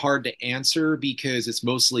questions are hard to answer because it's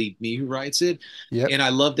mostly me who writes it. Yep. And I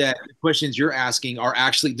love that the questions you're asking are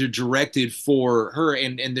actually, they're directed for her.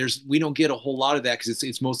 And we don't get a whole lot of that because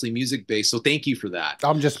it's mostly music based. So thank you for that.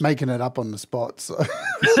 I'm just making it up on the spot. So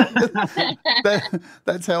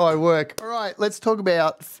that's how I work. All right, let's talk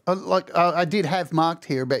about, I did have marked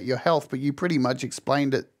here about your health, but you pretty much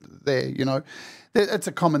explained it there, you know. It's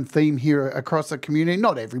a common theme here across the community.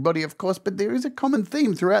 Not everybody, of course, but there is a common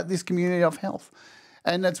theme throughout this community of health.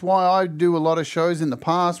 And that's why I do a lot of shows in the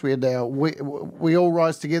past. We had our We All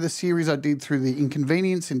Rise Together series I did through the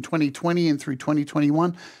Inconvenience in 2020 and through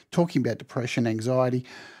 2021, talking about depression, anxiety,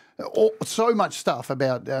 so much stuff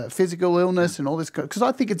about physical illness and all this. Because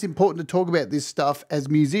I think it's important to talk about this stuff as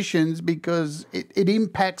musicians, because it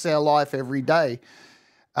impacts our life every day.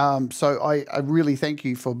 So I really thank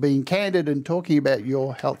you for being candid and talking about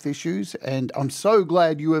your health issues, and I'm so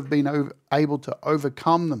glad you have been able to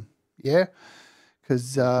overcome them. Yeah,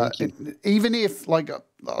 because even if like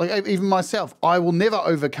even myself, I will never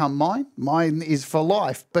overcome mine. Mine is for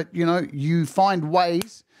life. But you know, you find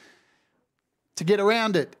ways to get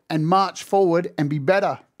around it and march forward and be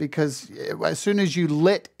better, because as soon as you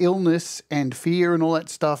let illness and fear and all that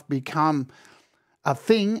stuff become a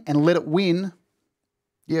thing and let it win.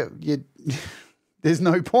 Yeah, there's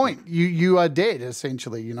no point. You are dead,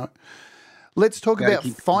 essentially, you know. Let's talk about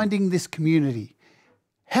finding this community.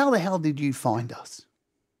 How the hell did you find us?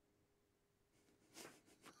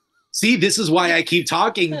 See, this is why I keep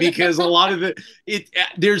talking, because a lot of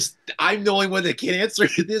I'm the only one that can answer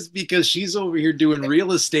this because she's over here doing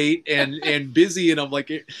real estate and busy, and I'm like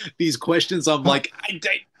these questions. I'm like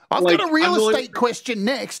I've like, got a real I'm the only- estate question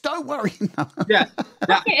next. Don't worry. Yeah,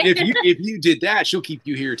 if you did that, she'll keep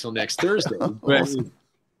you here till next Thursday. But, Awesome.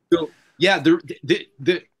 so yeah,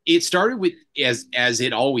 it started with as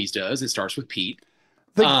it always does. It starts with Pete.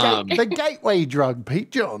 The gateway drug, Pete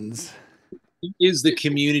Johns. Is the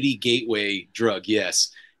community gateway drug,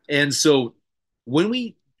 yes. And so when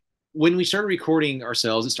we started recording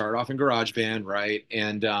ourselves, it started off in GarageBand, right?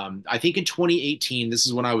 And I think in 2018, this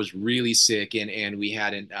is when I was really sick, and we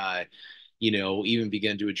hadn't even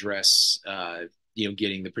begun to address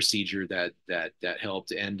getting the procedure that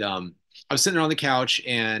helped. And I was sitting there on the couch,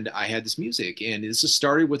 and I had this music, and this just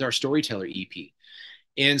started with our Storyteller EP.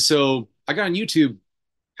 And so I got on YouTube,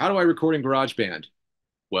 how do I record in GarageBand?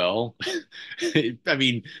 Well, I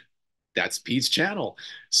mean, that's Pete's channel.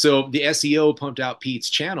 So the SEO pumped out Pete's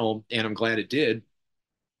channel, and I'm glad it did.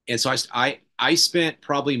 And so I spent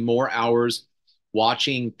probably more hours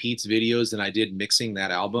watching Pete's videos than I did mixing that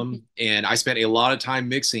album. And I spent a lot of time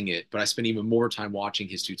mixing it, but I spent even more time watching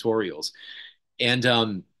his tutorials.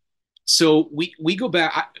 And so we go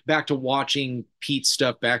back to watching Pete's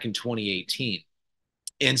stuff back in 2018.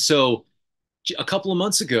 And so a couple of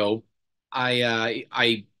months ago,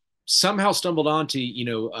 I somehow stumbled onto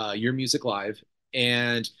Your Music Live,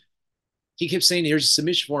 and he kept saying here's a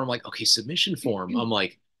submission form. I'm like, okay, submission form. I'm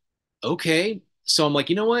like, okay. So I'm like,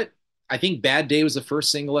 you know what? I think Bad Day was the first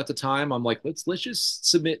single at the time. I'm like, let's just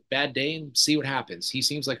submit Bad Day and see what happens. He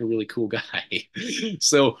seems like a really cool guy.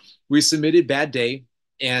 So we submitted Bad Day,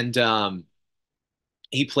 and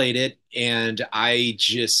he played it, and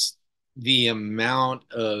the amount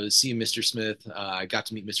of seeing Mr. Smith, I got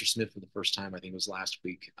to meet Mr. Smith for the first time, I think it was last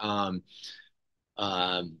week.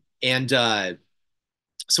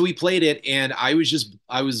 So we played it, and I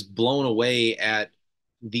was blown away at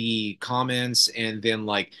the comments. And then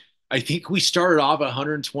I think we started off at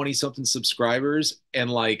 120 something subscribers, and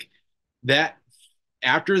that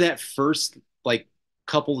after that first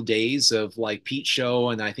couple of days of Pete show,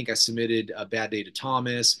 and I think I submitted a Bad Day to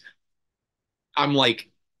Thomas. I'm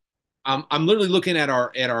literally looking at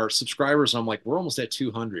our subscribers, and I'm like, we're almost at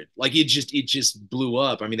 200. It just blew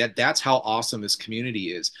up. I mean, that's how awesome this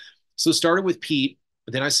community is. So it started with Pete,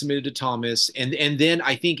 but then I submitted to Thomas, and then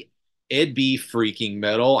I think Ed B freaking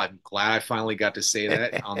metal. I'm glad I finally got to say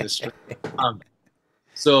that on this.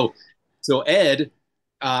 So Ed,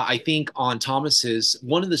 I think on Thomas's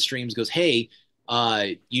one of the streams goes, hey,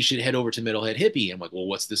 you should head over to Metalhead Hippie. I'm like, well,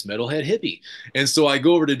 what's this Metalhead Hippie? And so I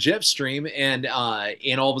go over to Jeff's stream, and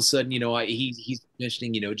all of a sudden, he's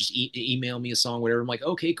mentioning, just email me a song, whatever. I'm like,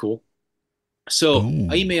 okay, cool. So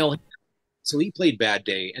I email him. So he played Bad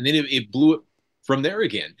Day, and then it blew up from there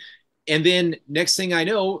again. And then next thing I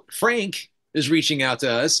know, Frank is reaching out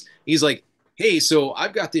to us. He's like, hey, so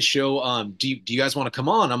I've got this show. Do you guys want to come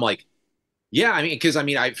on? I'm like, yeah, I mean, because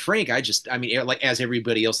Frank, as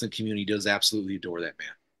everybody else in the community does, absolutely adore that man.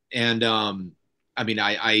 And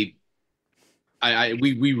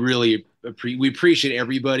we really we appreciate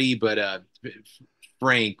everybody, but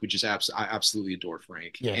Frank, we just absolutely adore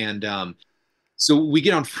Frank. Yeah. And so we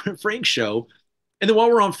get on Frank's show, and then while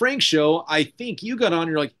we're on Frank's show, I think you got on.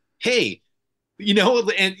 You're like, hey,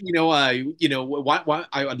 why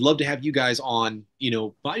I'd love to have you guys on,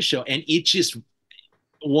 my show, and it just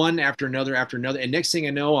one after another, and next thing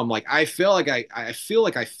I know, I'm like, I feel like I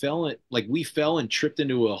fell in, we fell and tripped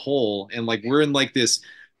into a hole, and we're in this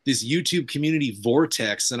YouTube community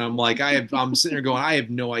vortex, and I'm like, I'm sitting there going, I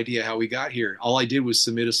have no idea how we got here. All I did was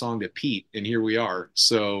submit a song to Pete, and here we are.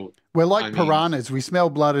 So we're like piranhas. We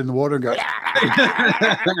smell blood in the water and go.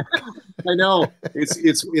 I know,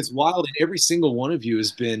 it's wild, and every single one of you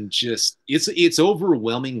has been it's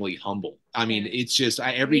overwhelmingly humble. I mean, it's just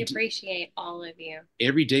we appreciate all of you.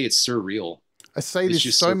 Every day it's surreal. I say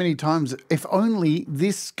this so many times. If only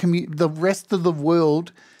the rest of the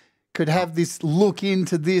world could have this look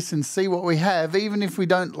into this and see what we have, even if we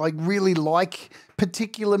don't really like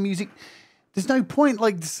particular music. There's no point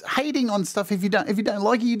hating on stuff if you don't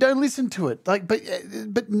like it, you don't listen to it.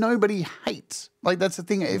 But nobody hates. That's the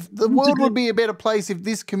thing. If the world would be a better place if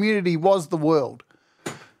this community was the world.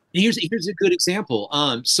 Here's a good example.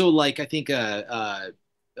 So I think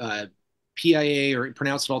PIA, or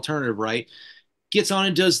Pronounced Alternative, right, gets on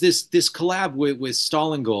and does this collab with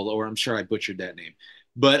Stalingol, or I'm sure I butchered that name.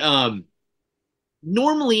 But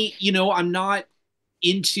normally, I'm not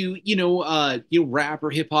into rap or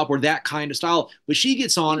hip hop or that kind of style, but she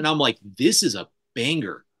gets on, and I'm like, this is a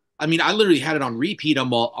banger. I mean, I literally had it on repeat.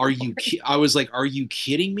 I'm all, I was like, are you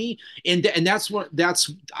kidding me? And that's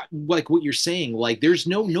like what you're saying. Like,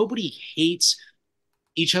 nobody hates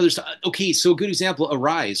each other's. Okay, so a good example,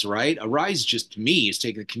 Arise, right? Arise just, to me, is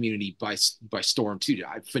taking the community by storm too.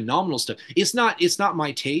 Phenomenal stuff. It's not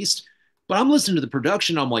my taste, but I'm listening to the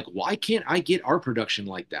production. I'm like, why can't I get our production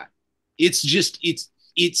like that? It's just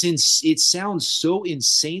it sounds so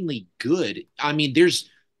insanely good. I mean, there's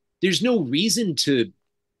no reason to,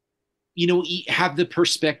 have the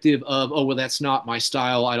perspective of, oh, well, that's not my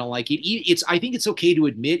style, I don't like it. I think it's okay to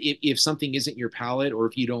admit if something isn't your palette or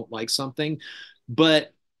if you don't like something.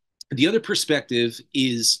 But the other perspective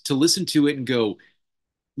is to listen to it and go,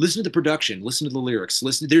 listen to the production, listen to the lyrics,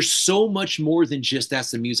 there's so much more than just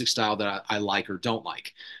that's the music style that I like or don't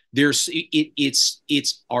like.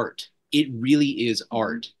 It's art. It really is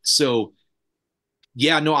art. So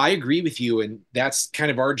yeah, no, I agree with you. And that's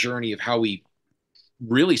kind of our journey of how we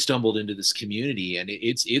really stumbled into this community. And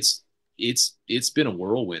it's been a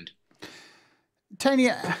whirlwind.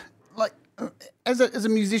 Tanya, like, as a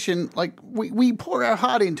musician, like, we pour our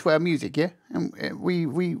heart into our music, yeah? And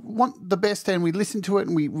we want the best, and we listen to it,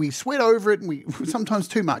 and we sweat over it, and we sometimes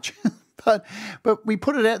too much. But we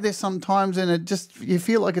put it out there sometimes, and it just, you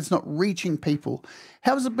feel like it's not reaching people.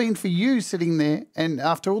 How has it been for you sitting there, and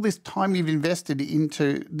after all this time you've invested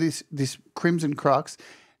into this Crimson Crux,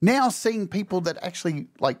 now seeing people that actually,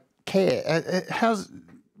 like, care?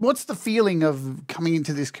 What's the feeling of coming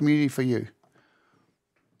into this community for you?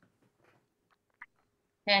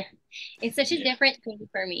 It's such a different thing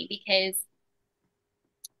for me because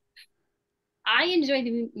I enjoy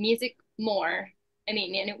the music more. I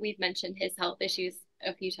mean, and we've mentioned his health issues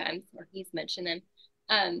a few times, or he's mentioned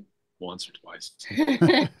them. Once or twice.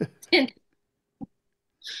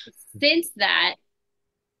 Since that,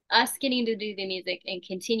 us getting to do the music and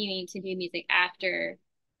continuing to do music after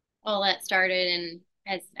all that started and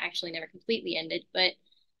has actually never completely ended, but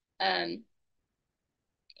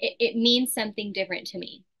it means something different to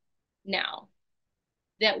me now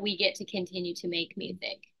that we get to continue to make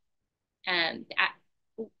music.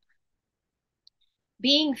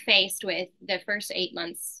 Being faced with the first 8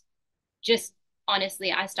 months, just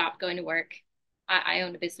honestly, I stopped going to work. I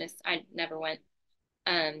owned a business. I never went,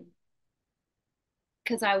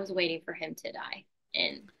 because I was waiting for him to die,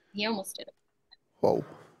 and he almost did it. Whoa.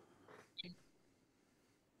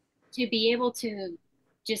 To be able to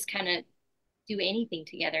just kind of do anything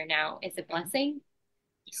together now is a blessing.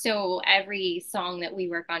 So every song that we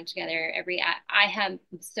work on together, I have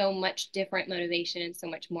so much different motivation and so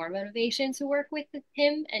much more motivation to work with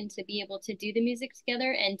him and to be able to do the music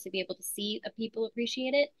together and to be able to see people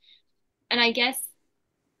appreciate it. And I guess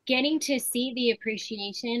getting to see the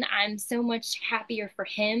appreciation, I'm so much happier for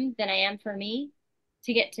him than I am for me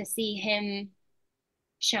to get to see him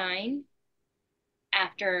shine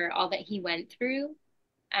after all that he went through.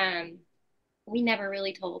 We never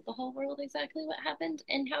really told the whole world exactly what happened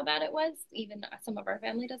and how bad it was. Even some of our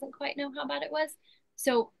family doesn't quite know how bad it was.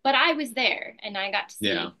 So, but I was there and I got to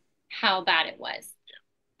see how bad it was.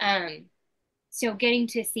 So getting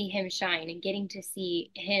to see him shine and getting to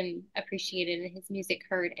see him appreciated and his music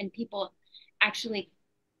heard and people actually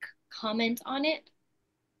comment on it.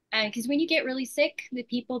 Because when you get really sick, the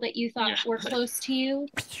people that you thought were close to you,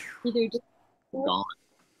 either just gone,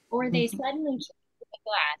 or they suddenly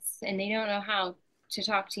glass and they don't know how to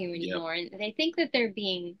talk to you anymore. And they think that they're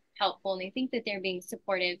being helpful and they think that they're being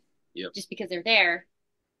supportive just because they're there,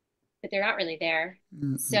 but they're not really there.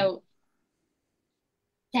 So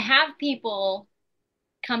to have people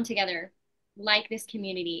come together like this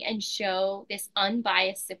community and show this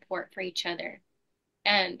unbiased support for each other,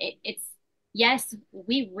 it's yes,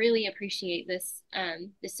 we really appreciate this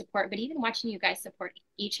support, but even watching you guys support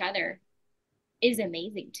each other is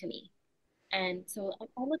amazing to me. And so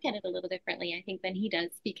I look at it a little differently, I think, than he does,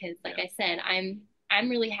 because like I said, I'm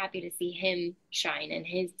really happy to see him shine and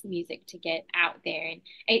his music to get out there. And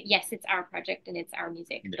yes, it's our project and it's our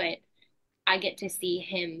music, but I get to see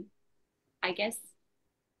him, I guess,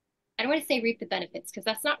 I don't want to say reap the benefits, because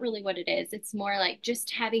that's not really what it is. It's more like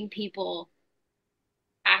just having people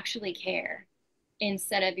actually care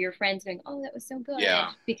instead of your friends going, oh, that was so good,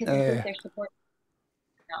 because they think they're supporting.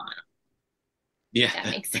 That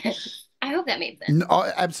makes sense. I hope that made sense.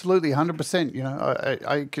 No, absolutely, 100%. You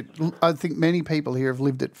know, I think many people here have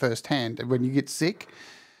lived it firsthand. When you get sick,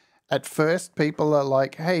 at first people are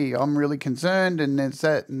like, hey, I'm really concerned, and there's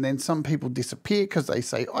that, and then some people disappear because they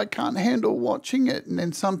say, I can't handle watching it, and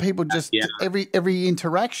then some people just, every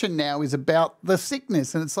interaction now is about the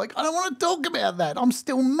sickness, and it's like, I don't want to talk about that. I'm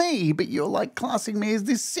still me, but you're like classing me as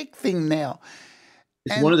this sick thing now.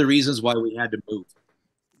 It's one of the reasons why we had to move.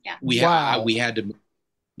 Yeah. We had to,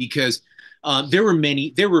 because there were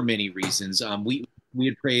many reasons. We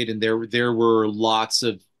had prayed, and there were lots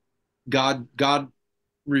of God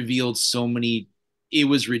revealed so many. It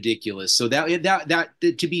was ridiculous. So that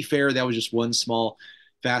to be fair, that was just one small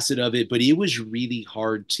facet of it, but it was really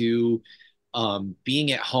hard to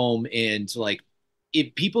being at home, and like,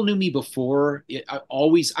 if people knew me before,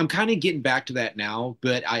 I'm kind of getting back to that now,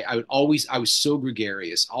 but I was so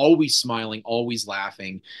gregarious, always smiling, always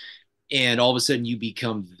laughing. And all of a sudden you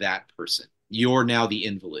become that person. You're now the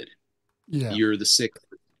invalid. Yeah. You're the sick.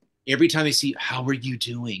 Every time they see, how are you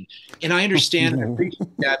doing? And I understand and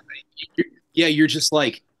appreciate that. Yeah, you're just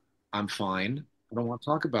like, I'm fine. I don't want to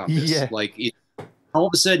talk about this. Yeah. Like, all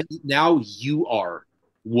of a sudden now you are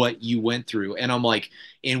what you went through. And I'm like,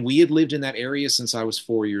 and we had lived in that area since I was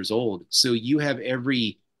 4 years old. So you have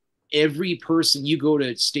every person. You go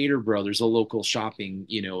to Stater Brothers, a local shopping,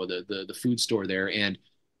 the food store there, and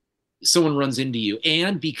someone runs into you.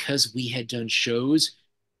 And because we had done shows,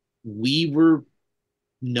 we were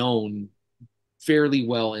known fairly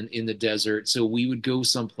well in the desert. So we would go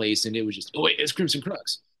someplace and it was just, oh, wait, it's Crimson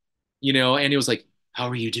Crux, and it was like, how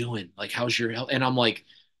are you doing? Like, how's your health? And I'm like,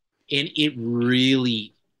 and it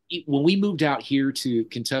really, when we moved out here to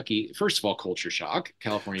Kentucky, first of all, culture shock,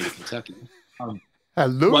 California to Kentucky.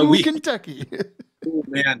 Hello, Kentucky. Oh,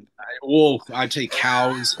 man. I'd say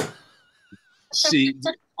cows, see,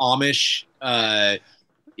 Amish,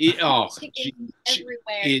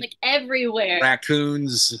 Everywhere, like everywhere.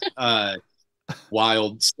 Raccoons,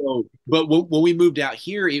 wild. So, but when we moved out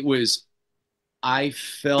here, I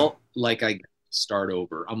felt like I start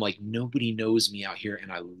over. I'm like, nobody knows me out here, and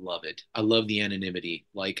I love it. I love the anonymity.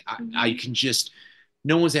 Like, I can just,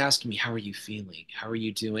 no one's asking me, how are you feeling? How are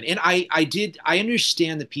you doing? And I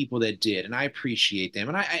understand the people that did, and I appreciate them.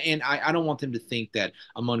 And I don't want them to think that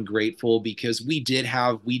I'm ungrateful, because we did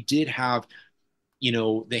have,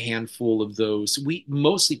 the handful of those.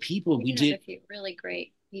 Mostly people we did, a few really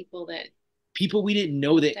great people we didn't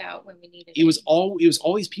know that out when we needed it was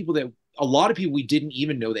always people that, a lot of people we didn't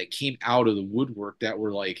even know, that came out of the woodwork, that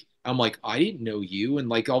were like, I'm like, I didn't know you. And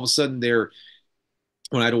like, all of a sudden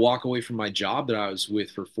when I had to walk away from my job that I was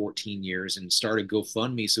with for 14 years and started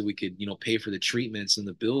GoFundMe so we could, pay for the treatments and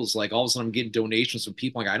the bills, like, all of a sudden I'm getting donations from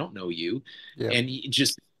people like, I don't know you. Yeah. And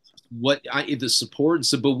just the support. And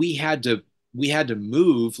so, but we had to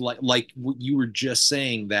move, like what you were just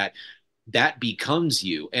saying, that becomes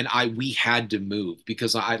you. And we had to move,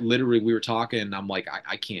 because we were talking, and I'm like,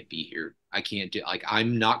 I can't be here. I can't do, like,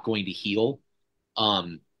 I'm not going to heal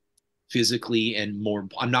physically, and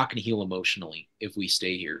I'm not going to heal emotionally if we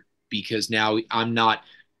stay here, because now I'm not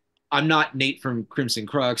Nate from Crimson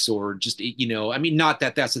Crux, or just, I mean, not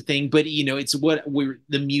that that's a thing, but it's what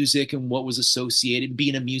the music and what was associated,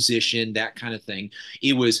 being a musician, that kind of thing.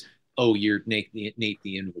 It was, oh, you're Nate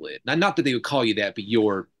the invalid. Not that they would call you that, but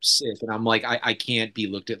you're sick. And I'm like, I can't be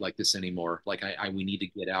looked at like this anymore. Like, we need to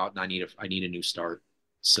get out, and I need a new start.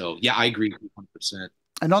 So yeah, I agree 100%.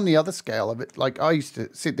 And on the other scale of it, like, I used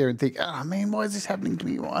to sit there and think, oh man, why is this happening to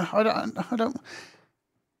me? I don't.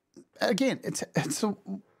 Again, it's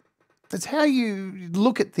how you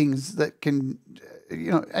look at things that can,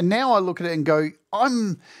 and now I look at it and go,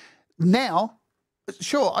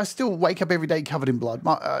 sure, I still wake up every day covered in blood.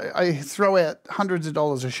 I throw out hundreds of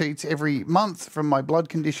dollars of sheets every month from my blood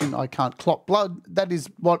condition. I can't clot blood. That's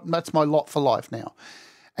my lot for life now.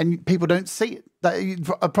 And people don't see it.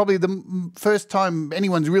 Probably the first time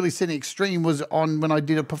anyone's really seen the extreme was when I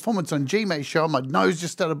did a performance on G-May's show. My nose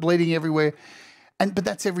just started bleeding everywhere. But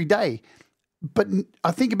that's every day. But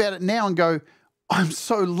I think about it now and go, I'm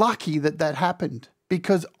so lucky that happened,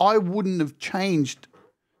 because I wouldn't have changed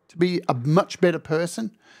to be a much better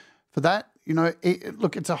person for that.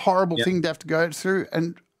 Look, it's a horrible thing to have to go through.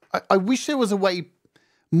 And I wish there was a way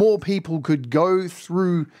more people could go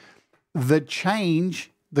through the change,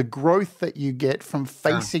 the growth that you get from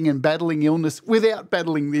facing and battling illness without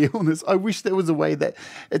battling the illness. I wish there was a way that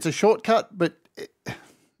it's a shortcut, but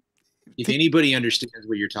if anybody understands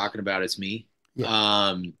what you're talking about, it's me.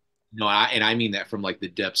 Yeah. No, and I mean that from like the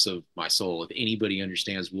depths of my soul. If anybody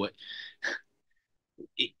understands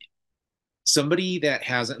somebody that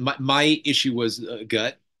has my issue was a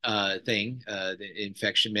gut thing, the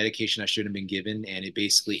infection medication I shouldn't have been given, and it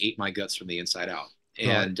basically ate my guts from the inside out.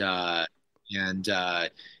 Right. And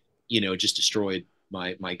just destroyed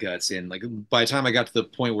my guts. And like, by the time I got to the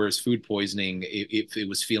point where it's food poisoning, it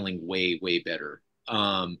was feeling way, way better.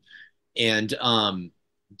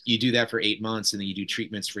 You do that for 8 months, and then you do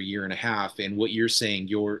treatments for a year and a half. And what you're saying,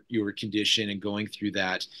 your condition and going through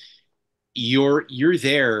that, you're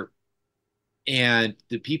there And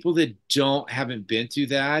the people that haven't been through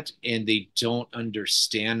that and they don't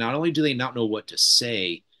understand, not only do they not know what to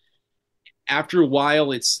say, after a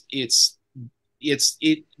while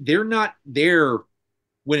they're not there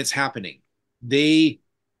when it's happening.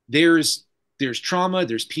 There's trauma,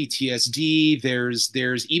 there's PTSD,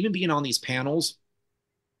 there's even being on these panels.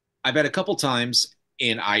 I've had a couple times,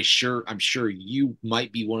 and I'm sure you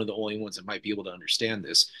might be one of the only ones that might be able to understand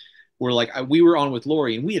this. Where like we were on with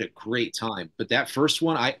Lori and we had a great time, but that first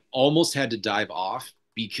one I almost had to dive off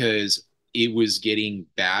because it was getting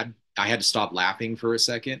bad. I had to stop laughing for a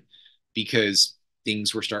second because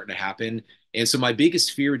things were starting to happen. And so my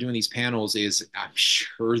biggest fear doing these panels is I'm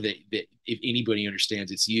sure that if anybody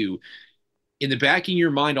understands, it's you. In the back of your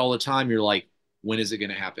mind all the time, you're like, when is it going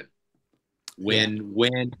to happen? When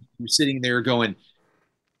you're sitting there going,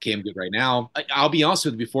 okay, I'm good right now. I'll be honest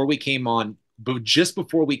with you, before we came on, but just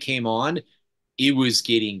before we came on, it was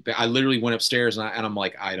getting, I literally went upstairs and I'm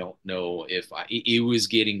like, I don't know if it was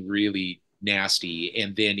getting really nasty.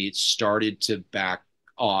 And then it started to back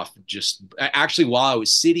off just actually while I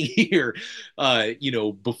was sitting here,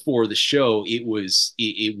 before the show,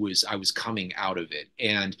 I was coming out of it.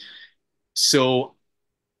 And so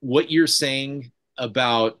what you're saying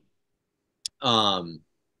about,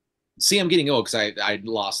 see, I'm getting old because I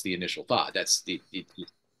lost the initial thought. That's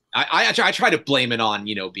I try to blame it on,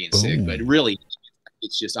 being sick, but really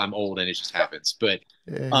it's just I'm old and it just happens. But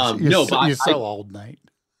yeah, you're so old, mate.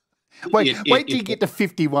 Wait till you get to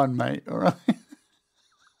 51, mate. All right.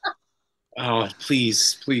 Oh,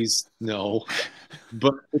 please, no.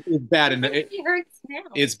 But it's bad enough. It hurts now.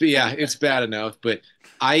 It's bad enough. But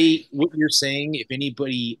what you're saying, if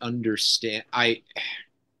anybody understand, I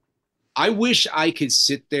wish I could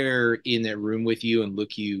sit there in that room with you and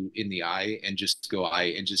look you in the eye and just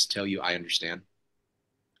tell you I understand.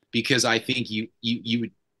 Because I think you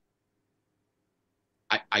would,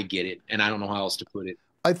 I get it, and I don't know how else to put it.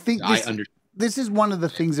 I think this is one of the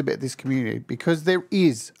things about this community, because there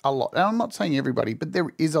is a lot, and I'm not saying everybody, but there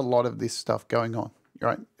is a lot of this stuff going on,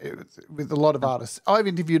 right? With a lot of artists. I've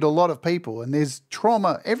interviewed a lot of people, and there's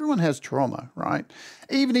trauma. Everyone has trauma, right?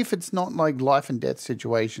 Even if it's not like life and death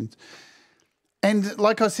situations. And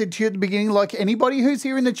like I said to you at the beginning, like anybody who's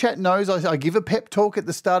here in the chat knows, I give a pep talk at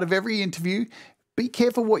the start of every interview. Be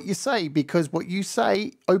careful what you say, because what you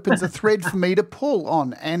say opens a thread for me to pull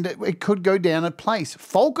on, and it could go down a place.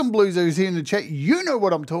 Falcon Blues, who's here in the chat, you know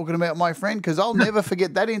what I'm talking about, my friend, because I'll never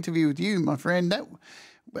forget that interview with you, my friend.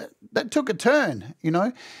 That took a turn,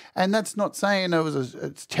 and that's not saying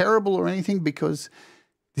it's terrible or anything, because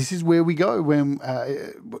this is where we go when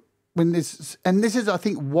this, and this is, I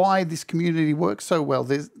think, why this community works so well.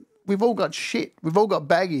 We've all got shit, we've all got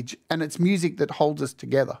baggage, and it's music that holds us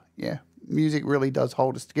together. Yeah. Music really does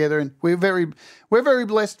hold us together, and we're very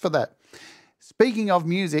blessed for that. Speaking of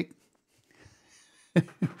music,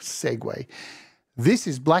 segue. This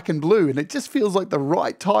is Black and Blue, and it just feels like the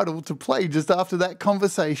right title to play just after that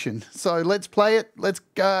conversation. So let's play it.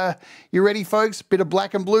 You ready, folks? Bit of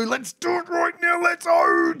Black and Blue. Let's do it right now. Let's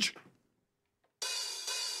oge.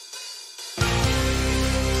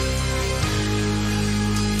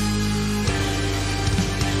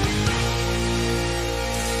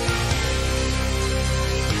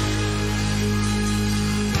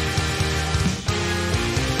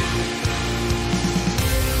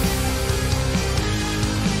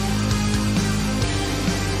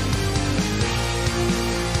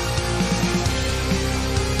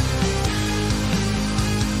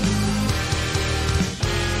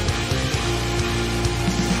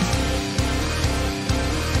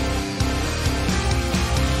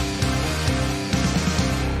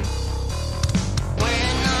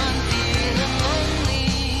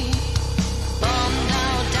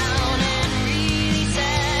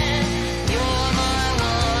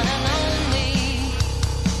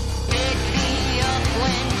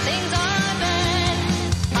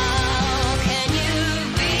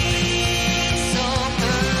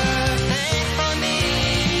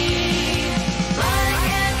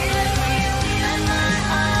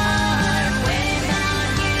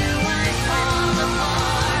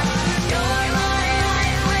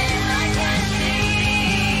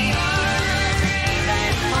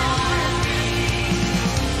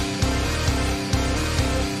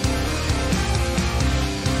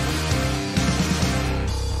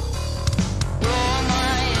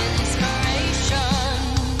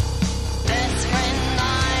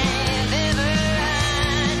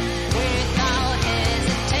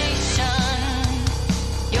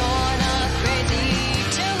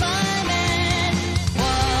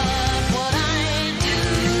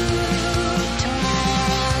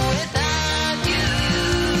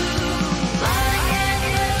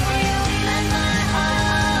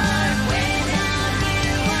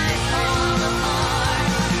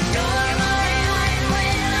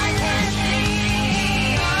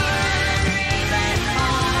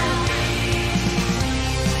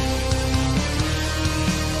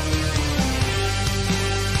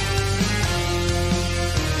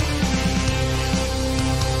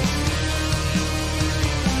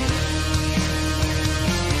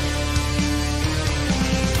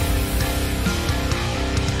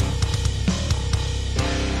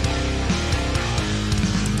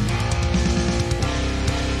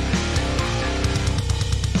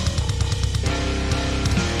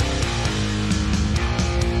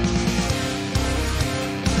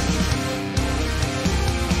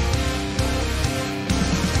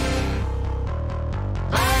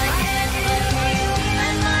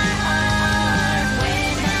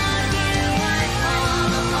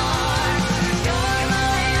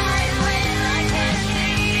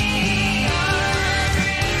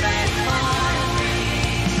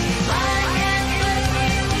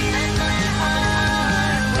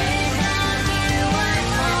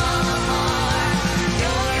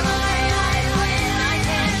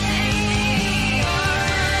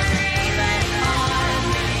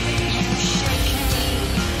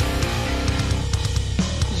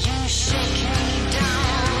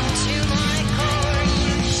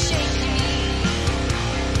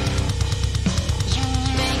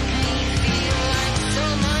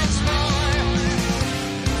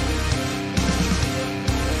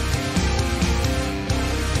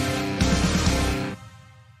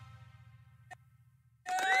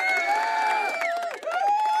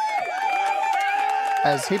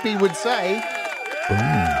 As Hippie would say,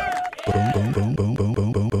 boom, boom, boom, boom, boom,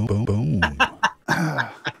 boom, boom, boom, boom,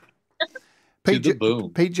 boom.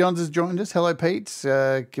 Pete Johns has joined us. Hello, Pete.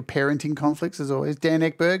 Parenting conflicts as always. Dan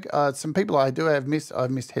Ekberg. Some people I do have missed. I've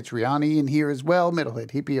missed Hetriani in here as well. Metalhead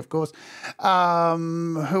Hippie, of course.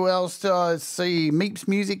 Who else do I see? Meeps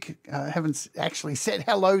Music. Haven't actually said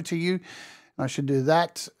hello to you. I should do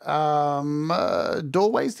that.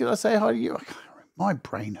 Doorways, did I say hi to you? I can't remember. My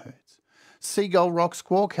brain hurts. Seagull Rock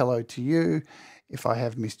Squawk. Hello to you. If I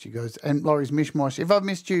have missed you guys. And Laurie's Mishmosh. If I've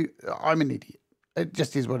missed you, I'm an idiot. It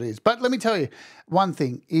just is what it is. But let me tell you, one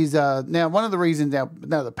thing is now one of the reasons now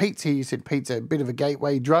that Pete's here, you said Pete's a bit of a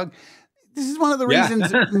gateway drug. This is one of the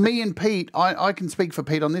reasons me and Pete, I can speak for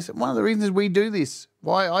Pete on this. One of the reasons we do this,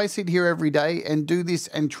 why I sit here every day and do this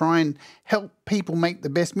and try and help people make the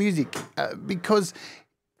best music because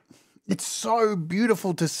it's so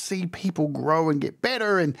beautiful to see people grow and get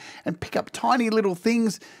better and pick up tiny little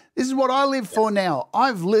things. This is what I live for now.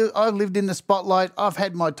 I've lived in the spotlight. I've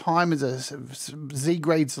had my time as a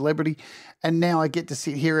Z-grade celebrity, and now I get to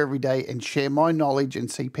sit here every day and share my knowledge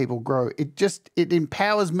and see people grow. It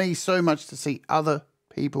empowers me so much to see other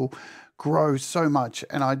people grow so much,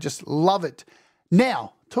 and I just love it.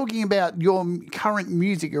 Now, talking about your current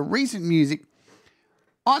music, your recent music,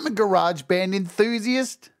 I'm a garage band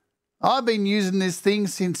enthusiast. I've been using this thing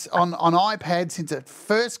since on iPad since it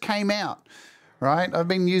first came out. Right, I've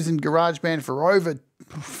been using GarageBand for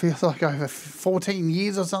feels like over 14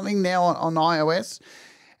 years or something now on iOS,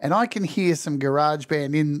 and I can hear some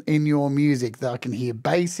GarageBand in your music. That I can hear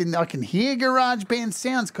bass in. I can hear GarageBand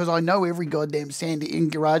sounds because I know every goddamn sound in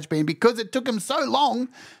GarageBand because it took them so long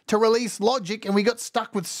to release Logic, and we got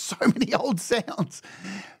stuck with so many old sounds.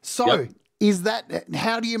 So, is that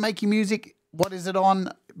how do you make your music? What is it on?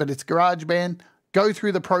 But it's GarageBand. Go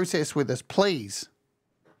through the process with us, please.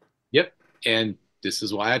 Yep. And this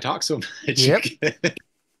is why I talk so much. Yep.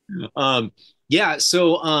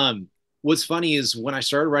 What's funny is when I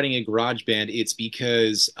started writing a GarageBand, it's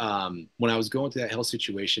because when I was going through that health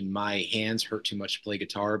situation, my hands hurt too much to play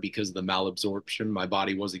guitar because of the malabsorption. My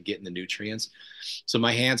body wasn't getting the nutrients. So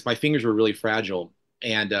my fingers were really fragile.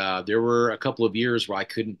 And there were a couple of years where I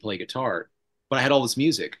couldn't play guitar, but I had all this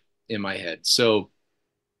music in my head. So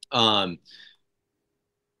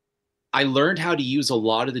I learned how to use a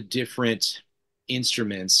lot of the different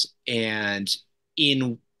instruments and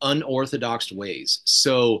in unorthodox ways.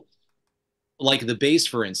 So like the bass,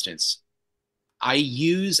 for instance, I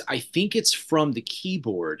think it's from the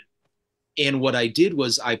keyboard. And what I did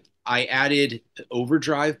was I added the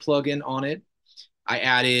overdrive plugin on it. I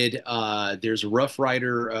added, there's a Rough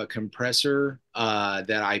Rider compressor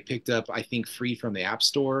that I picked up, I think, free from the App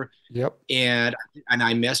Store. Yep. And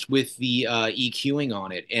I messed with the EQing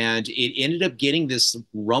on it. And it ended up getting this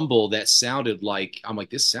rumble that sounded like, I'm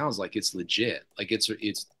like, this sounds like it's legit. Like it's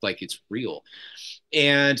like it's real.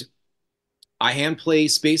 And I hand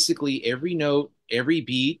place basically every note, every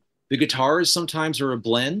beat. The guitars sometimes are a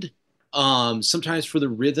blend. Sometimes for the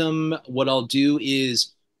rhythm, what I'll do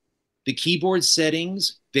is the keyboard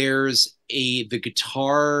settings, there's the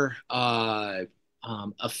guitar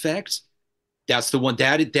effect. That's the one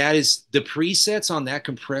that is the presets on that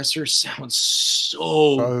compressor sound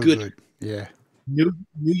so good. Yeah. New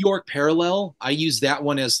York Parallel, I use that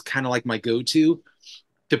one as kind of like my go-to.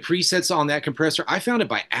 The presets on that compressor, I found it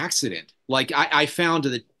by accident. Like I found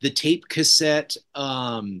the tape cassette.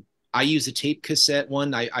 I use the tape cassette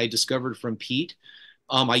one I discovered from Pete.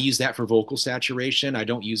 I use that for vocal saturation. I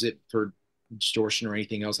don't use it for distortion or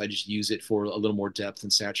anything else. I just use it for a little more depth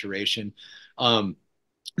and saturation. The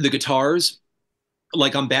guitars,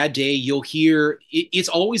 like on Bad Day, you'll hear, it's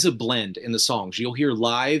always a blend in the songs. You'll hear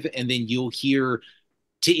live, and then you'll hear,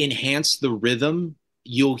 to enhance the rhythm,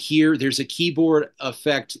 you'll hear there's a keyboard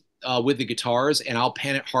effect with the guitars, and I'll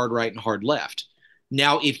pan it hard right and hard left.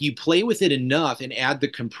 Now, if you play with it enough and add the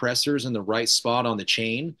compressors in the right spot on the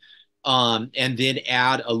chain, and then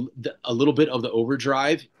add a little bit of the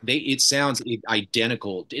overdrive, it sounds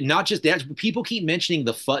identical. Not just that, people keep mentioning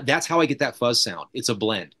the fuzz. That's how I get that fuzz sound. It's a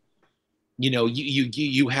blend. You know,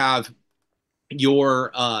 you have your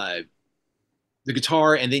the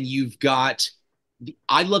guitar, and then you've got.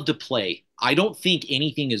 I love to play. I don't think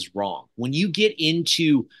anything is wrong when you get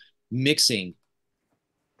into mixing.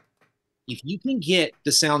 If you can get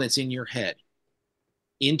the sound that's in your head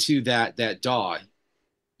into that DAW,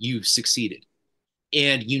 you've succeeded.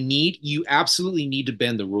 And you absolutely need to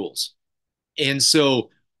bend the rules. And so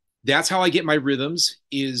that's how I get my rhythms,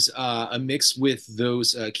 is a mix with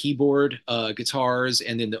those keyboard guitars,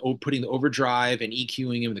 and then putting the overdrive and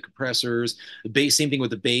EQing in the compressors. The bass, same thing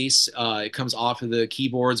with the bass. It comes off of the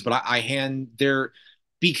keyboards, but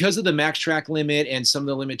because of the max track limit and some of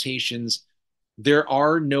the limitations, there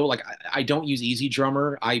are no, like, I don't use Easy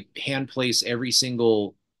Drummer. I hand place every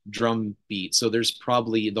single drum beat. So there's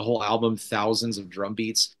probably the whole album, thousands of drum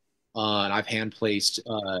beats. And I've hand placed,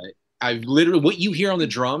 I've literally, what you hear on the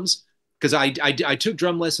drums, because I took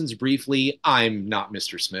drum lessons briefly. I'm not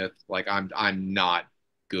Mr. Smith. Like, I'm not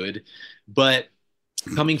good, but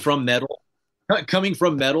coming from metal, coming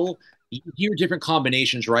from metal, you hear different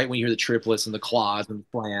combinations, right? When you hear the triplets and the claws and the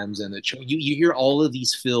flams and you hear all of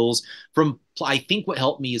these fills from. I think what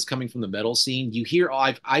helped me is coming from the metal scene. You hear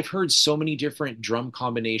I've heard so many different drum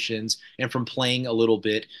combinations, and from playing a little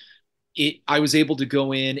bit, I was able to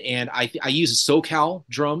go in and I use SoCal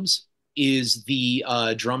drums is the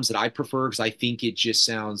drums that I prefer because I think it just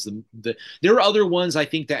sounds there are other ones I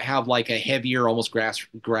think that have like a heavier, almost grass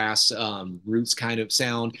roots kind of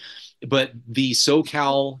sound, but the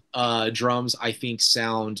SoCal drums I think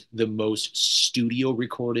sound the most studio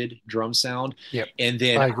recorded drum sound. Yep. And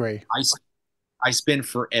then I agree. I spend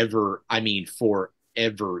forever, I mean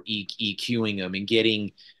forever EQing them and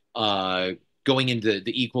getting going into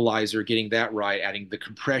the equalizer, getting that right, adding the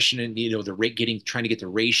compression and the rate, trying to get the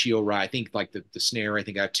ratio right. I think like the snare, I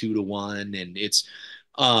think I have 2-to-1, and it's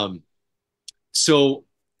so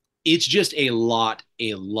it's just a lot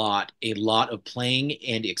of playing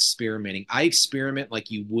and experimenting. I experiment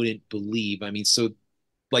like you wouldn't believe. I mean, so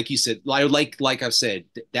like you said, like I've said,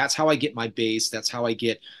 that's how I get my bass. That's how I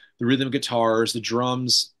get the rhythm guitars, the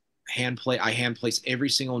drums. I hand place every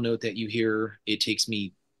single note that you hear. It takes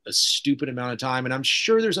me a stupid amount of time, and I'm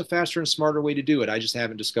sure there's a faster and smarter way to do it. I just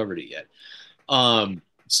haven't discovered it yet.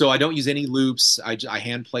 So I don't use any loops. I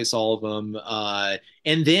hand place all of them.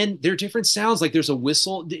 And then there are different sounds. Like there's a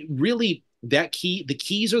whistle. Really, the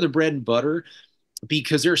keys are the bread and butter,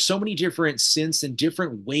 because there are so many different synths and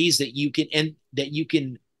different ways that you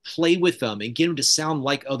can play with them and get them to sound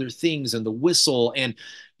like other things. And the whistle and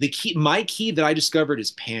my key that I discovered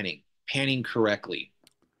is panning correctly.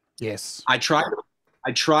 Yes. I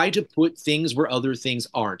try to put things where other things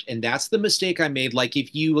aren't. And that's the mistake I made. Like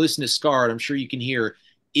if you listen to Starr, I'm sure you can hear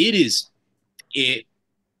it's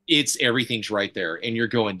everything's right there. And you're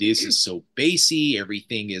going, this is so bassy.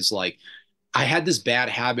 Everything is like, I had this bad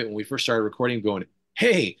habit when we first started recording going,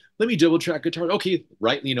 hey, let me double track guitar. Okay,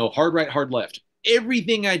 right, hard right, hard left.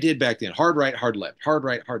 Everything I did back then, hard right, hard left, hard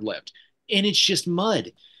right, hard left. And it's just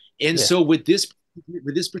mud. And so with this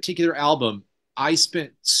particular album, I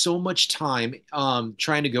spent so much time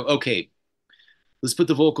trying to go, okay, let's put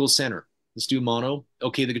the vocals center. Let's do mono.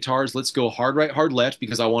 Okay, the guitars, let's go hard right, hard left,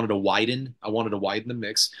 because I wanted to widen the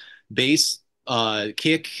mix. Bass,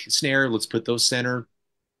 kick, snare, let's put those center.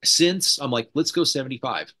 Synths, I'm like, let's go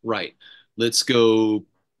 75 right. Let's go,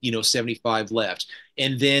 75 left.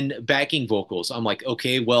 And then backing vocals, I'm like,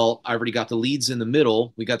 okay, well, I already got the leads in the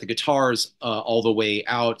middle. We got the guitars all the way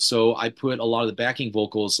out. So I put a lot of the backing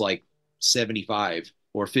vocals like 75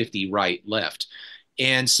 or 50 right, left.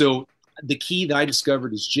 And so the key that I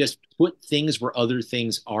discovered is just put things where other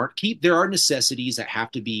things aren't. There are necessities that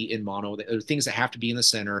have to be in mono. There are things that have to be in the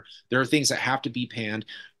center. There are things that have to be panned.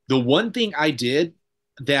 The one thing I did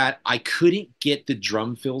that I couldn't get the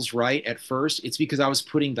drum fills right at first, it's because I was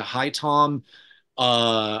putting the high tom,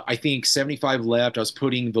 I think 75 left. I was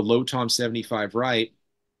putting the low tom 75 right.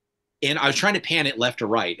 And I was trying to pan it left to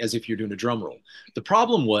right as if you're doing a drum roll. The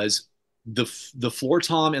problem was the floor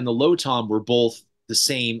tom and the low tom were both the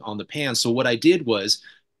same on the pan. So what I did was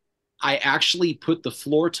I actually put the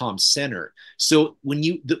floor tom center. So when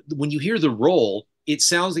you hear the roll, it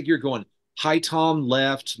sounds like you're going high tom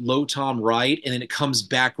left, low tom right, and then it comes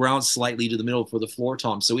back around slightly to the middle for the floor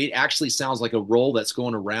tom. So it actually sounds like a roll that's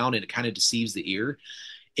going around, and it kind of deceives the ear.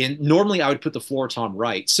 And normally I would put the floor tom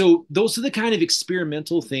right. So those are the kind of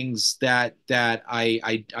experimental things that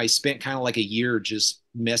I spent kind of like a year just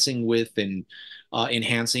messing with and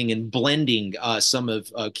enhancing and blending some of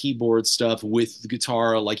keyboard stuff with the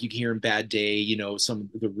guitar, like you can hear in Bad Day, some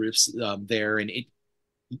of the riffs there, and it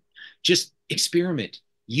just experiment,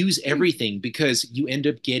 use everything, because you end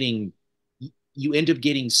up getting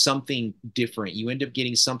something different. You end up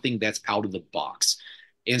getting something that's out of the box.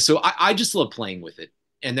 And so I just love playing with it.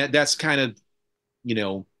 And that's kind of,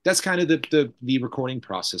 the recording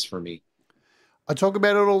process for me. I talk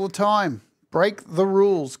about it all the time. Break the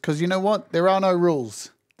rules, because you know what? There are no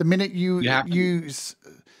rules. The minute you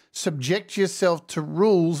subject yourself to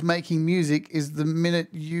rules making music is the minute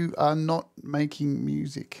you are not making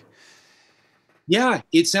music. Yeah,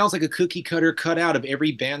 it sounds like a cookie cutter cut out of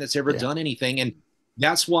every band that's ever done anything. And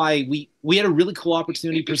that's why we had a really cool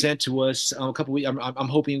opportunity present to us a couple weeks. I'm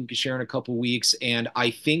hoping we can share in a couple weeks. And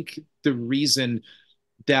I think the reason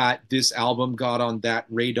that this album got on that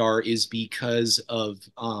radar is because of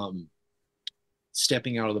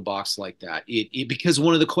stepping out of the box like that. Because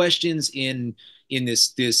one of the questions in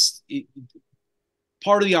this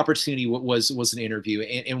part of the opportunity was an interview,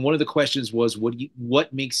 and one of the questions was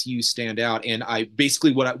what makes you stand out, and I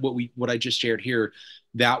basically what I just shared here,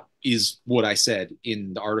 that is what I said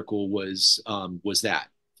in the article was that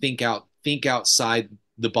think outside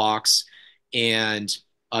the box and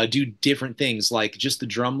do different things, like just the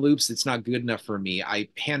drum loops. It's not good enough for me. I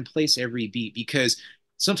hand place every beat because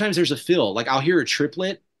sometimes there's a fill, like I'll hear a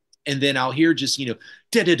triplet and then I'll hear just, da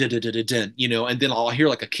da da da da da, and then I'll hear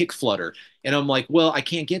like a kick flutter. And I'm like, well, I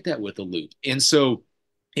can't get that with a loop. And so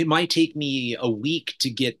it might take me a week to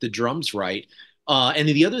get the drums right. And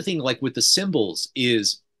then the other thing, like with the cymbals,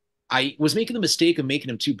 is I was making the mistake of making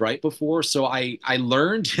them too bright before. So I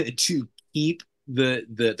learned to keep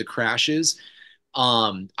the crashes.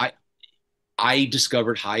 I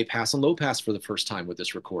discovered high pass and low pass for the first time with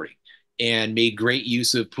this recording, and made great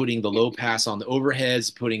use of putting the low pass on the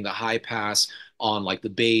overheads, putting the high pass on like the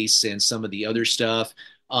bass and some of the other stuff.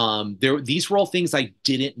 These were all things I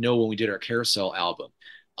didn't know when we did our Carousel album.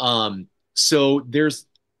 So there's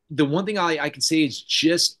the one thing I can say is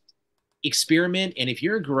just experiment. And if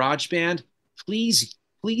you're a garage band, please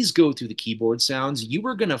go through the keyboard sounds. You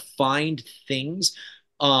are going to find things.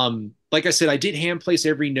 Like I said, I did hand place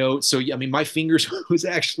every note. So, I mean, my fingers was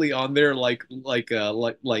actually on there like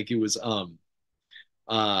it was,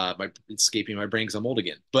 escaping my brain because I'm old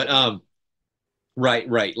again, but,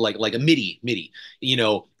 right. Like a MIDI,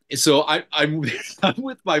 And so I'm, I'm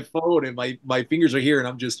with my phone and my fingers are here and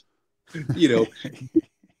I'm just, you know,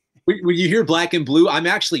 when you hear Black and Blue, I'm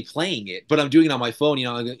actually playing it, but I'm doing it on my phone.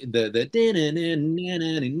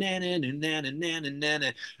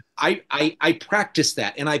 I practiced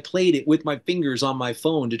that and I played it with my fingers on my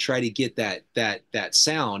phone to try to get that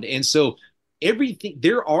sound. And so everything,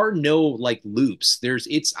 there are no like loops.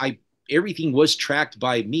 Everything was tracked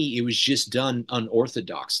by me. It was just done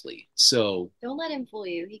unorthodoxly. So Don't let him fool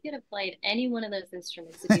you. He could have played any one of those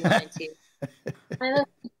instruments if he wanted to. Like,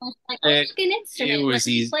 oh, look, an instrument. it was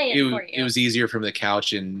easy. Play it for you. It was easier from the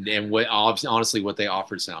couch, and what honestly what they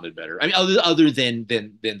offered sounded better. I mean, other than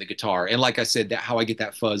the guitar. And like I said, that how I get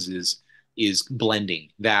that fuzz is blending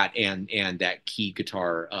that and that key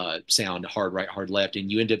guitar sound, hard right, hard left,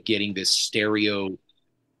 and you end up getting this stereo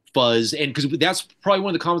fuzz. And because that's probably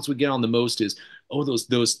one of the comments we get on the most is, oh,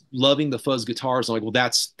 those loving the fuzz guitars. I'm like, well,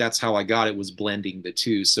 that's how I got it, was blending the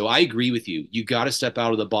two. So I agree with you. You got to step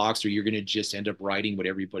out of the box or you're going to just end up writing what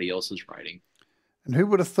everybody else is writing. And who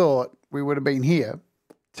would have thought we would have been here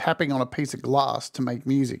tapping on a piece of glass to make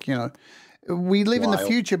music? We live in the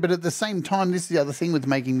future, but at the same time, this is the other thing with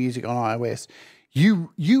making music on iOS. You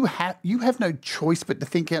have no choice but to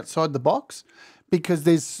think outside the box because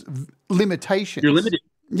there's limitations. You're limited.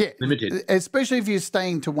 Yeah, limited. Especially if you're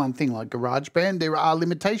staying to one thing like GarageBand, there are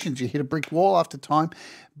limitations. You hit a brick wall after time,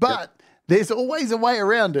 but there's always a way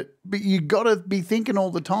around it. But you got to be thinking all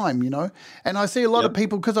the time, And I see a lot of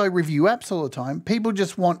people, because I review apps all the time, people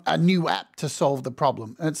just want a new app to solve the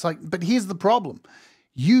problem. And it's like, but here's the problem: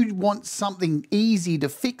 you want something easy to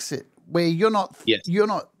fix it, where you're not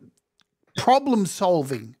problem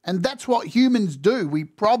solving, and that's what humans do. We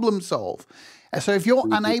problem solve. So if you're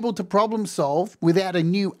unable to problem solve without a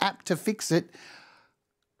new app to fix it,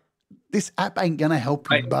 this app ain't going to help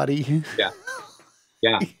you, buddy.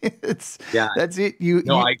 Yeah. That's it. You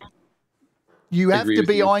have to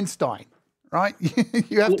be Einstein, right?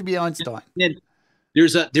 You have to be Einstein. And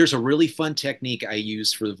there's a really fun technique I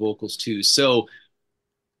use for the vocals too. So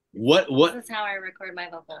what This is how I record my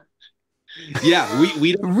vocal. Yeah,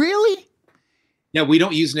 we don't, really? Yeah, we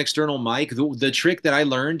don't use an external mic. The trick that I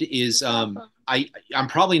learned is I'm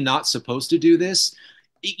probably not supposed to do this.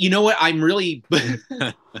 You know what? I'm really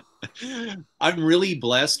I'm really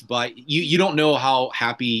blessed by you. You don't know how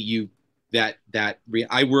happy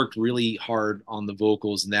I worked really hard on the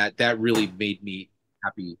vocals, and that really made me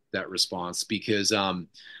happy, that response, because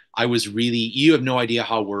I was really, you have no idea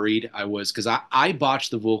how worried I was, because I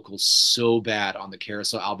botched the vocals so bad on the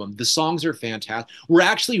Carousel album. The songs are fantastic. We're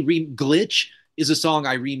actually Glitch is a song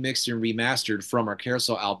I remixed and remastered from our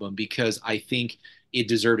Carousel album because I think it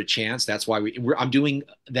deserved a chance. That's why I'm doing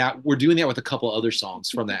that. We're doing that with a couple other songs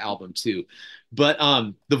from that album too. But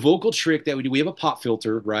the vocal trick that we do, we have a pop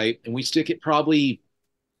filter, right? And we stick it probably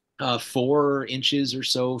 4 inches or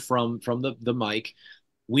so from the mic.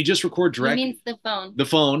 We just record direct. He means the phone. The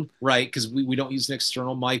phone, right? Because we don't use an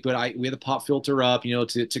external mic, but we have the pop filter up,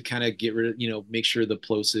 to kind of get rid of, make sure the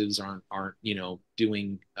plosives aren't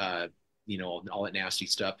doing all that nasty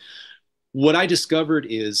stuff. What I discovered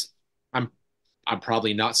is I'm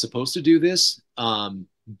probably not supposed to do this,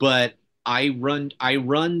 but I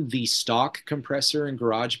run the stock compressor in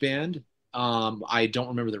GarageBand. I don't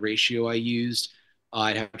remember the ratio I used.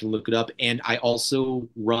 I'd have to look it up. And I also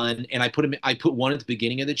run, and I put one at the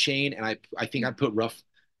beginning of the chain, and I think I put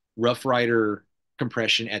Rough Rider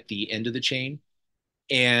compression at the end of the chain.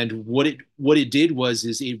 And what it did was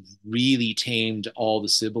is it really tamed all the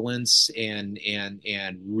sibilants and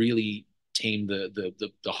really tamed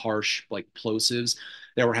the harsh like plosives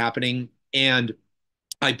that were happening. And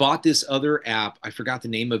I bought this other app. I forgot the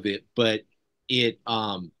name of it, but it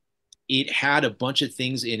it had a bunch of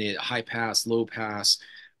things in it, high pass, low pass,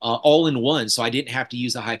 all in one. So I didn't have to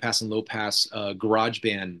use the high pass and low pass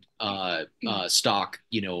GarageBand stock,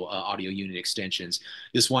 audio unit extensions.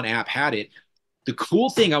 This one app had it. The cool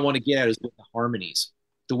thing I want to get at is with the harmonies.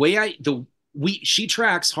 The way she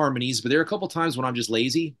tracks harmonies, but there are a couple times when I'm just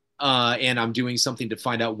lazy and I'm doing something to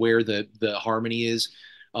find out where the harmony is.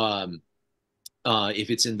 If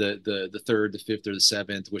it's in the third, the fifth, or the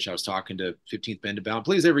seventh, which I was talking to 15th Bend about.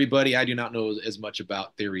 Please, everybody, I do not know as much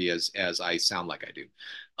about theory as I sound like I do.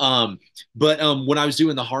 But when I was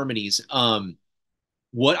doing the harmonies,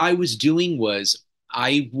 what I was doing was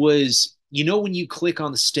when you click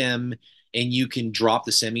on the stem and you can drop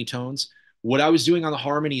the semitones. What I was doing on the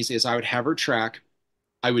harmonies is I would have her track,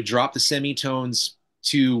 I would drop the semitones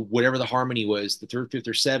to whatever the harmony was, the third, fifth,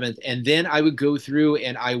 or seventh, and then I would go through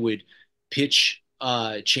and I would pitch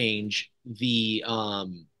change the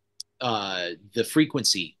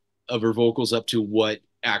frequency of her vocals up to what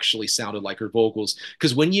actually sounded like her vocals.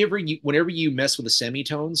 Because whenever you mess with the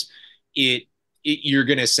semitones, you're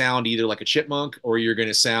gonna sound either like a chipmunk or you're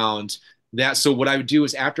gonna sound that. So what I would do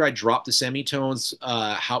is after I dropped the semitones,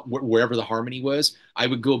 wherever the harmony was, I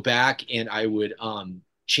would go back and I would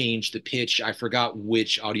change the pitch. I forgot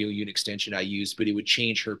which audio unit extension I used, but it would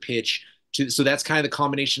change her pitch to. So that's kind of the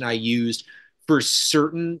combination I used for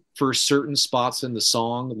certain spots in the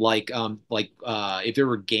song, like if there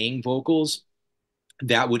were gang vocals,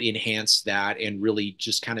 that would enhance that and really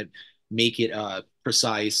just kind of make it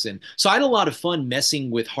precise. And so I had a lot of fun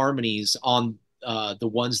messing with harmonies on the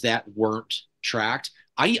ones that weren't tracked.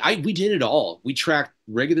 We did it all. We tracked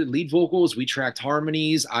regular lead vocals, we tracked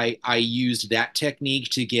harmonies. I used that technique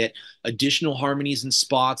to get additional harmonies and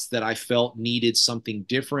spots that I felt needed something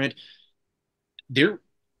different.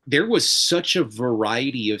 There was such a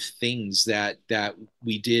variety of things that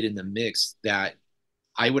we did in the mix that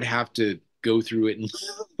I would have to go through it and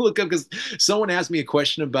look up, because someone asked me a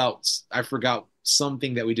question about, I forgot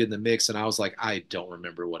something that we did in the mix, and I was like, I don't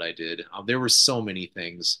remember what I did. There were so many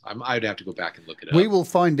things. I'd have to go back and look it up. We will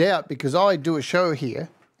find out, because I do a show here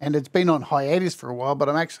and it's been on hiatus for a while, but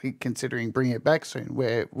I'm actually considering bringing it back soon,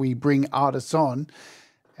 where we bring artists on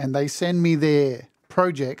and they send me their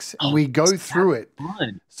projects and we go through it.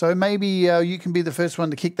 Fun. So maybe you can be the first one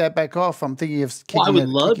to kick that back off. I'm thinking of kicking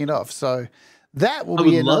it off. So that will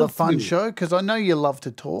be another fun show, because I know you love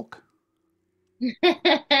to talk.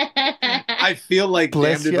 I feel like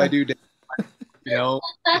Bless damned if ya. I do. Yeah,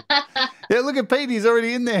 look at Pete. He's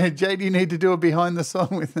already in there. Jade, you need to do a behind the song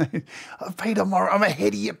with me. Oh, Pete, I'm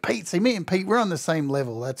ahead of you, Pete. See, me and Pete, we're on the same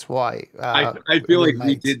level. That's why. I feel like we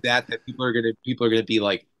mates. did that people are gonna be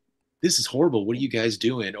like, this is horrible. What are you guys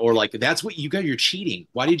doing? Or like, that's what you got. You're cheating.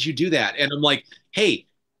 Why did you do that? And I'm like, hey,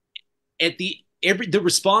 at the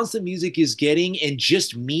response the music is getting, and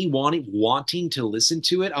just me wanting to listen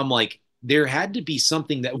to it, I'm like, there had to be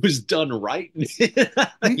something that was done right.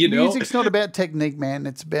 Music's not about technique, man.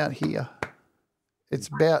 It's about here. It's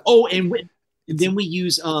about then we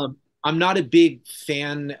use I'm not a big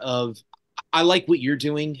fan of, I like what you're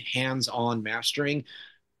doing, hands-on mastering.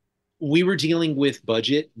 We were dealing with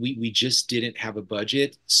budget. We just didn't have a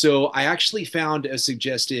budget. So I actually found a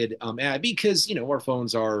suggested ad, because, our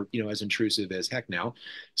phones are, as intrusive as heck now.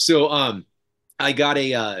 So I got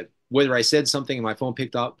whether I said something and my phone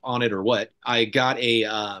picked up on it or what, I got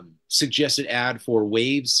a suggested ad for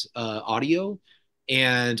Waves audio.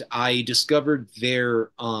 And I discovered their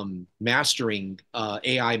mastering,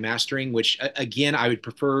 AI mastering, which again, I would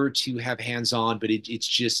prefer to have hands-on, but it's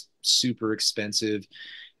just super expensive.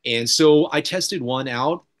 And so I tested one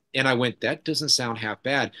out and I went, that doesn't sound half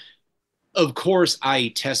bad. Of course, I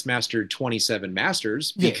test mastered 27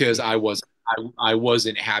 masters because I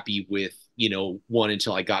wasn't happy with, one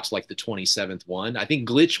until I got to like the 27th one. I think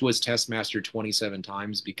Glitch was test mastered 27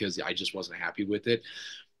 times because I just wasn't happy with it.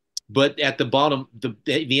 But at the bottom, at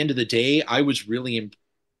the end of the day, I was really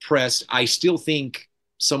impressed. I still think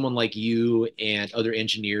someone like you and other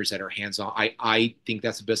engineers that are hands-on, I think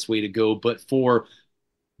that's the best way to go. But for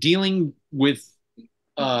dealing with,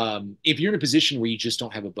 if you're in a position where you just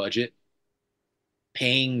don't have a budget,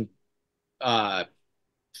 paying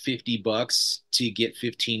 $50 to get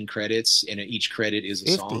 15 credits, and each credit is a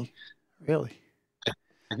 50? song. Really?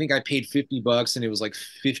 I think I paid $50 and it was like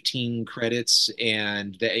 15 credits,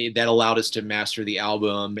 and that allowed us to master the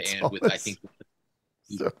album. And with, I think,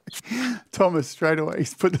 Sorry. Thomas straight away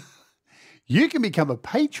he's put, you can become a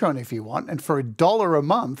patron if you want, and for $1 a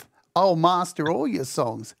month, I'll master all your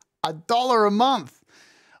songs. $1 a month.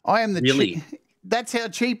 I am the Really? That's how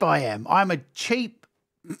cheap I am. I'm a cheap.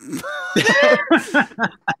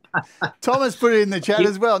 Thomas put it in the chat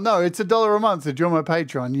as well. No, it's $1 a month. So join my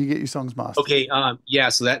Patreon, you get your songs mastered. Okay, yeah,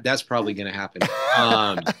 so that's probably gonna happen.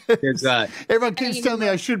 Everyone keeps telling me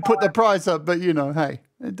I should put the price up, but you know, hey,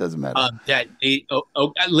 it doesn't matter.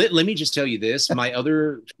 Let me just tell you this. My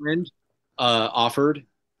other friend offered,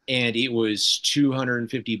 and it was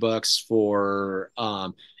 $250 for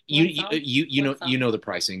you know the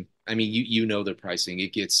pricing. I mean, you know the pricing.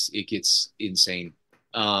 It gets insane.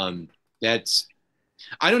 That's,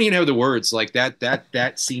 I don't even have the words. Like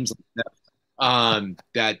that seems like theft.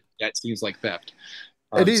 That seems like theft.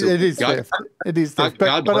 It is theft. It is theft. But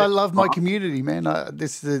I love my God. community, man.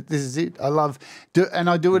 This is it. I love and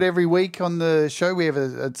I do it every week on the show. We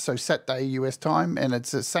have so Saturday US time, and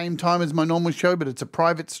it's the same time as my normal show, but it's a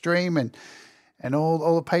private stream, and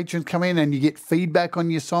all the patrons come in, and you get feedback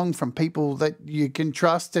on your song from people that you can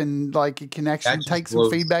trust, and like you can actually take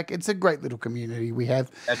some feedback. It's a great little community we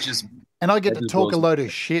have. And I get to talk a load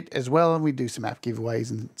of shit as well, and we do some app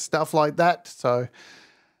giveaways and stuff like that. So,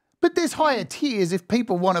 but there's higher tiers if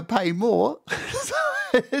people want to pay more. So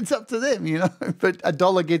it's up to them, you know. But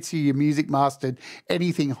 $1 gets you your music mastered.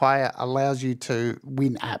 Anything higher allows you to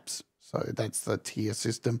win apps. So that's the tier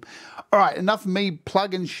system. All right, enough of me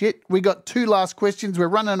plugging shit. We got 2 last questions. We're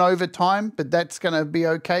running over time, but that's going to be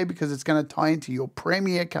okay because it's going to tie into your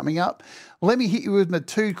premiere coming up. Let me hit you with my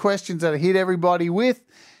 2 questions that I hit everybody with.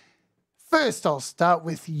 First, I'll start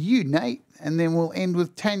with you, Nate, and then we'll end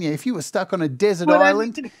with Tanya. If you were stuck on a desert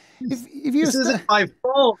island, if you this isn't my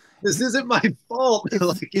fault. This isn't my fault.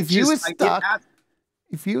 If you were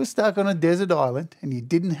stuck on a desert island and you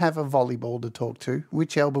didn't have a volleyball to talk to,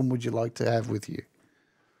 which album would you like to have with you?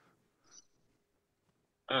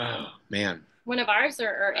 Oh, man. One of ours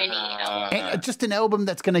or any album? And just an album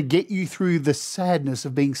that's going to get you through the sadness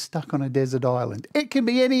of being stuck on a desert island. It can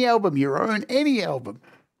be any album, your own, any album.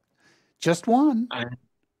 Just one. I'm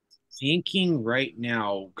thinking right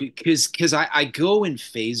now, because I go in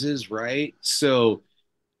phases, right? So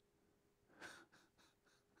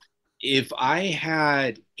if I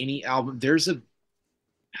had any album,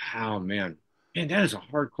 oh man, that is a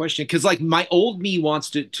hard question. Because like my old me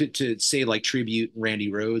wants to say like tribute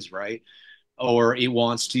Randy Rhoads, right? Or it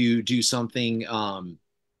wants to do something,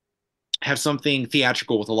 have something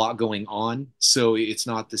theatrical with a lot going on. So it's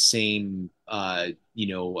not the same,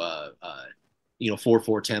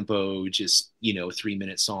 4/4 tempo, just,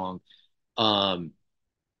 3-minute song.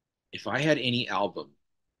 If I had any album,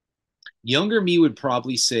 younger me would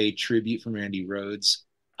probably say tribute from Randy Rhoads.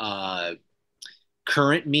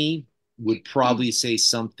 Current me would probably say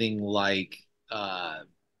something like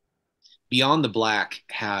Beyond the Black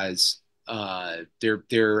has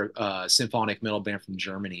their symphonic metal band from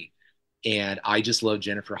Germany, and I just love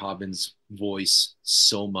Jennifer Hobbins' voice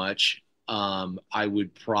so much. I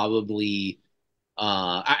would probably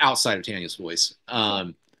outside of Tanya's voice,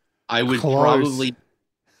 I would Close.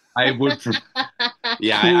 I didn't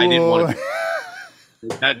want to.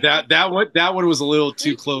 That one was a little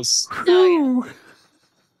too close. Oh, yeah.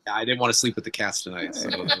 Yeah, I didn't want to sleep with the cats tonight. So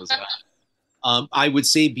that was, I would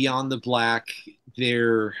say Beyond the Black.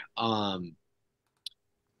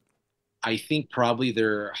 I think probably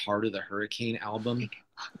their Heart of the Hurricane album.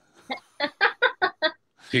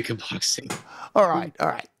 Kickboxing. All right.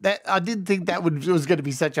 That I didn't think that was going to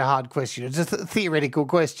be such a hard question. It's just a theoretical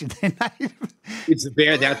question. That's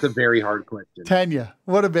a very hard question. Tanya,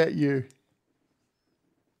 what about you?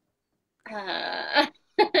 I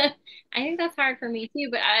think that's hard for me too,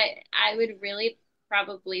 but I would really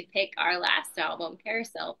probably pick our last album,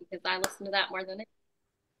 Carousel, because I listen to that more than it.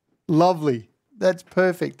 Lovely. That's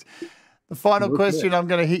perfect. The final question I'm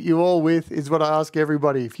going to hit you all with is what I ask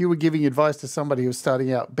everybody. If you were giving advice to somebody who's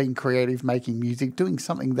starting out, being creative, making music, doing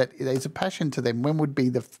something that is a passion to them, when would be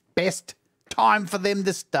the best time for them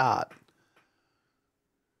to start?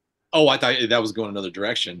 Oh, I thought that was going another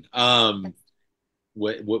direction.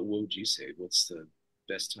 What would you say? What's the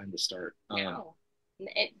best time to start? No.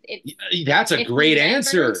 That's a great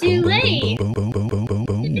answer. Too late.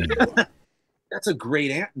 That's a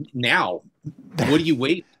great answer. Now, what do you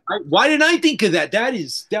wait? Why didn't I think of that? That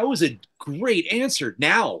was a great answer.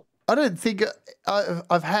 Now. I don't think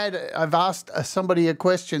I've asked somebody a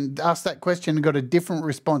question, asked that question and got a different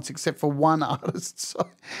response except for one artist. So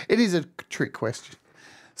it is a trick question.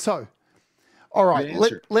 So, all right,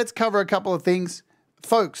 let's cover a couple of things.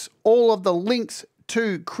 Folks, all of the links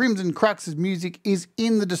to Crimson Crux's music is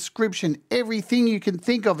in the description. Everything you can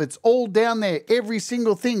think of, it's all down there. Every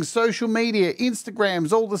single thing, social media,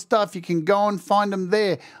 Instagrams, all the stuff, you can go and find them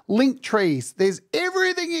there. Link trees, there's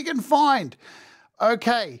everything you can find.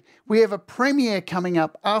 Okay, we have a premiere coming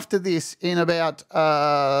up after this in about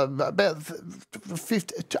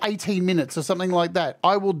 18 minutes or something like that.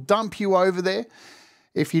 I will dump you over there.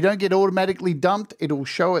 If you don't get automatically dumped, it'll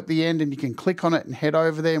show at the end and you can click on it and head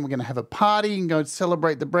over there and we're going to have a party and go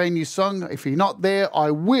celebrate the brand new song. If you're not there,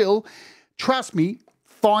 I will, trust me,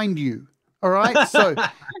 find you. All right? So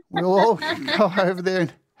we'll all go over there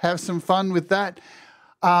and have some fun with that.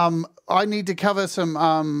 I need to cover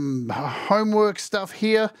some homework stuff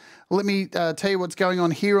here. Let me tell you what's going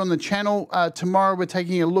on here on the channel. Tomorrow we're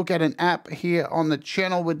taking a look at an app here on the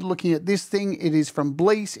channel. We're looking at this thing. It is from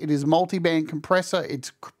Bleece. It is a multi-band compressor.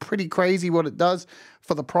 It's pretty crazy what it does.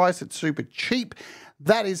 For the price, it's super cheap.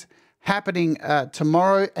 That is happening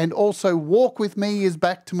tomorrow. And also Walk With Me is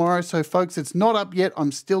back tomorrow. So folks, it's not up yet.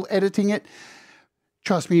 I'm still editing it.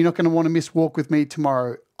 Trust me, you're not going to want to miss Walk With Me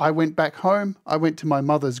tomorrow. I went back home. I went to my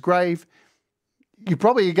mother's grave. You're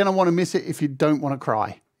probably going to want to miss it if you don't want to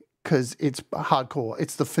cry because it's hardcore.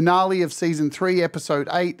 It's the finale of season 3, episode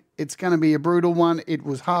 8. It's going to be a brutal one. It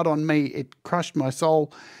was hard on me. It crushed my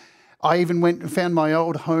soul. I even went and found my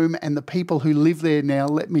old home, and the people who live there now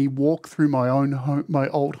let me walk through my own home, my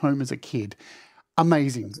old home as a kid.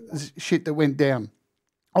 Amazing shit that went down.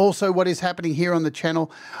 Also, what is happening here on the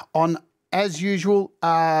channel on, as usual,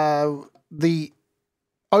 the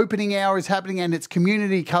opening hour is happening and it's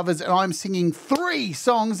community covers, and I'm singing 3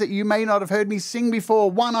 songs that you may not have heard me sing before.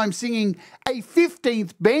 One, I'm singing a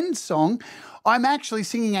 15th Ben song. I'm actually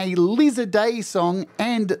singing a Liz Day song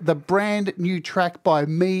and the brand new track by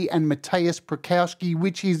me and Matthias Prokowski,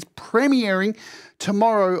 which is premiering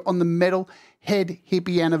tomorrow on the Metalhead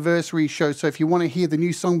Hippie Anniversary show. So if you want to hear the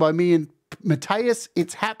new song by me and Matthias,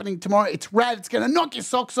 it's happening tomorrow. It's rad. It's going to knock your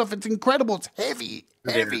socks off. It's incredible. It's heavy.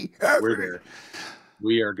 We're there.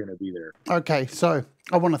 We are going to be there. Okay, so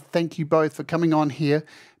I want to thank you both for coming on here,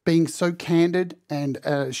 being so candid and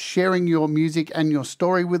sharing your music and your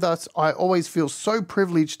story with us. I always feel so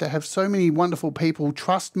privileged to have so many wonderful people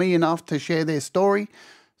trust me enough to share their story.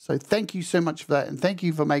 So thank you so much for that, and thank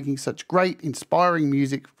you for making such great, inspiring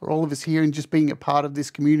music for all of us here and just being a part of this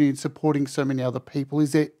community and supporting so many other people.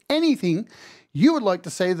 Is there anything you would like to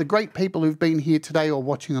say to the great people who've been here today or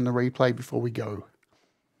watching on the replay before we go?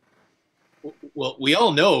 Well, we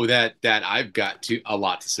all know that I've got a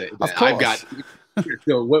lot to say. Of course. I've got.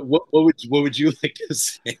 So what would you like to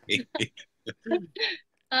say?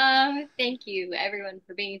 Thank you, everyone,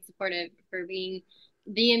 for being supportive, for being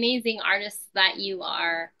the amazing artists that you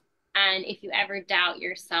are. And if you ever doubt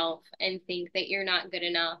yourself and think that you're not good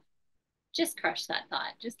enough, just crush that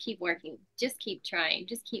thought. Just keep working. Just keep trying.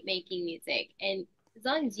 Just keep making music. And as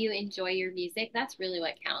long as you enjoy your music, that's really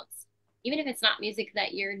what counts. Even if it's not music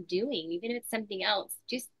that you're doing, even if it's something else,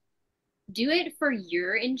 just do it for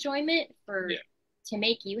your enjoyment, to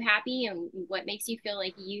make you happy and what makes you feel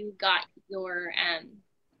like you got your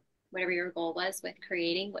whatever your goal was with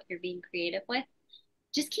creating what you're being creative with.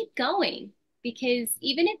 Just keep going, because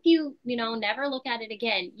even if you never look at it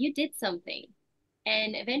again, you did something,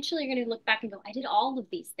 and eventually you're going to look back and go, I did all of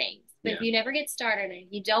these things. But if you never get started and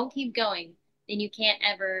you don't keep going, then you can't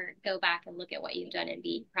ever go back and look at what you've done and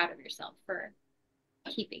be proud of yourself for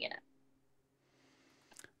keeping it up.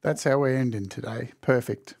 That's how we're ending today.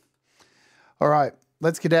 Perfect. All right,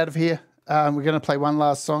 let's get out of here. We're going to play one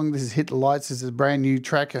last song. This is Hit the Lights. This is a brand new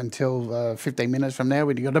track until 15 minutes from now.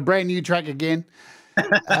 We've got a brand new track again.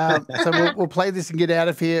 So we'll play this and get out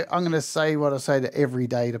of here. I'm going to say what I say to every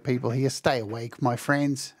day to people here. Stay awake, my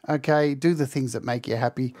friends. Okay, do the things that make you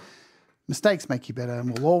happy. Mistakes make you better,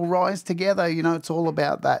 and we'll all rise together. You know, it's all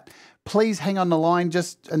about that. Please hang on the line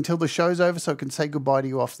just until the show's over so I can say goodbye to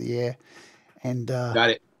you off the air. And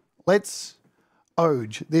got it. Let's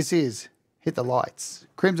Oge. This is Hit the Lights.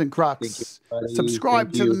 Crimson Crux.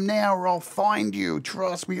 Subscribe to them now or I'll find you.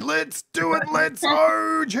 Trust me. Let's do it. Let's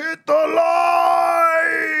Oge. Hit the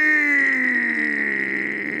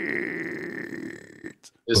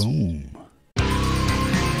lights. Boom.